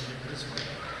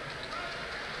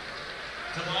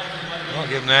 I'll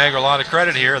give Niagara a lot of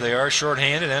credit here. They are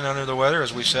shorthanded and under the weather,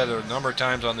 as we said a number of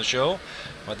times on the show,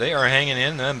 but they are hanging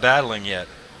in and battling yet.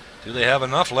 Do they have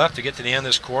enough left to get to the end of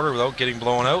this quarter without getting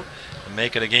blown out and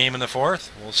make it a game in the 4th?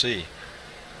 We'll see.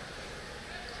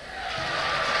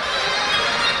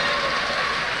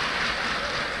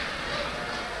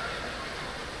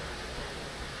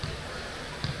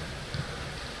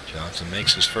 Johnson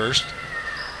makes his first.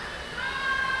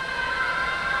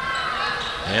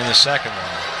 And the second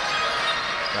one.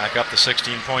 Back up to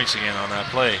 16 points again on that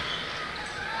play.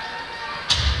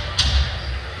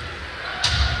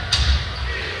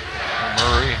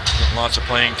 Murray getting lots of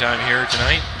playing time here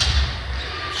tonight.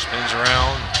 Spins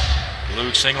around.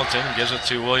 Luke Singleton gives it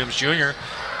to Williams Jr.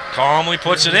 Calmly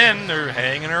puts it in. They're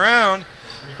hanging around.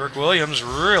 Kirk Williams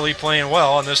really playing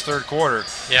well in this 3rd quarter.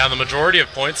 Yeah, the majority of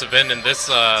points have been in this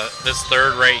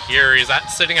 3rd right here. He's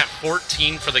sitting at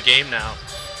 14 for the game now.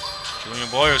 Julian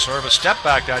Boyd was sort of a step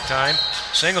back that time.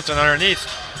 Singleton underneath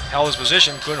held his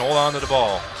position, couldn't hold on to the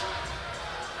ball.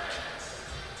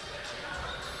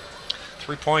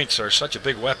 3 points are such a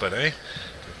big weapon, eh?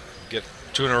 Get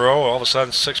 2 in a row, all of a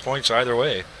sudden 6 points either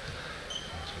way.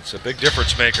 It's a big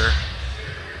difference maker.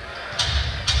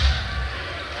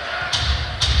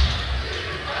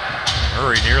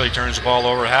 Murray nearly turns the ball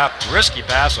over half. Risky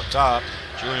pass up top.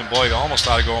 Julian Boyd almost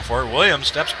thought of going for it. Williams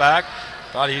steps back.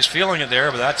 Thought he was feeling it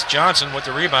there, but that's Johnson with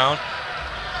the rebound.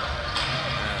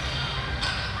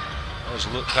 That was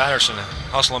Patterson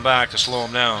hustling back to slow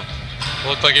him down. It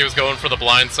looked like he was going for the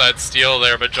blindside steal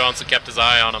there, but Johnson kept his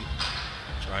eye on him.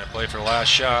 Trying to play for the last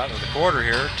shot of the quarter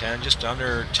here. Just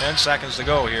under 10 seconds to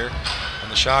go here on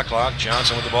the shot clock.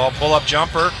 Johnson with the ball. Pull-up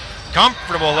jumper.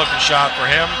 Comfortable looking shot for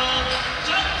him.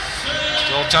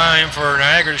 Still time for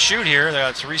Niagara to shoot here. They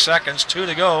got 3 seconds, 2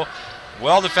 to go.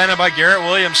 Well defended by Garrett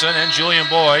Williamson and Julian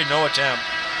Boyd. No attempt.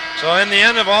 So in the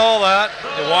end of all that,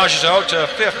 it washes out to a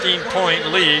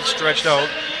 15-point lead stretched out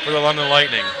for the London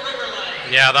Lightning.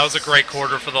 Yeah, that was a great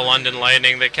quarter for the London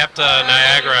Lightning. They kept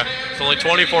Niagara to only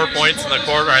 24 points in the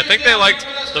quarter. I think they liked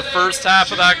the first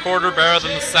half of that quarter better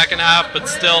than the second half, but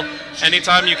still,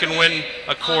 anytime you can win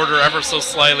a quarter ever so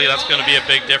slightly, that's going to be a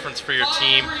big difference for your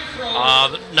team.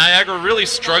 Niagara really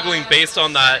struggling based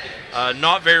on that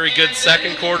not very good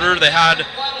second quarter. They had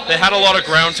a lot of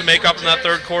ground to make up in that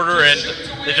 3rd quarter, and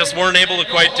they just weren't able to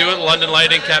quite do it. The London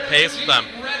Lightning kept pace with them.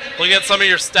 Looking at some of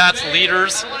your stats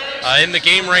leaders in the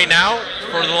game right now,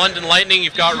 for the London Lightning,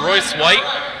 you've got Royce White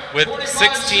with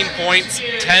 16 points,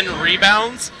 10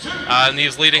 rebounds, and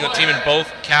he's leading the team in both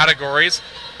categories.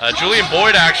 Julian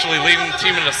Boyd actually leading the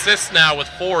team in assists now with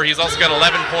 4. He's also got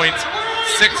 11 points,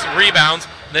 6 rebounds.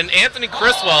 Then Anthony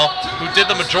Criswell, who did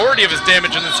the majority of his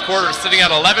damage in this quarter, sitting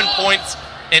at 11 points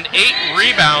and 8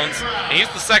 rebounds. And he's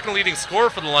the 2nd leading scorer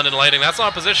for the London Lightning. That's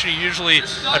not a position you usually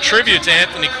attribute to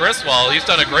Anthony Criswell. He's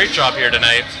done a great job here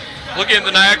tonight. looking at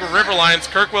the Niagara River Lions,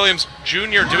 Kirk Williams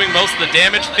Jr. doing most of the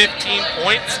damage, 15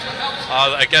 points.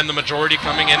 Again, the majority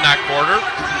coming in that quarter.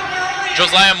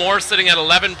 Josiah Moore sitting at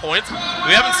 11 points.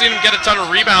 We haven't seen him get a ton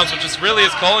of rebounds, which is really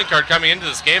his calling card coming into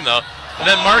this game, though. And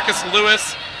then Marcus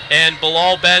Lewis and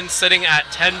Bilal Ben sitting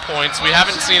at 10 points. We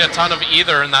haven't seen a ton of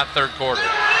either in that third quarter.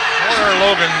 What are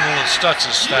Logan Stutz'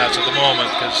 stats at the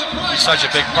moment? Because he's such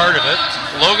a big part of it.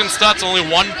 Logan Stutz only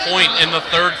 1 point in the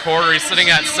third quarter. He's sitting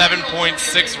at 7.6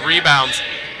 rebounds.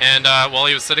 And, well,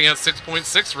 he was sitting at 6.6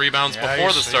 rebounds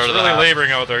before the start of the half. He's really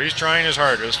laboring out there. He's trying his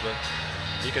hardest, but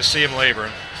you can see him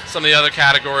laboring. Some of the other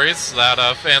categories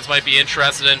that fans might be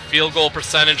interested in: field goal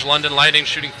percentage, London Lightning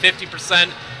shooting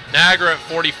 50%, Niagara at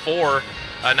 44%.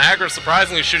 Niagara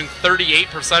surprisingly shooting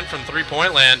 38% from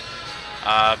three-point land,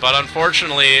 but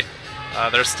unfortunately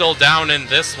they're still down in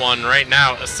this one right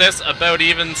now. Assists about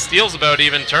even, steals about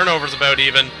even, turnovers about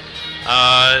even.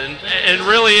 And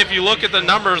really, if you look at the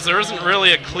numbers, there isn't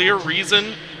really a clear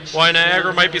reason why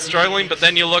Niagara might be struggling, but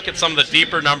then you look at some of the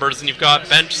deeper numbers and you've got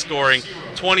bench scoring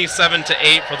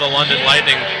 27-8 for the London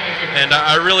Lightning, and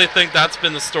I really think that's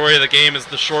been the story of the game, is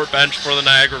the short bench for the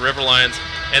Niagara River Lions.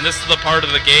 And this is the part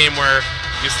of the game where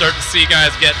you start to see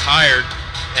guys get tired,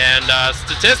 and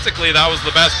statistically that was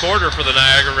the best quarter for the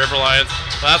Niagara River Lions,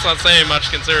 but that's not saying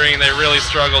much considering they really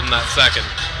struggled in that second.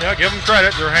 Yeah, give them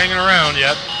credit, they're hanging around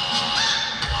yet.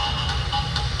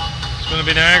 It's going to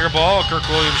be Niagara ball. Kirk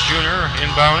Williams Jr.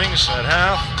 inbounding at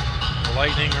half. The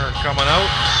Lightning are coming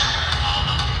out.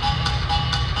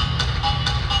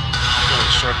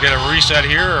 Sort of get a reset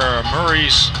here.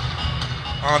 Murray's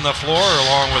on the floor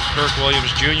along with Kirk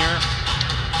Williams Jr.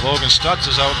 Logan Stutz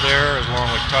is out there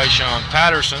along with Tyshawn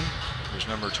Patterson, who's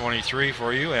number 23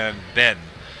 for you, and Ben.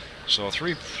 So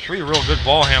three real good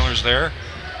ball handlers there.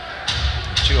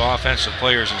 Two offensive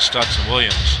players in Stutz and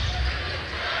Williams.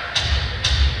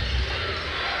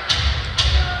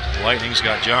 The Lightning's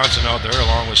got Johnson out there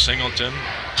along with Singleton.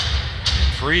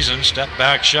 Friesen, step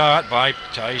back shot by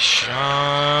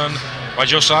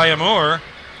Josiah Moore.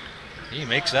 He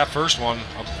makes that first one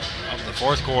of the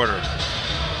fourth quarter.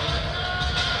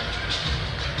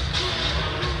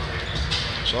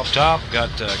 So up top,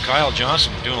 got Kyle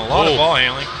Johnson doing a lot of ball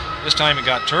handling. This time it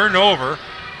got turned over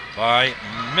by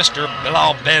Mr.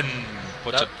 Bilal Ben.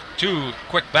 Puts up two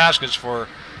quick baskets for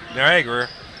Niagara.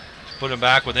 Put him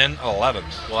back within 11.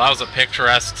 Well, that was a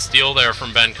picturesque steal there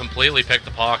from Ben. Completely picked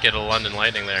the pocket of the London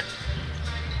Lightning there.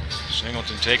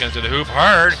 Singleton taking it to the hoop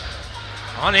hard.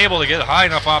 Unable to get high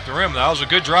enough off the rim. That was a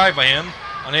good drive by him.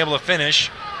 Unable to finish.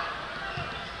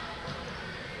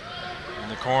 In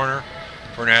the corner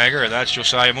for Niagara. That's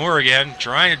Josiah Moore again.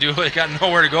 Trying to do it. Got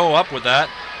nowhere to go up with that.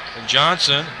 And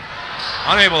Johnson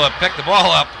unable to pick the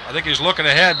ball up. I think he was looking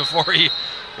ahead before he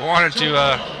wanted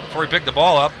to, before he picked the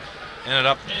ball up. Ended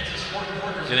up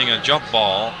getting a jump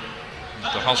ball.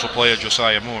 The hustle play of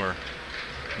Josiah Moore.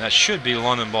 And that should be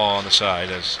London ball on the side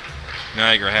as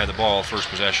Niagara had the ball first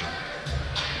possession.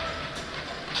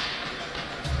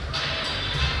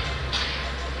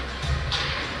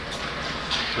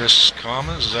 Chris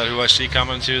Commons, is that who I see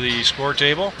coming to the score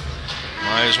table?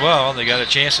 Might as well. They got a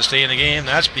chance to stay in the game.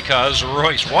 That's because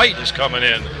Royce White is coming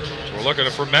in. So we're looking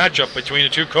for a matchup between the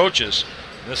two coaches.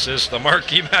 This is the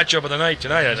marquee matchup of the night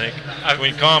tonight, I think,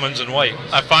 between Commons and White.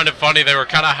 I find it funny they were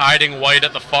kind of hiding White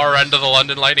at the far end of the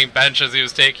London Lightning bench as he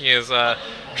was taking his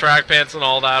track pants and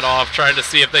all that off, trying to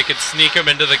see if they could sneak him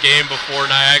into the game before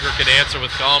Niagara could answer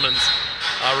with Commons.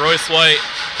 Royce White,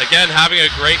 again, having a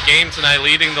great game tonight,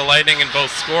 leading the Lightning in both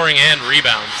scoring and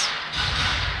rebounds.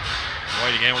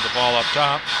 White again with the ball up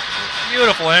top.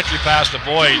 Beautiful entry pass to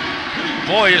Boyd.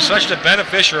 Boyd is such the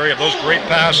beneficiary of those great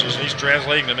passes, and he's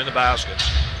translating them into baskets.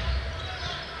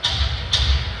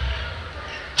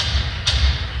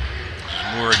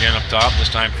 Moore again up top. This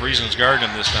time Friesen's guarding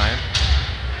him this time.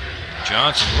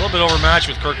 Johnson a little bit overmatched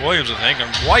with Kirk Williams, I think,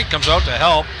 and White comes out to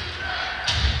help.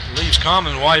 Leaves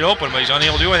Common wide open, but he's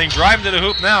unable to do anything. Driving to the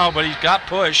hoop now, but he's got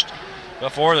pushed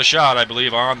before the shot, I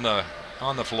believe, on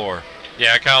the floor.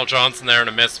 Yeah, Kyle Johnson there in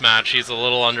a mismatch. He's a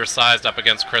little undersized up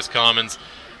against Chris Commons.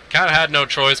 Kind of had no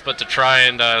choice but to try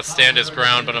and stand his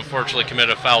ground, but unfortunately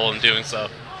committed a foul in doing so.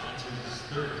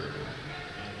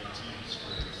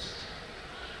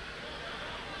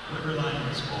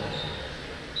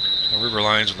 River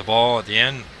Lions with the ball at the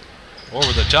end,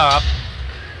 over the top.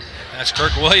 That's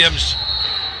Kirk Williams.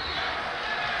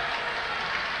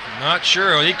 Not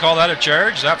sure. Would he call that a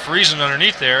charge? Is that Friesen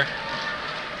underneath there?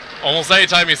 Almost any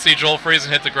time you see Joel Friesen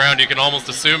hit the ground, you can almost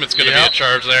assume it's going to be a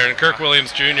charge there. And Kirk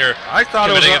Williams Jr. I thought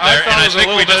it was. I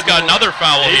think we just got another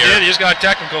foul here. He did. He just got a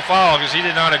technical foul because he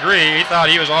did not agree. He thought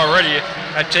he was already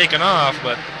had taken off,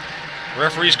 but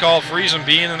Referees called Friesen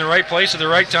being in the right place at the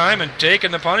right time and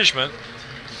taking the punishment.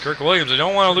 Kirk Williams, they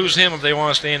don't want to lose him if they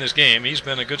want to stay in this game. He's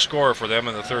been a good scorer for them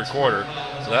in the third quarter.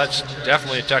 So that's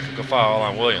definitely a technical foul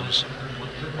on Williams,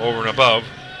 over and above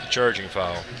the charging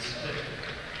foul.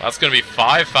 That's going to be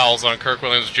 5 fouls on Kirk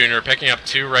Williams Jr., picking up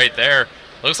 2 right there.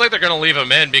 Looks like they're going to leave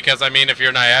him in because, I mean, if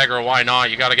you're Niagara, why not?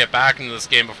 You got to get back into this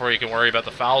game before you can worry about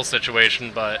the foul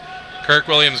situation. But Kirk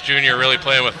Williams Jr. really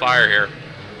playing with fire here.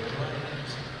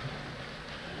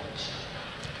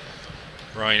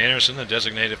 Ryan Anderson, the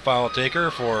designated foul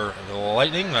taker for the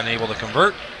Lightning, unable to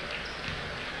convert.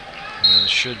 And it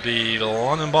should be the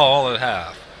London ball at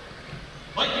half.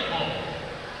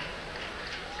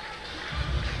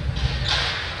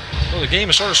 Well, the game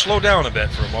has sort of slowed down a bit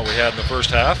from what we had in the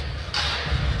first half.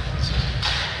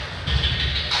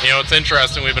 You know, it's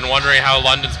interesting. We've been wondering how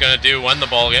London's going to do when the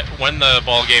ball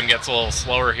game gets a little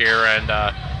slower here,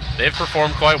 and they've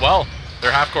performed quite well.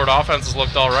 Their half-court offense has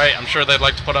looked all right. I'm sure they'd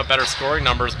like to put up better scoring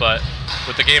numbers, but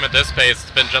with the game at this pace,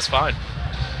 it's been just fine.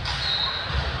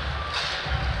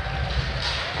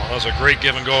 Well, that was a great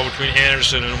give and go between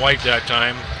Anderson and White that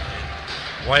time.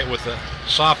 White with the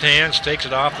soft hands takes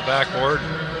it off the backboard,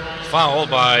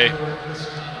 fouled by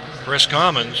Chris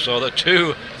Commons. So the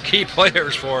 2 key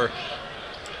players for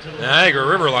Niagara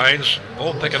Riverlines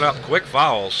both picking up quick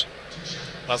fouls.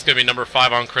 That's going to be number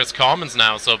 5 on Chris Commons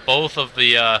now. So both of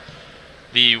the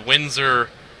Windsor,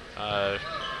 the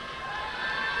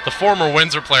former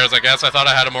Windsor players, I guess. I thought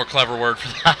I had a more clever word for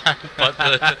that. But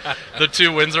the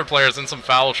 2 Windsor players in some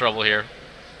foul trouble here.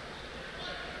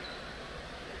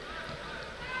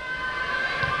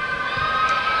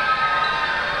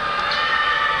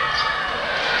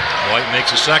 White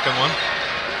makes a second one.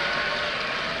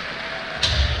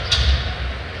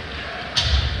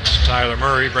 It's Tyler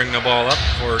Murray bringing the ball up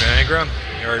for Niagara,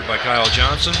 guarded by Kyle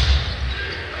Johnson.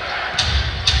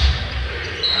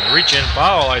 Reach-in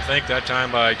foul, I think, that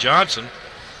time by Johnson.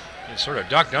 He sort of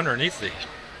ducked underneath the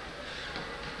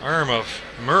arm of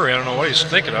Murray. I don't know what he's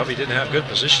thinking of. He didn't have good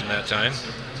position that time.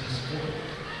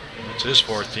 That's his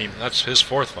 4th team. That's his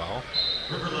 4th foul.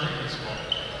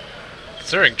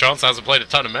 Considering Johnson hasn't played a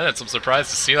ton of minutes, I'm surprised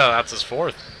to see that that's his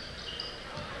 4th.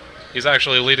 He's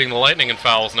actually leading the Lightning in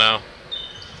fouls now.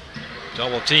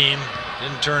 Double team.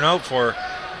 Didn't turn out for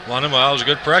London. Well, it was a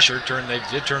good pressure. They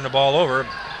did turn the ball over.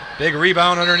 Big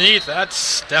rebound underneath.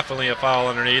 That's definitely a foul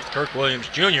underneath. Kirk Williams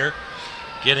Jr.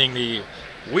 getting the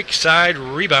weak side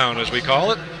rebound, as we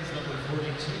call it.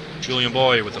 Julian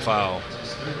Boyd with the foul.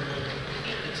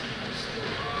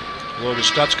 Logan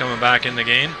Stutz coming back in the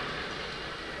game.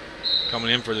 Coming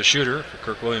in for the shooter for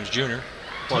Kirk Williams Jr.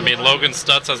 Well, I mean, Logan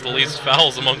Stutz has the least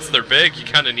fouls amongst their big. You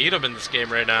kind of need him in this game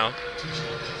right now.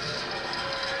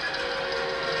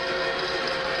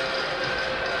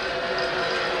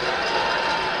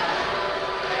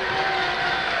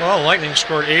 Well, Lightning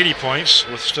scored 80 points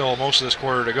with still most of this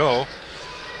quarter to go.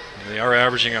 They are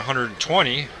averaging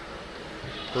 120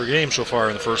 per game so far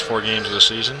in the first 4 games of the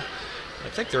season. I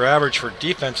think their average for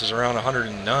defense is around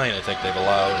 109, I think they've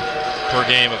allowed per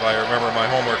game, if I remember my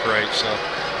homework right. So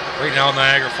right now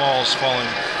Niagara Falls falling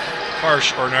far,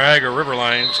 or Niagara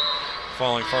Riverlines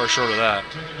falling far short of that.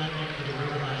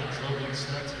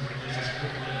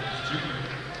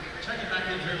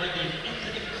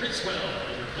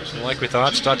 So like we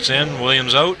thought, Stutz in,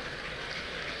 Williams out.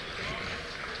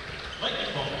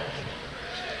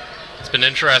 It's been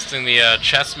interesting, the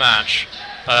chess match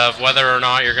of whether or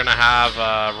not you're going to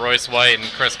have Royce White and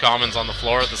Chris Commons on the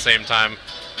floor at the same time.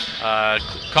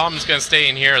 Commons going to stay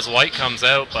in here as White comes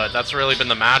out, but that's really been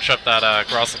the matchup that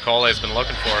Gross Lecole has been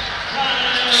looking for.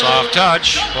 Soft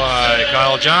touch by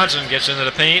Kyle Johnson, gets into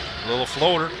the paint, a little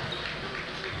floater,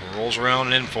 rolls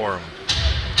around and in for him.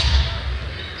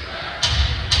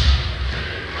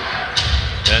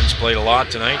 Ben's played a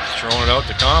lot tonight, throwing it out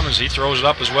to Commons. He throws it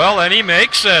up as well, and he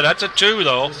makes it. That's a 2,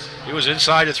 though. He was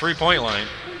inside the 3-point line.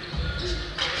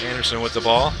 Anderson with the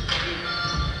ball.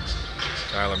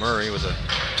 Tyler Murray with a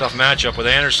tough matchup with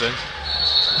Anderson.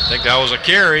 I think that was a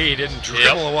carry. He didn't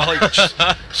dribble while he was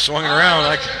swinging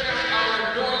around.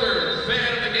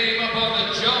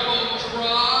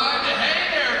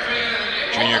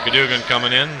 Junior Cadogan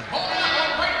coming in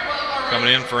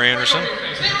for Anderson.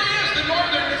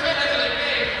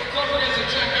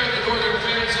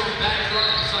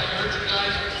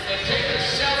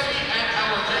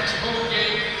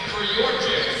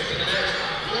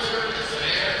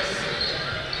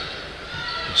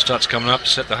 Stutz coming up to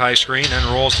set the high screen,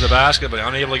 then rolls to the basket, but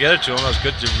unable to get it to him. That was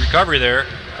good recovery there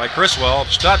by Criswell.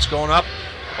 Stutz going up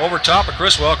over top of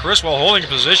Criswell. Criswell holding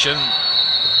position,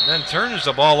 then turns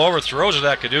the ball over, throws it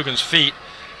at Cadogan's feet.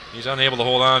 He's unable to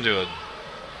hold on to it.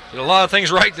 Did a lot of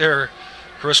things right there,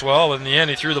 Criswell, but in the end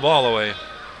he threw the ball away.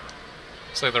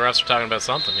 Looks like the refs are talking about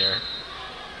something here.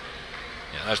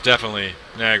 Yeah, that's definitely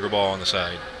Niagara ball on the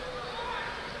side.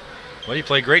 Well, he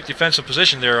played great defensive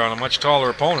position there on a much taller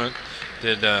opponent,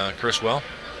 did Criswell.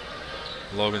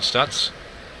 Logan Stutz.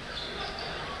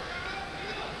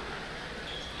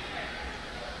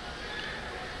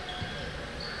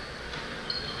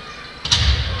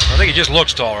 I think he just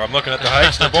looks taller. I'm looking at the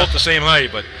heights. They're both the same height,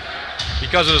 but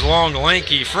because of his long,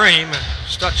 lanky frame,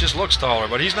 Stutz just looks taller,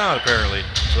 but he's not apparently.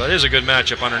 So that is a good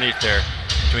matchup underneath there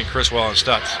between Criswell and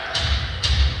Stutz.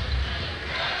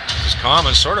 This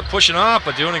Commons sort of pushing off,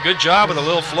 but doing a good job with a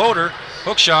little floater.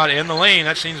 Hook shot in the lane.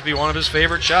 That seems to be one of his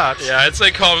favorite shots. Yeah, I'd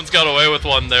say Commons got away with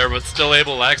one there, but still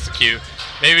able to execute.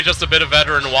 Maybe just a bit of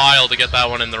veteran wile to get that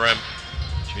one in the rim.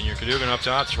 Junior Cadogan up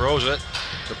top throws it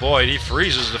to Boyd. He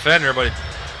freezes the defender, but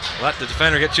let the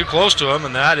defender get too close to him,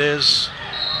 and that is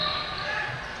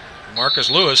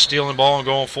Marcus Lewis stealing the ball and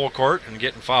going full court and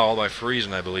getting fouled by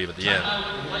Friesen, I believe, at the end.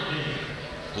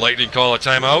 Lightning call a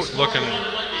timeout. Looking,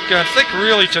 I think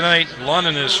really tonight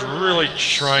London is really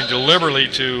trying deliberately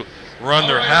to run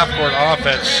their half-court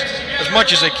offense as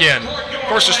much as they can. Of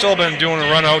course, they've still been doing the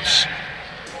run-outs,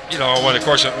 you know, when of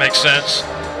course it makes sense.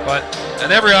 But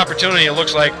at every opportunity, it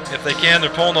looks like if they can,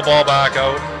 they're pulling the ball back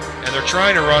out and they're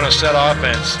trying to run a set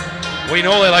offense. We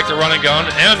know they like to run and gun,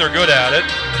 and they're good at it.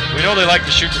 We know they like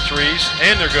to shoot the threes,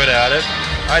 and they're good at it.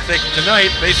 I think tonight,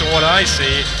 based on what I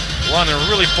see, London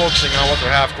really focusing on what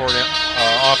their half-court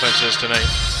offense is tonight.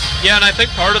 Yeah, and I think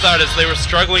part of that is they were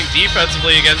struggling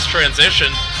defensively against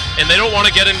transition, and they don't want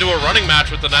to get into a running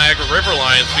match with the Niagara River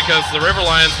Lions because the River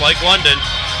Lions, like London,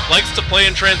 likes to play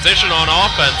in transition on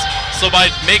offense. So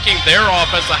by making their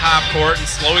offense a half-court and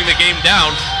slowing the game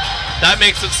down, that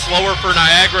makes it slower for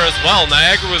Niagara as well.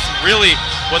 Niagara was really,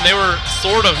 when they were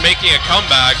sort of making a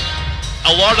comeback,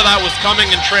 a lot of that was coming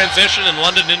in transition, and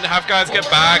London didn't have guys get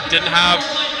back, didn't have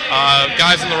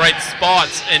guys in the right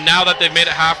spots, and now that they've made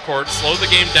it half-court, slowed the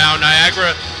game down,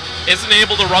 Niagara isn't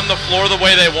able to run the floor the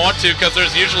way they want to because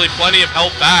there's usually plenty of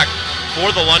help back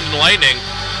for the London Lightning,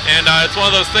 and it's one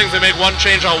of those things, they make one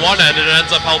change on one end and it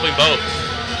ends up helping both.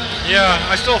 Yeah,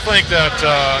 I still think that,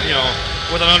 you know,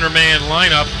 with an undermanned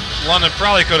lineup, London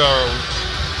probably could have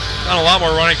done a lot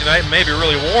more running tonight and maybe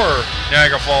really wore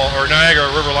Niagara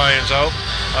River Lions out,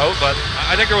 but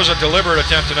I think there was a deliberate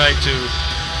attempt tonight to,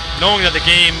 knowing that the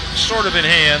game sort of in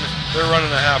hand, they're running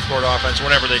a half-court offense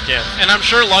whenever they can. And I'm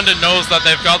sure London knows that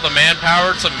they've got the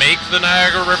manpower to make the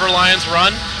Niagara River Lions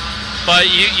run,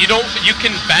 but you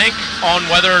can bank on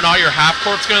whether or not your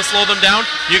half-court's going to slow them down.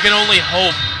 You can only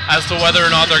hope as to whether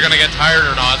or not they're going to get tired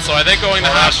or not. So I think going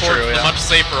to half-court is a much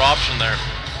safer option there.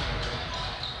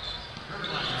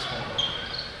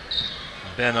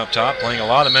 Ben up top playing a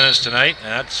lot of minutes tonight,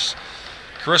 and that's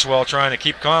Criswell trying to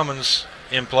keep Commons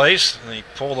in place, and he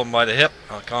pulled him by the hip.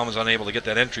 Commons unable to get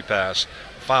that entry pass.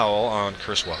 Foul on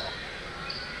Criswell.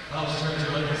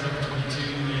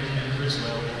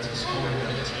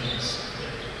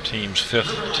 Team's fifth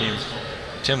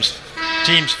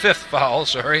foul,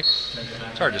 sorry.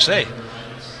 It's hard to say.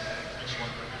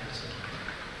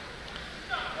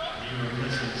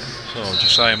 So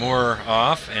Josiah Moore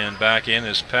off, and back in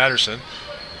is Patterson.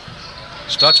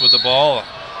 Stutz with the ball.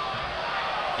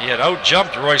 He had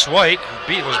out-jumped Royce White,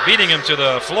 was beating him to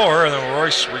the floor, and then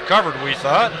Royce recovered, we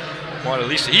thought. Well, at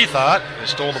least he thought, and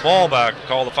stole the ball back,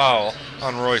 called the foul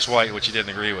on Royce White, which he didn't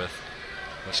agree with.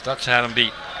 But Stutz had him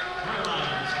beat.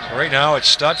 So right now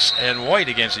it's Stutz and White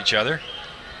against each other.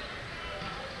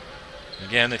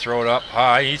 Again, they throw it up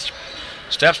high. He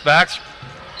steps back.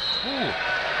 Ooh.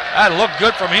 That looked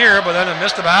good from here, but then it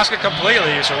missed the basket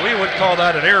completely, so we would call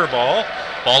that an error ball.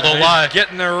 Ball don't lie.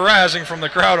 Getting their razzing from the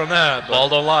crowd on that. Ball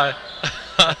don't lie.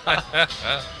 I'm not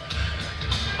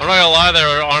going to lie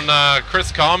there. On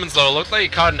Chris Commons, though, it looked like he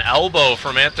caught an elbow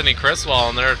from Anthony Criswell,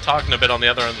 and they're talking a bit on the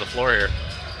other end of the floor here.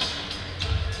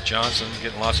 Johnson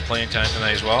getting lots of playing time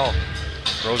tonight as well.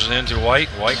 Throws it into White.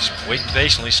 White's waiting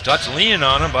patiently. Stutz leaning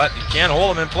on him, but he can't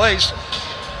hold him in place.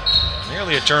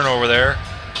 Nearly a turnover there.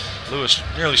 Lewis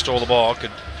nearly stole the ball.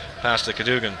 Could pass to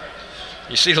Cadogan.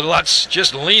 You see Lutz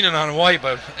just leaning on White,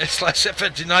 but it's as if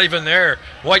it's not even there.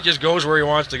 White just goes where he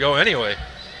wants to go anyway.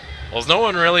 Well, there's no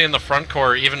one really in the front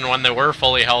court, even when they were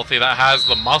fully healthy, that has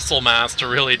the muscle mass to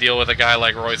really deal with a guy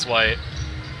like Royce White.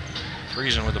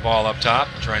 Friesen with the ball up top,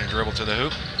 trying to dribble to the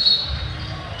hoop.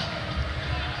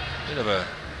 Bit of a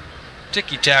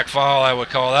ticky-tack foul, I would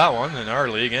call that one, in our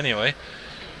league anyway.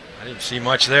 I didn't see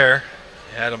much there.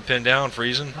 Had him pinned down,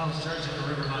 Friesen.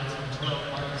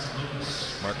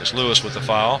 Marcus Lewis with the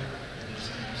foul.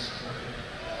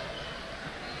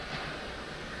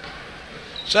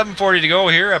 7:40 to go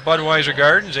here at Budweiser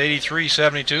Gardens.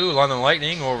 83-72, London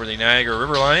Lightning over the Niagara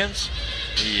River Lions.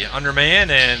 The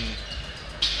undermanned and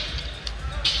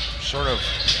sort of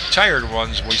tired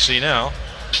ones we see now.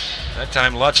 That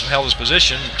time Lutz held his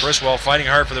position. Criswell fighting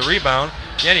hard for the rebound.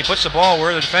 Again, he puts the ball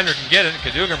where the defender can get it.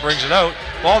 Cadogan brings it out.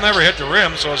 Ball never hit the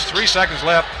rim, so it's 3 seconds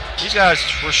left. These guys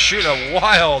were shooting a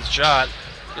wild shot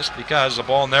just because the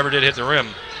ball never did hit the rim.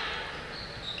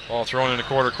 Ball thrown in the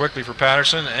quarter quickly for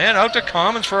Patterson, and out to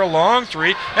Commons for a long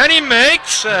three, and he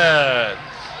makes it.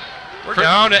 We're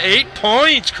down to 8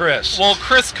 points, Chris. Well,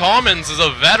 Chris Commons is a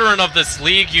veteran of this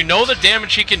league. You know the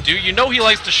damage he can do. You know he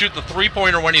likes to shoot the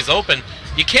three-pointer when he's open.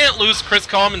 You can't lose Chris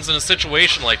Commons in a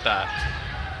situation like that.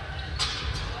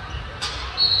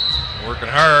 Working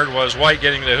hard was White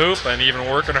getting the hoop, and even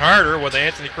working harder with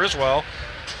Anthony Criswell.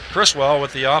 Criswell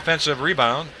with the offensive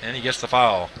rebound, and he gets the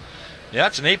foul. Yeah,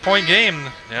 it's an 8-point game.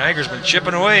 Niagara's been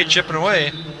chipping away,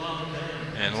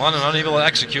 and London unable to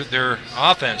execute their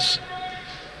offense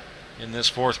in this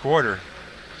fourth quarter.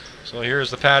 So here's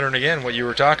the pattern again, what you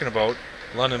were talking about,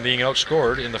 London being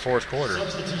outscored in the fourth quarter.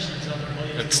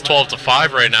 It's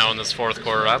 12-5 right now in this fourth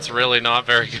quarter. That's really not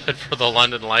very good for the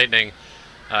London Lightning,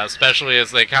 especially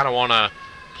as they kind of want to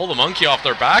pull the monkey off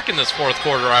their back in this fourth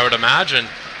quarter, I would imagine.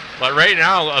 But right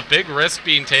now, a big risk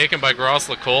being taken by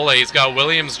Gross-Lacolle. He's got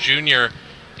Williams Jr.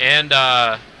 and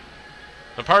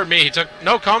pardon me,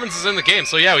 Commons is in the game.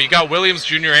 So yeah, you got Williams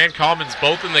Jr. and Commons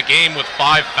both in the game with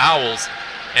 5 fouls.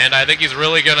 And I think he's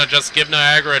really going to just give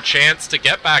Niagara a chance to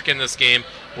get back in this game.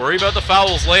 Worry about the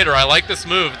fouls later. I like this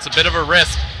move. It's a bit of a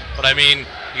risk. But I mean,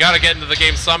 you got to get into the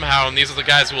game somehow, and these are the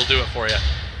guys who will do it for you.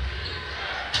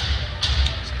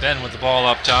 Ben with the ball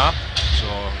up top. So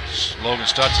Logan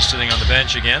Stutz is sitting on the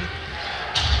bench again.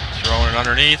 Throwing it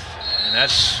underneath. And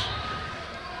that's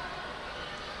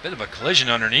a bit of a collision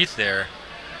underneath there.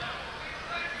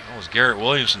 That was Garrett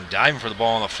Williamson diving for the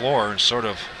ball on the floor and sort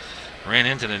of ran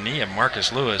into the knee of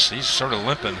Marcus Lewis. He's sort of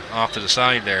limping off to the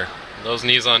side there. Those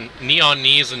knee-on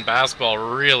knees in basketball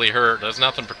really hurt. There's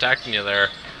nothing protecting you there.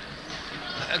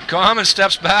 Common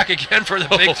steps back again for the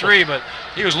big three, but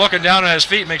he was looking down at his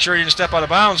feet, make sure he didn't step out of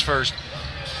bounds first.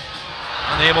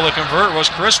 Unable to convert was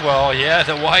Criswell. He had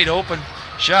the wide open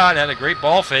shot, had a great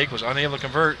ball fake, was unable to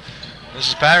convert. This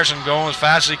is Patterson going as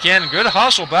fast as he can. Good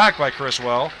hustle back by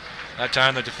Criswell. That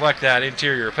time to deflect that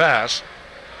interior pass.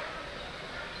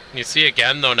 You see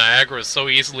again, though, Niagara is so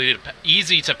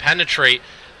easy to penetrate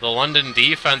the London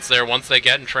defense there once they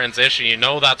get in transition. You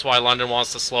know that's why London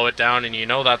wants to slow it down, and you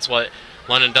know that's what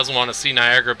London doesn't want to see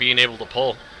Niagara being able to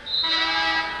pull.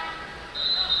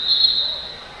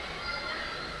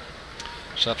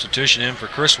 Substitution in for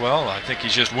Criswell. I think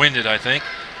he's just winded, I think.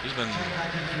 He's been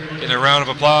getting a round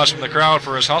of applause from the crowd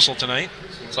for his hustle tonight.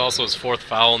 It's also his 4th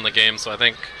foul in the game, so I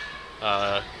think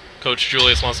Coach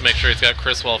Julius wants to make sure he's got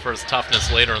Criswell for his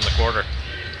toughness later in the quarter.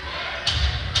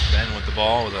 Ben with the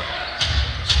ball with a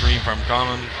screen from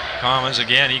Commons.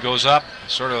 Again, he goes up,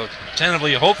 sort of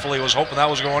tentatively, hopefully was hoping that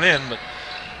was going in, but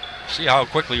see how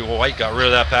quickly White got rid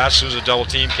of that pass as soon as a double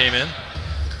team came in.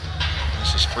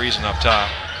 This is freezing up top.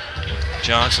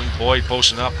 Johnson, Boyd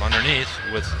posting up underneath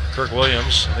with Kirk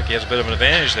Williams. I think he has a bit of an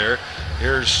advantage there.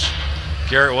 Here's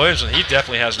Garrett Williamson. He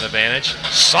definitely has an advantage.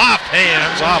 Soft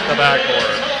hands off the backboard.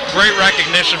 Great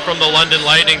recognition from the London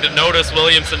Lightning to notice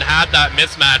Williamson had that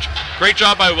mismatch. Great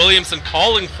job by Williamson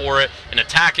calling for it and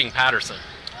attacking Patterson.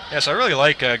 Yes, I really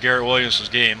like Garrett Williamson's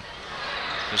game,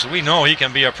 because we know he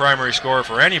can be a primary scorer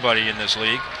for anybody in this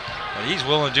league, but he's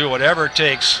willing to do whatever it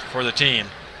takes for the team.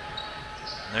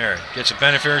 There, gets a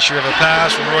beneficiary of a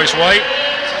pass from Royce White.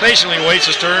 Patiently waits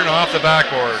his turn off the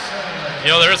backboard. You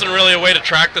know, there isn't really a way to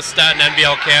track this stat in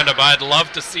NBL Canada, but I'd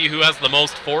love to see who has the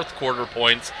most fourth quarter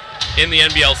points in the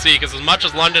NBLC, because as much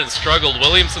as London has struggled,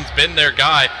 Williamson's been their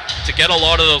guy to get a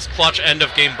lot of those clutch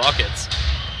end-of-game buckets.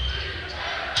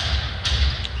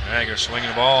 Niagara swinging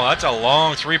the ball. That's a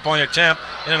long three-point attempt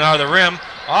in and out of the rim.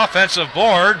 Offensive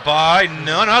board by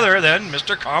none other than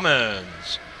Mr.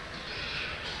 Commons.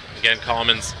 Again,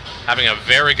 Commons having a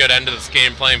very good end of this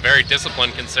game, playing very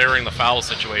disciplined considering the foul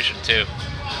situation too.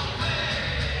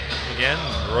 Again,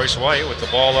 Royce White with the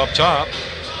ball up top.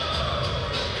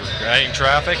 Guiding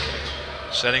traffic,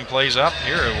 setting plays up.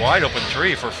 Here, a wide open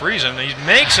three for Friesen. He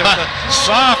makes it with a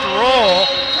soft roll.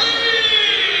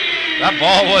 That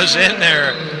ball was in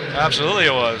there. Absolutely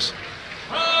it was.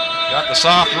 Got the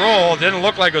soft roll. Didn't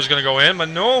look like it was going to go in, but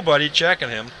nobody checking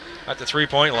him at the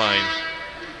three-point line.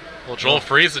 Well, Joel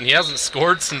Friesen, he hasn't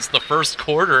scored since the first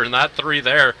quarter, and that three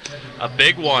there, a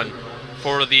big one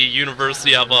for the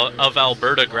University of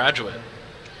Alberta graduate.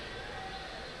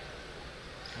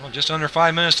 Well, just under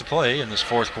 5 minutes to play in this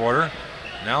fourth quarter.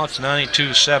 Now it's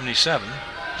 92-77.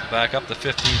 Back up to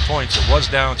 15 points. It was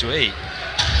down to 8.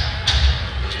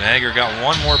 Niagara got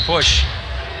one more push.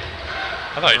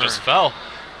 I thought he just fell.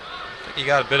 I think he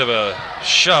got a bit of a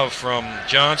shove from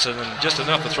Johnson and just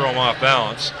enough to throw him off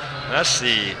balance.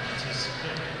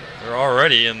 They're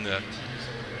already in the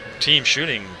team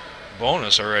shooting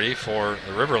bonus already for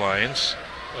the River Lions.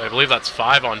 I believe that's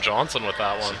 5 on Johnson with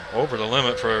that one. Over the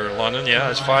limit for London. Yeah,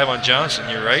 it's 5 on Johnson.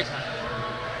 You're right.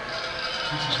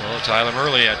 So Tyler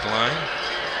Murley at the line.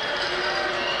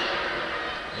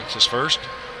 Makes his first.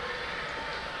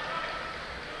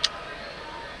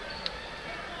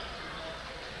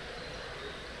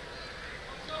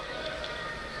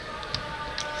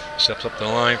 Steps up the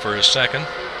line for his second.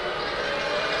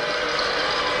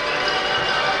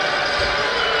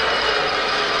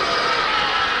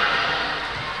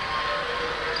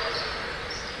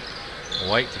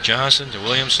 White to Johnson to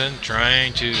Williamson,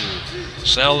 trying to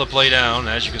settle the play down.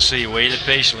 As you can see, waited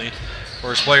patiently for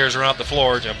his players around the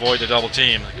floor to avoid the double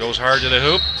team. Goes hard to the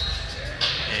hoop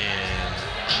and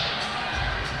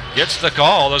gets the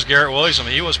call. Does Garrett Williamson?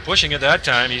 He was pushing at that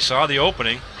time. He saw the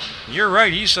opening. You're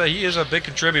right. He is a big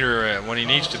contributor when he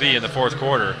needs to be in the fourth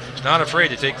quarter. He's not afraid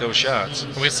to take those shots.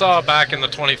 We saw back in the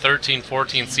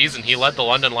 2013-14 season, he led the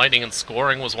London Lightning in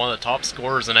scoring, was one of the top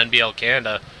scorers in NBL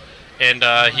Canada. And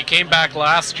he came back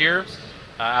last year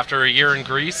after a year in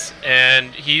Greece,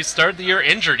 and he started the year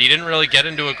injured. He didn't really get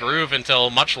into a groove until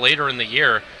much later in the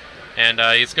year, and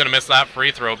he's going to miss that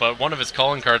free throw. But one of his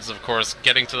calling cards is, of course,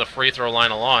 getting to the free throw line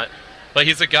a lot. But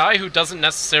he's a guy who doesn't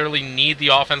necessarily need the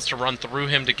offense to run through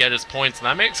him to get his points, and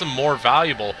that makes him more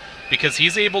valuable because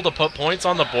he's able to put points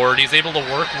on the board, he's able to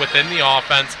work within the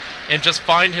offense, and just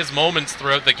find his moments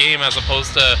throughout the game as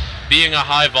opposed to being a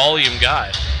high-volume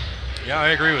guy. Yeah, I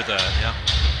agree with that, yeah.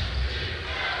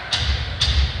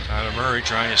 Tyler Murray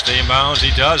trying to stay in bounds. He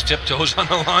does. Tiptoes on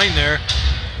the line there.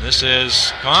 This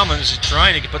is Commons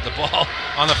trying to put the ball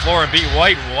on the floor and beat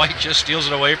White, and White just steals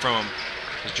it away from him.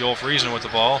 There's Joel Friesen with the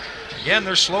ball. Again,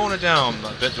 they're slowing it down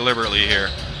a bit deliberately here.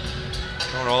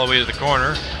 Going all the way to the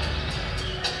corner.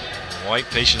 White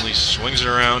patiently swings it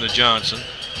around to Johnson.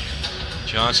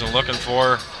 Johnson looking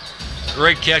for a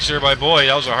great catch there by Boyd.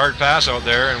 That was a hard pass out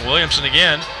there. And Williamson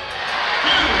again.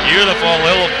 Beautiful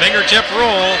little fingertip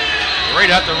roll right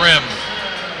at the rim.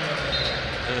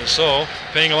 And so,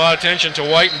 paying a lot of attention to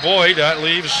White and Boyd, that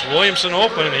leaves Williamson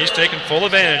open, and he's taking full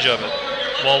advantage of it.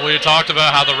 Well, we talked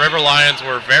about how the River Lions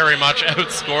were very much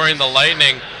outscoring the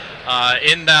Lightning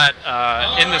in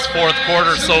this fourth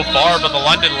quarter so far, but the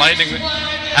London Lightning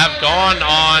have gone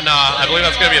on, I believe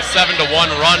that's going to be a 7-1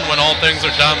 run when all things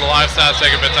are done. The live stats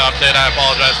take a bit to update. I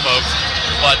apologize, folks.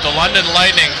 But the London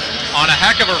Lightning on a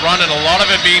heck of a run, and a lot of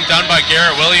it being done by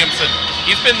Garrett Williamson.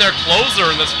 He's been their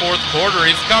closer in this fourth quarter.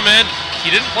 He's come in.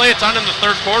 He didn't play a ton in the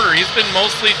third quarter. He's been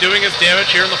mostly doing his damage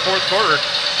here in the fourth quarter.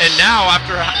 And now,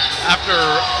 after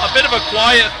a bit of a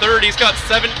quiet third, he's got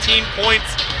 17 points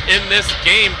in this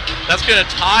game. That's going to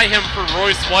tie him for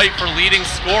Royce White for leading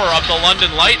scorer of the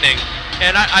London Lightning.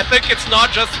 And I think it's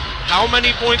not just how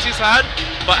many points he's had,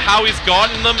 but how he's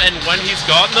gotten them and when he's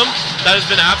gotten them. That has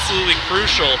been absolutely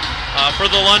crucial for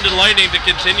the London Lightning to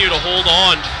continue to hold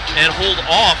on and hold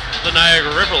off the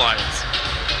Niagara River Lions.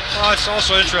 Well, it's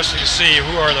also interesting to see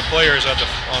who are the players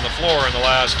on the floor in the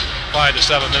last 5 to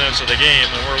 7 minutes of the game.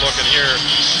 And we're looking here,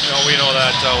 we know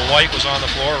that White was on the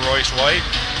floor, Royce White,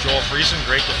 Joel Friesen,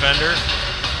 great defender,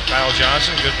 Kyle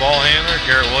Johnson, good ball handler,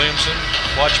 Garrett Williamson,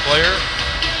 clutch player,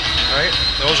 right?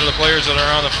 Those are the players that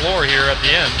are on the floor here at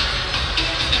the end.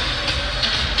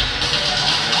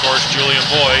 And of course, Julian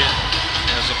Boyd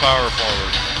as the power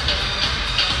forward.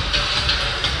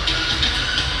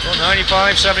 So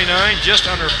 95-79, just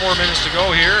under 4 minutes to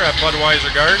go here at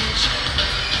Budweiser Gardens.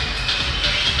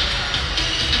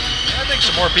 I think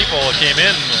some more people came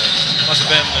in. Must have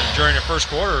been during the first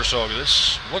quarter or so.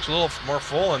 This looks a little more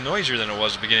full and noisier than it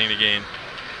was at the beginning of the game.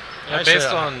 Yeah, based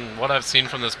on what I've seen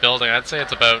from this building, I'd say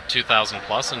it's about 2,000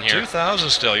 plus in here. 2,000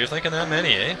 still. You're thinking that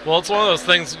many, eh? Well, it's one of those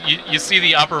things, you see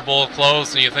the upper bowl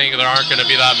closed and you think there aren't going to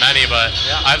be that many, but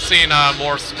yeah. I've seen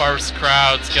more sparse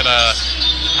crowds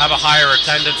have a higher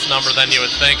attendance number than you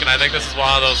would think, and I think this is one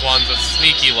of those ones that's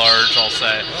sneaky large, I'll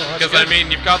say. Because, I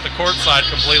mean, you've got the court side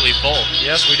completely full.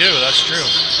 Yes, we do. That's true.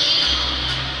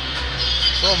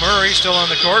 So Murray still on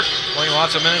the court, playing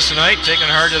lots of minutes tonight, taking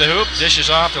hard to the hoop, dishes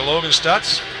off to Logan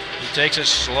Stutz. He takes it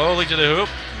slowly to the hoop.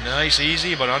 Nice,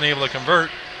 easy, but unable to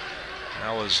convert.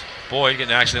 That was Boyd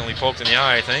getting accidentally poked in the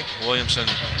eye, I think. Williamson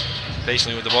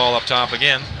basically with the ball up top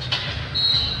again.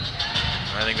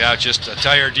 I think that was just a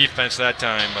tired defense that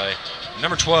time by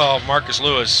number 12, Marcus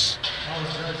Lewis.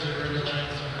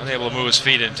 Unable to move his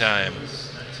feet in time.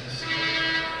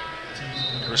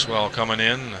 Criswell coming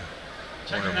in.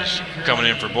 Corner was coming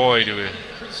in for Boyd.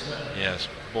 Yes,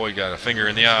 Boyd got a finger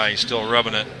in the eye. He's still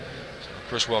rubbing it. So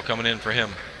Criswell coming in for him.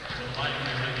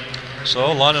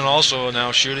 So London also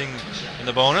now shooting in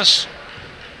the bonus.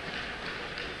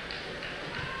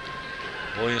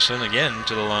 Williamson again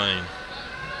to the line.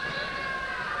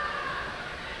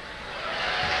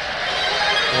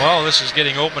 Well, this is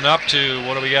getting opened up to,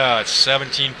 what do we got?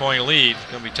 17-point lead.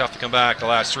 It's going to be tough to come back the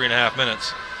last 3.5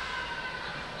 minutes.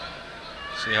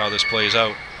 See how this plays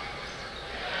out.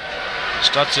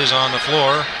 Stutz is on the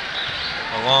floor,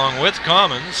 along with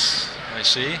Commons, I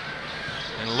see,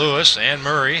 and Lewis and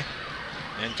Murray,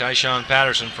 and Tyshawn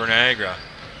Patterson for Niagara.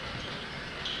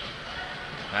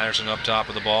 Patterson up top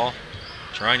of the ball,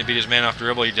 trying to beat his man off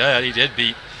dribble. He did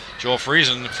beat Joel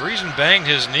Friesen. Friesen banged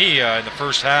his knee in the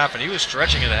first half, and he was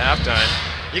stretching at halftime.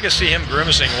 You can see him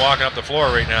grimacing walking up the floor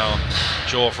right now,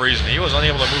 Joel Friesen. He was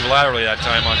unable to move laterally that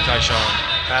time on Tyshawn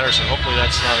Patterson. Hopefully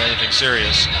that's not anything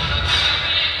serious.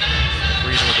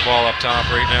 Friesen with the ball up top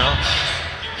right now.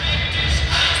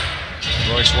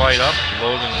 Royce White up.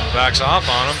 Logan backs off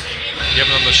on him,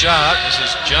 giving him the shot. This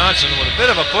is Johnson with a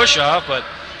bit of a push-off, but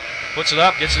puts it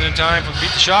up, gets it in time to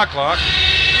beat the shot clock.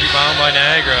 Rebound by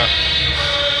Niagara.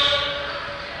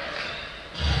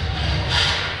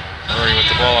 Murray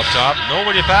with the ball up top.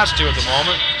 Nobody to pass to at the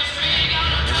moment.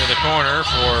 Into the corner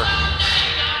for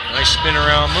a nice spin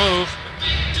around move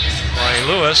by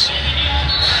Lewis.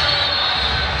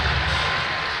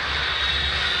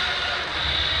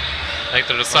 I think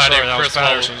they're deciding if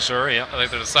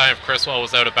Criswell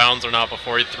was out of bounds or not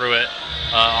before he threw it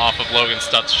off of Logan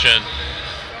Stutz's shin.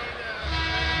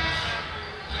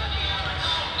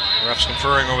 Refs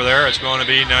conferring over there. It's going to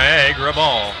be Niagara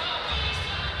ball.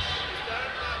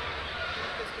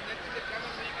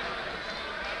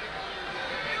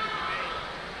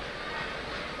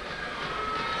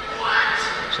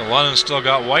 So London still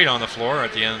got White on the floor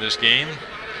at the end of this game,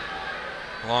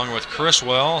 along with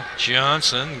Criswell,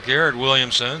 Johnson, Garrett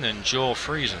Williamson, and Joel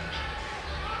Friesen.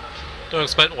 Don't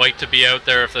expect White to be out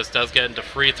there if this does get into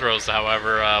free throws,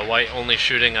 however. White only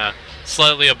shooting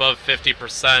slightly above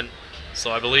 50%.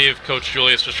 So I believe Coach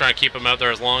Julius just trying to keep him out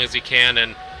there as long as he can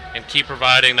and keep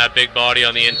providing that big body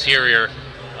on the interior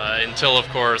until, of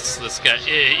course,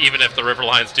 even if the River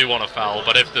Lions do want to foul,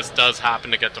 but if this does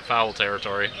happen to get to foul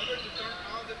territory.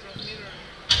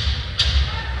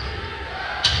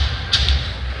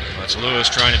 That's Lewis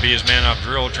trying to be his man up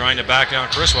drill, trying to back down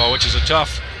Criswell, which is a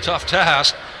tough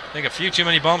task. I think a few too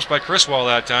many bumps by Criswell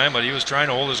that time, but he was trying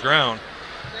to hold his ground.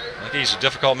 I think he's a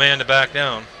difficult man to back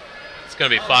down. It's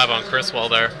going to be 5 on Criswell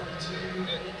there.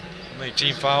 How many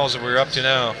team fouls are we up to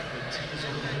now?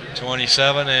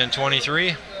 27 and 23?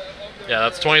 Yeah,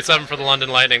 that's 27 for the London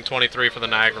Lightning, 23 for the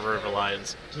Niagara River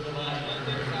Lions.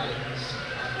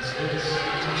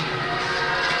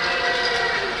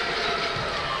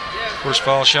 First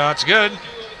foul shot's good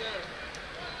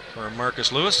for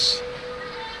Marcus Lewis.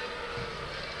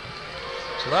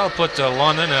 So that'll put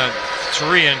London at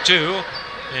 3-2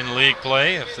 in league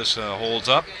play if this holds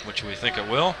up, which we think it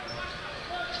will.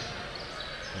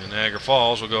 And Niagara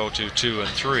Falls will go to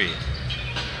 2-3.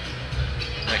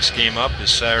 Next game up is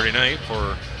Saturday night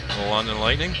for the London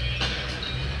Lightning.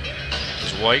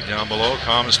 There's White down below.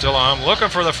 Common still on. Looking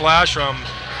for the flash from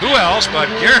who else but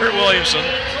Garrett Williamson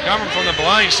coming from the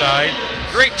blind side.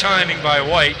 Great timing by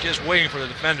White, just waiting for the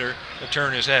defender to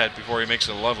turn his head before he makes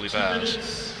a lovely pass.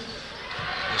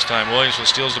 This time Williamson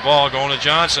steals the ball, going to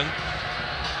Johnson.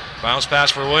 Bounce pass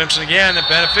for Williamson again, the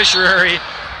beneficiary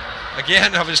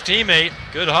again of his teammate.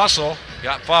 Good hustle,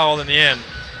 got fouled in the end.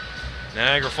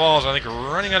 Niagara Falls, I think,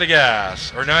 running out of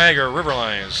gas. Or Niagara River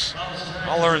Lions.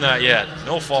 I'll learn that yet.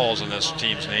 No falls in this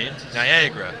team's name.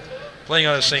 Niagara. Playing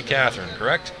out of St. Catherine,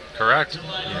 correct? Correct.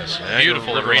 Yes.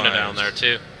 Beautiful arena down there,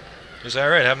 too. Is that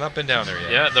right? I have not been down there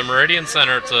yet. Yeah, the Meridian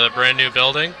Center, it's a brand new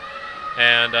building.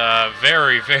 And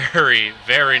very, very,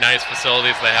 very nice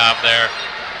facilities they have there.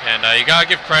 And you got to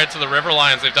give credit to the River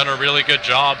Lions. They've done a really good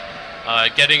job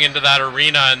getting into that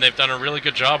arena, and they've done a really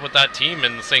good job with that team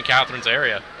in the St. Catharines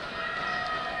area.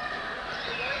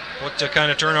 What kind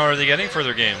of turnout are they getting for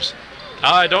their games?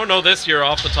 I don't know this year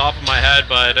off the top of my head,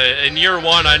 but in year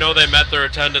one, I know they met their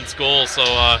attendance goal, so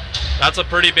that's a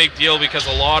pretty big deal because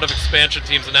a lot of expansion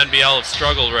teams in NBL have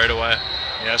struggled right away.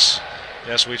 Yes,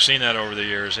 we've seen that over the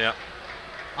years, yeah.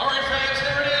 All right, fans,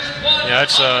 there it is. Yeah,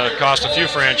 it's cost a few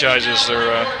franchises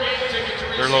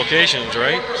their locations,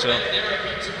 right? So.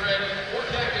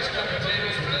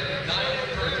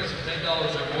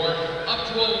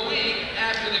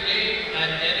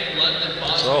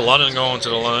 So London going to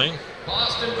the line.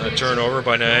 A turnover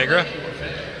by Niagara.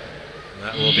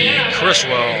 That will be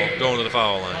Criswell going to the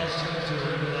foul line.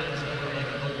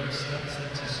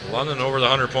 London over the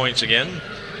 100 points again.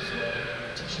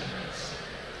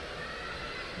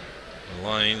 The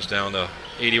Lions down to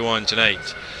 81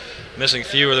 tonight. Missing a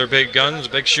few of their big guns,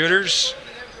 big shooters.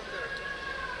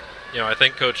 I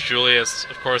think Coach Julius,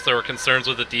 of course, there were concerns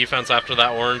with the defense after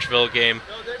that Orangeville game.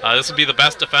 This would be the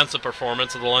best defensive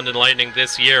performance of the London Lightning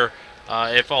this year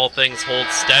if all things hold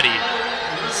steady.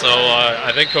 So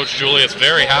I think Coach Julius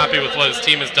very happy with what his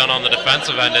team has done on the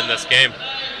defensive end in this game.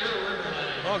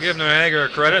 I'll give Niagara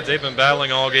credit. They've been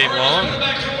battling all game long.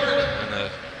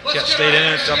 And Kent stayed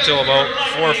in it up till about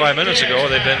 4 or 5 minutes ago.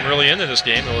 They've been really into this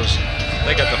game. It was, I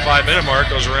think, at the 5-minute mark,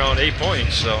 it was around 8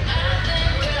 points. So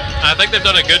I think they've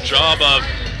done a good job of,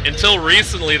 until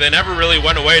recently, they never really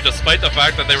went away, despite the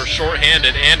fact that they were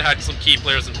shorthanded and had some key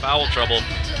players in foul trouble.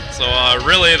 So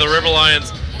really, the River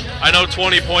Lions, I know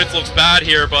 20 points looks bad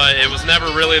here, but it was never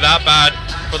really that bad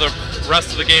for the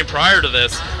rest of the game prior to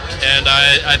this. And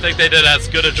I think they did as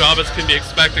good a job as can be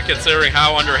expected, considering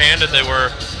how underhanded they were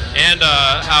and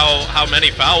how many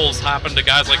fouls happened to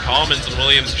guys like Commons and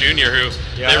Williams Jr., who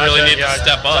they really need to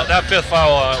step up. That fifth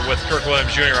foul with Kirk Williams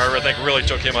Jr., I think, really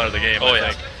took him out of the game. Oh, I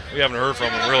think. We haven't heard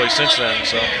from him really since then.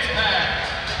 So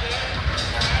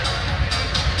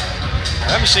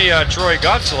I haven't seen Troy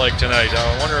Gotzelike tonight.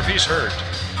 I wonder if he's hurt.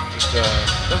 Just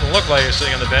doesn't look like he's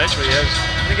sitting on the bench, but he didn't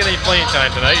get any playing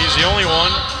time tonight. He's the only one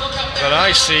that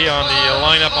I see on the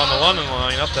lineup, on the London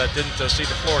lineup, that didn't see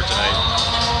the floor tonight.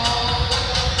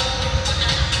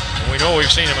 And we know we've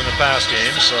seen him in the past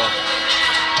games, so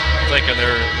I'm thinking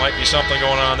there might be something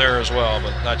going on there as well,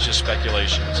 but that's just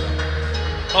speculation. So.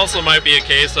 Also might be a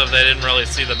case of they didn't really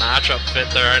see the matchup fit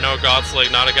there. I know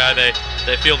Gotzelike, not a guy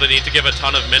they feel they need to give a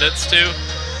ton of minutes to.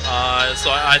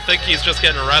 So I think he's just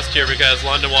getting a rest here because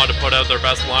London wanted to put out their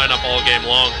best lineup all game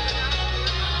long.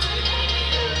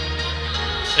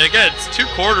 And again, it's 2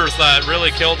 quarters that really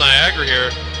killed Niagara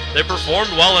here. They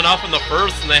performed well enough in the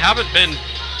first, and they haven't been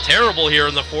terrible here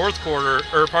in the fourth quarter.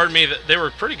 Or pardon me, they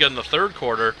were pretty good in the third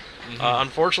quarter.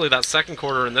 Unfortunately, that second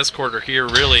quarter and this quarter here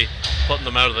really putting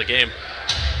them out of the game.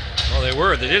 Well, they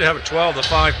were. They did have a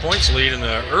 12-5 points lead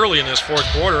early in this fourth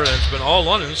quarter, and it's been all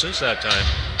London since that time.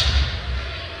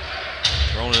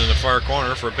 Thrown in the far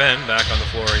corner for Ben, back on the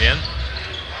floor again.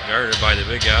 Guarded by the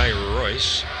big guy,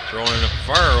 Royce. Thrown in the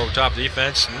far over top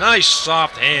defense. Nice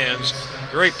soft hands.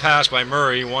 Great pass by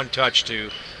Murray. One touch to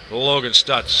Logan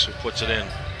Stutz, who puts it in.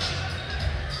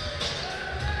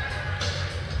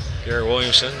 Garrett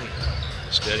Williamson,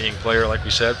 steadying player, like we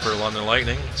said, for London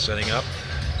Lightning, setting up.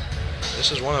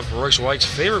 This is one of Royce White's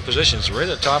favorite positions, right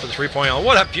at the top of the three-point line.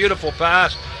 What a beautiful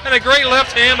pass. And a great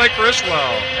left hand by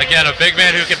Criswell. Again, a big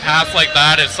man who can pass like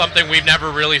that is something we've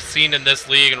never really seen in this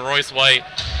league, and Royce White,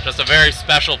 just a very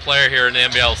special player here in the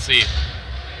NBLC.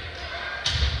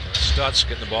 Stutz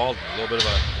getting the ball, a little bit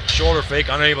of a shoulder fake,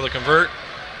 unable to convert.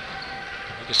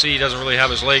 You can see he doesn't really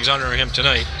have his legs under him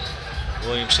tonight.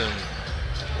 Williamson,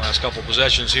 last couple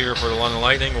possessions here for the London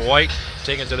Lightning. White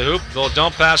taking it to the hoop. Little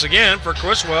dump pass again for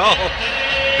Criswell.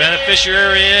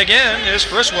 Beneficiary again is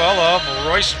Criswell of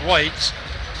Royce White's.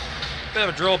 Bit of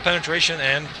a drill, penetration,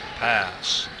 and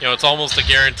pass. It's almost a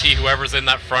guarantee whoever's in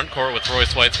that front court with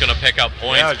Royce White's going to pick up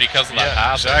points because of that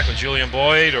pass. Exactly. Julian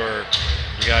Boyd, or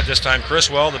you got this time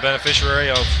Criswell, the beneficiary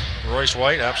of Royce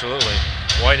White. Absolutely.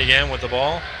 White again with the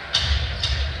ball.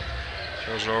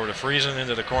 Throws it over to Friesen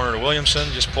into the corner to Williamson.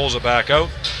 Just pulls it back out.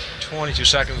 22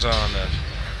 seconds on the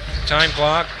time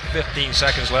clock. 15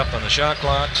 seconds left on the shot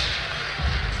clock.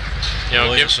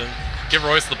 Williamson. Give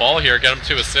Royce the ball here, get him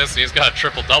 2 assists, and he's got a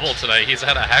triple-double tonight. He's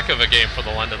had a heck of a game for the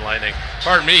London Lightning.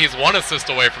 Pardon me, he's 1 assist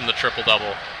away from the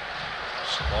triple-double.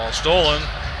 Ball stolen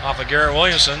off of Garrett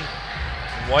Williamson.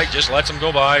 White just lets him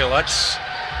go by. Lets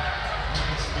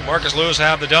Marcus Lewis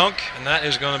have the dunk, and that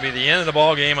is going to be the end of the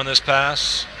ball game on this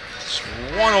pass. It's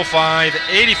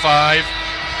 105-85.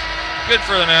 Good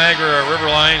for the Niagara River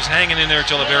Lions, hanging in there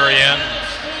till the very end.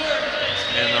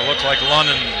 And it looks like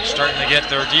London starting to get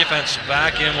their defense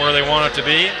back in where they want it to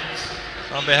be.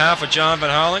 On behalf of John Van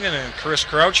Hollingen and Chris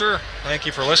Croucher, thank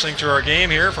you for listening to our game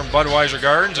here from Budweiser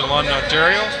Gardens in London,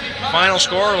 Ontario. Final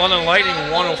score, London Lightning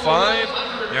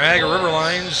 105, Niagara River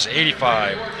Lions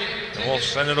 85. And we'll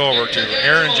send it over to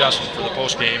Aaron and Justin for the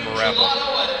post-game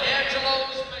wrap-up.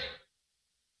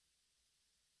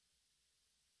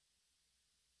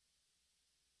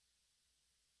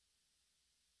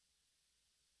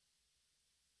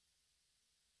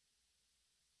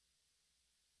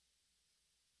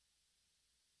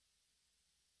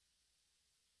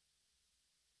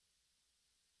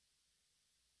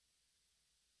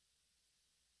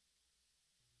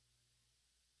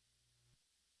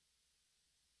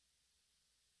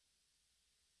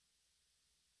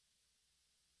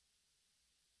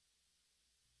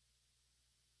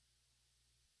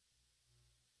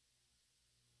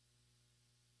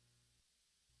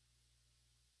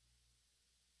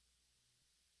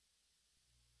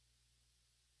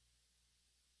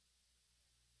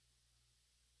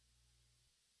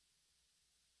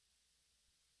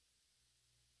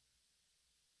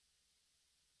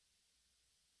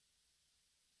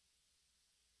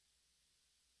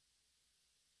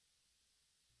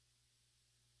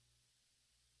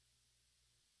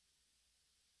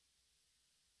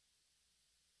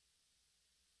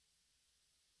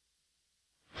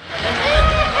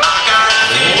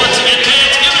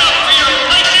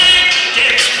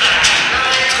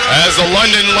 as the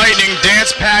London Lightning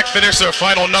Dance Pack finish their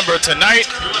final number tonight.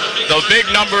 The big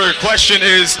number question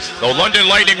is the London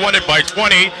Lightning won it by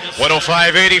 20,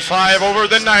 105-85 over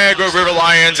the Niagara River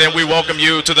Lions, and we welcome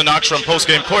you to the Knoxrum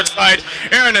postgame courtside.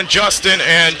 Aaron and Justin,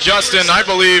 I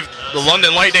believe the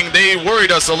London Lightning, they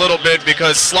worried us a little bit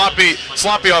because sloppy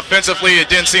offensively, it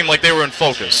didn't seem like they were in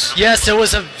focus. Yes, it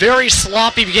was a very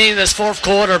sloppy beginning of this fourth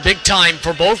quarter, big time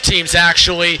for both teams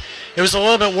actually. It was a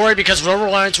little bit worried because River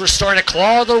Lions were starting to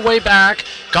claw their way back,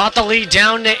 got the lead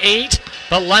down to 8,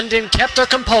 but London kept their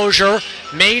composure,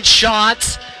 made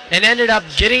shots, and ended up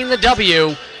getting the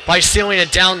W by sealing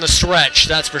it down the stretch,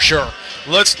 that's for sure.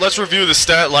 Let's review the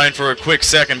stat line for a quick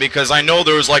second, because I know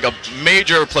there was like a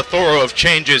major plethora of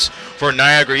changes for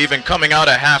Niagara, even coming out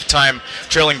at halftime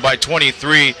trailing by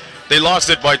 23. They lost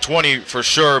it by 20 for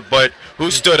sure, but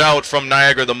who stood out from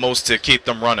Niagara the most to keep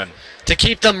them running? To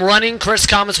keep them running, Chris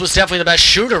Commons was definitely the best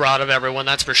shooter out of everyone,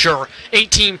 that's for sure.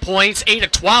 18 points, 8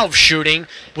 of 12 shooting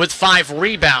with 5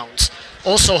 rebounds.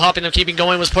 Also helping them keeping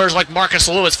going was players like Marcus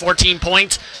Lewis, 14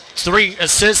 points, 3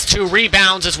 assists, 2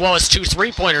 rebounds, as well as 2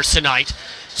 3-pointers tonight.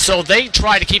 So they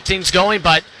tried to keep things going,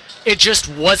 but it just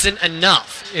wasn't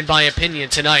enough, in my opinion,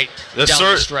 tonight down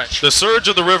the stretch. The surge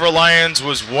of the River Lions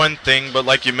was one thing, but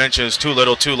like you mentioned, it's too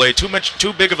little, too late,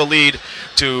 too big of a lead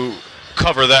to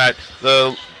cover that.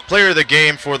 The player of the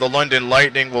game for the London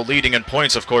Lightning, well, leading in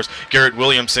points, of course, Garrett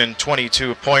Williamson,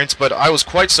 22 points, but I was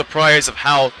quite surprised of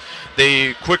how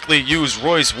they quickly used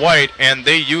Royce White, and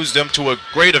they used him to a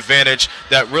great advantage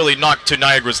that really knocked to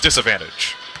Niagara's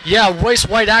disadvantage. Yeah, Royce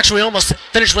White actually almost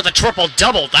finished with a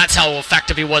triple-double. That's how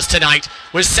effective he was tonight,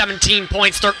 with 17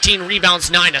 points, 13 rebounds,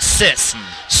 9 assists.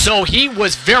 So he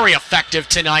was very effective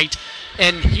tonight,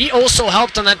 and he also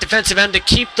helped on that defensive end to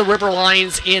keep the River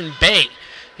Lions in bay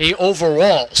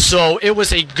overall. So it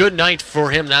was a good night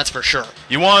for him, that's for sure.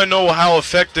 You want to know how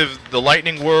effective the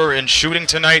Lightning were in shooting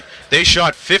tonight? They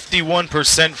shot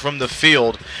 51% from the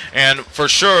field, and for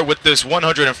sure with this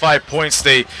 105 points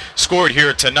they scored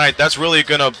here tonight, that's really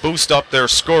going to boost up their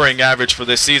scoring average for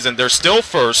this season. They're still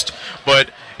first,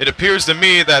 but it appears to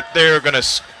me that they're going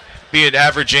to be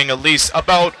averaging at least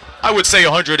about, I would say,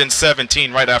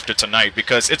 117 right after tonight,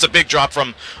 because it's a big drop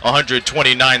from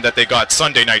 129 that they got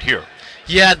Sunday night here.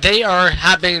 Yeah, they are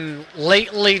having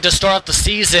lately to start off the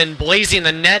season blazing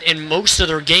the net in most of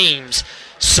their games.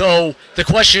 So the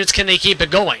question is, can they keep it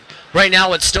going? Right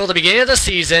now it's still the beginning of the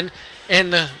season,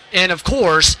 and of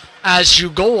course, as you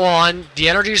go on, the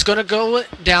energy is going to go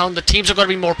down, the teams are going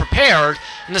to be more prepared,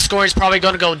 and the scoring is probably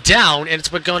going to go down, and it's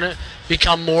going to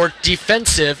become more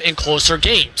defensive in closer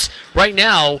games. Right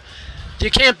now, you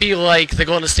can't be like the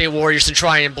Golden State Warriors and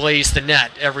try and blaze the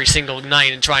net every single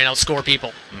night and try and outscore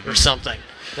people or something.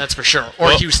 That's for sure.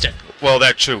 Or Houston. Well,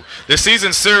 that's true. The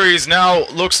season series now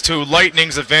looks to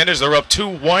Lightning's advantage. They're up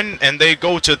 2-1, and they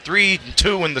go to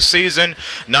 3-2 in the season.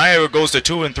 Niagara goes to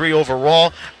 2-3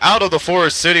 overall. Out of the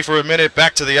Forest City for a minute,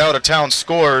 back to the out-of-town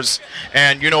scores.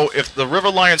 And, you know, if the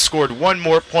River Lions scored one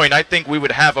more point, I think we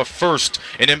would have a first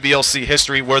in NBLC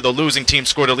history where the losing team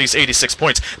scored at least 86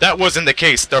 points. That wasn't the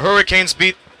case. The Hurricanes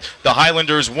beat the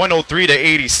Highlanders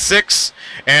 103-86,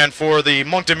 and for the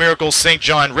Moncton Miracles St.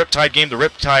 John Riptide game, the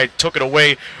Riptide took it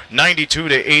away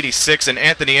 92-86, and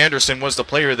Anthony Anderson was the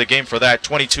player of the game for that,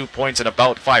 22 points and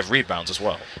about 5 rebounds as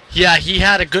well. Yeah, he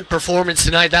had a good performance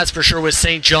tonight, that's for sure, with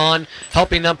St. John,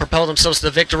 helping them propel themselves to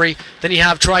the victory. Then you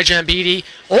have Tri Jambidi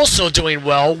also doing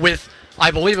well with, I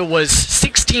believe it was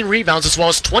 16 rebounds as well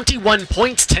as 21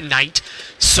 points tonight.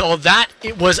 So that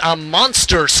it was a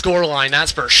monster scoreline,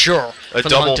 that's for sure, from the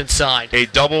Moncton side. A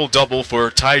double-double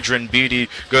for Tydron Beatty.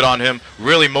 Good on him.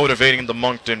 Really motivating the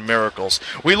Moncton Miracles.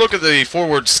 We look at the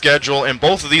forward schedule, and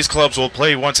both of these clubs will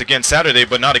play once again Saturday,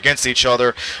 but not against each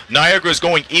other. Niagara is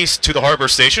going east to the Harbor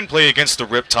Station, play against the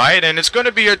Riptide, and it's going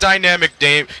to be a dynamic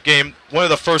game. One of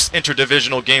the first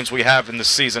interdivisional games we have in the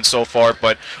season so far,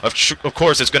 but of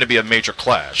course it's going to be a major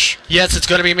clash. Yes, it's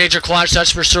going to be a major clash,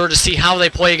 that's for sure, to see how they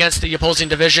play against the opposing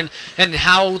division and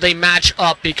how they match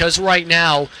up, because right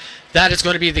now that is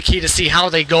going to be the key to see how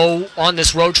they go on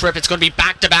this road trip. It's going to be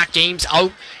back-to-back games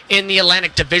out in the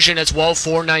Atlantic Division as well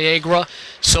for Niagara,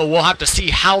 so we'll have to see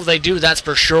how they do, that's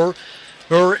for sure,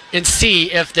 and see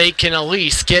if they can at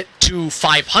least get to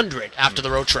 500 after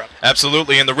the road trip.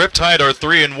 Absolutely, and the Riptide are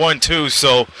 3-1 too,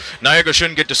 so Niagara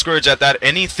shouldn't get discouraged at that.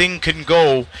 Anything can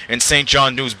go in St.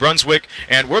 John, New Brunswick,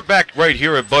 and we're back right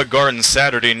here at Bud Gardens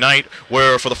Saturday night,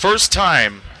 where for the first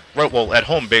time at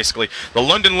home basically. The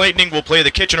London Lightning will play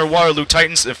the Kitchener-Waterloo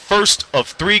Titans, the first of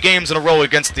 3 games in a row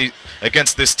against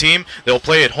this team. They'll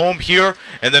play at home here,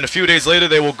 and then a few days later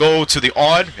they will go to the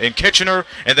Odd in Kitchener,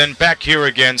 and then back here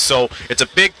again. So it's a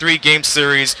big 3-game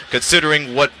series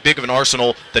considering what big of an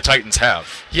arsenal the Titans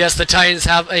have. Yes, the Titans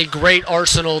have a great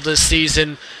arsenal this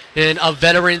season of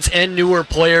veterans and newer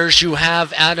players. You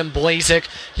have Adam Blazek,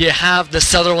 you have the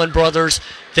Sutherland brothers.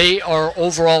 They are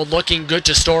overall looking good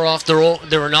to start off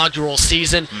their inaugural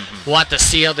season. We'll have to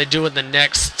see how they do in the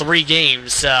next 3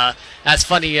 games, as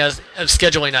funny as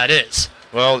scheduling that is.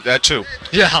 Well, that too.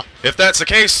 Yeah. If that's the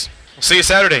case, we'll see you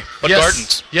Saturday at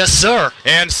Gardens. Yes, sir.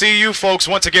 And see you folks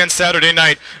once again Saturday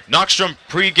night. Knockstrom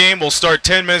pregame will start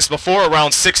 10 minutes before,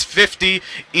 around 6:50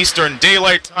 Eastern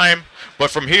Daylight Time. But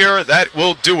from here, that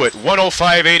will do it.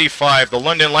 105-85. The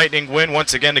London Lightning win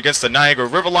once again against the Niagara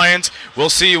River Lions. We'll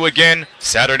see you again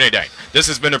Saturday night. This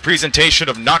has been a presentation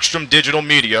of Knockstrom Digital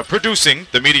Media, producing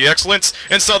the media excellence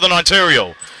in Southern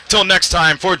Ontario. Till next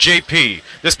time, for JP,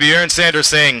 this be Aaron Sanders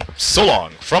saying so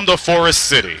long from the Forest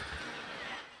City.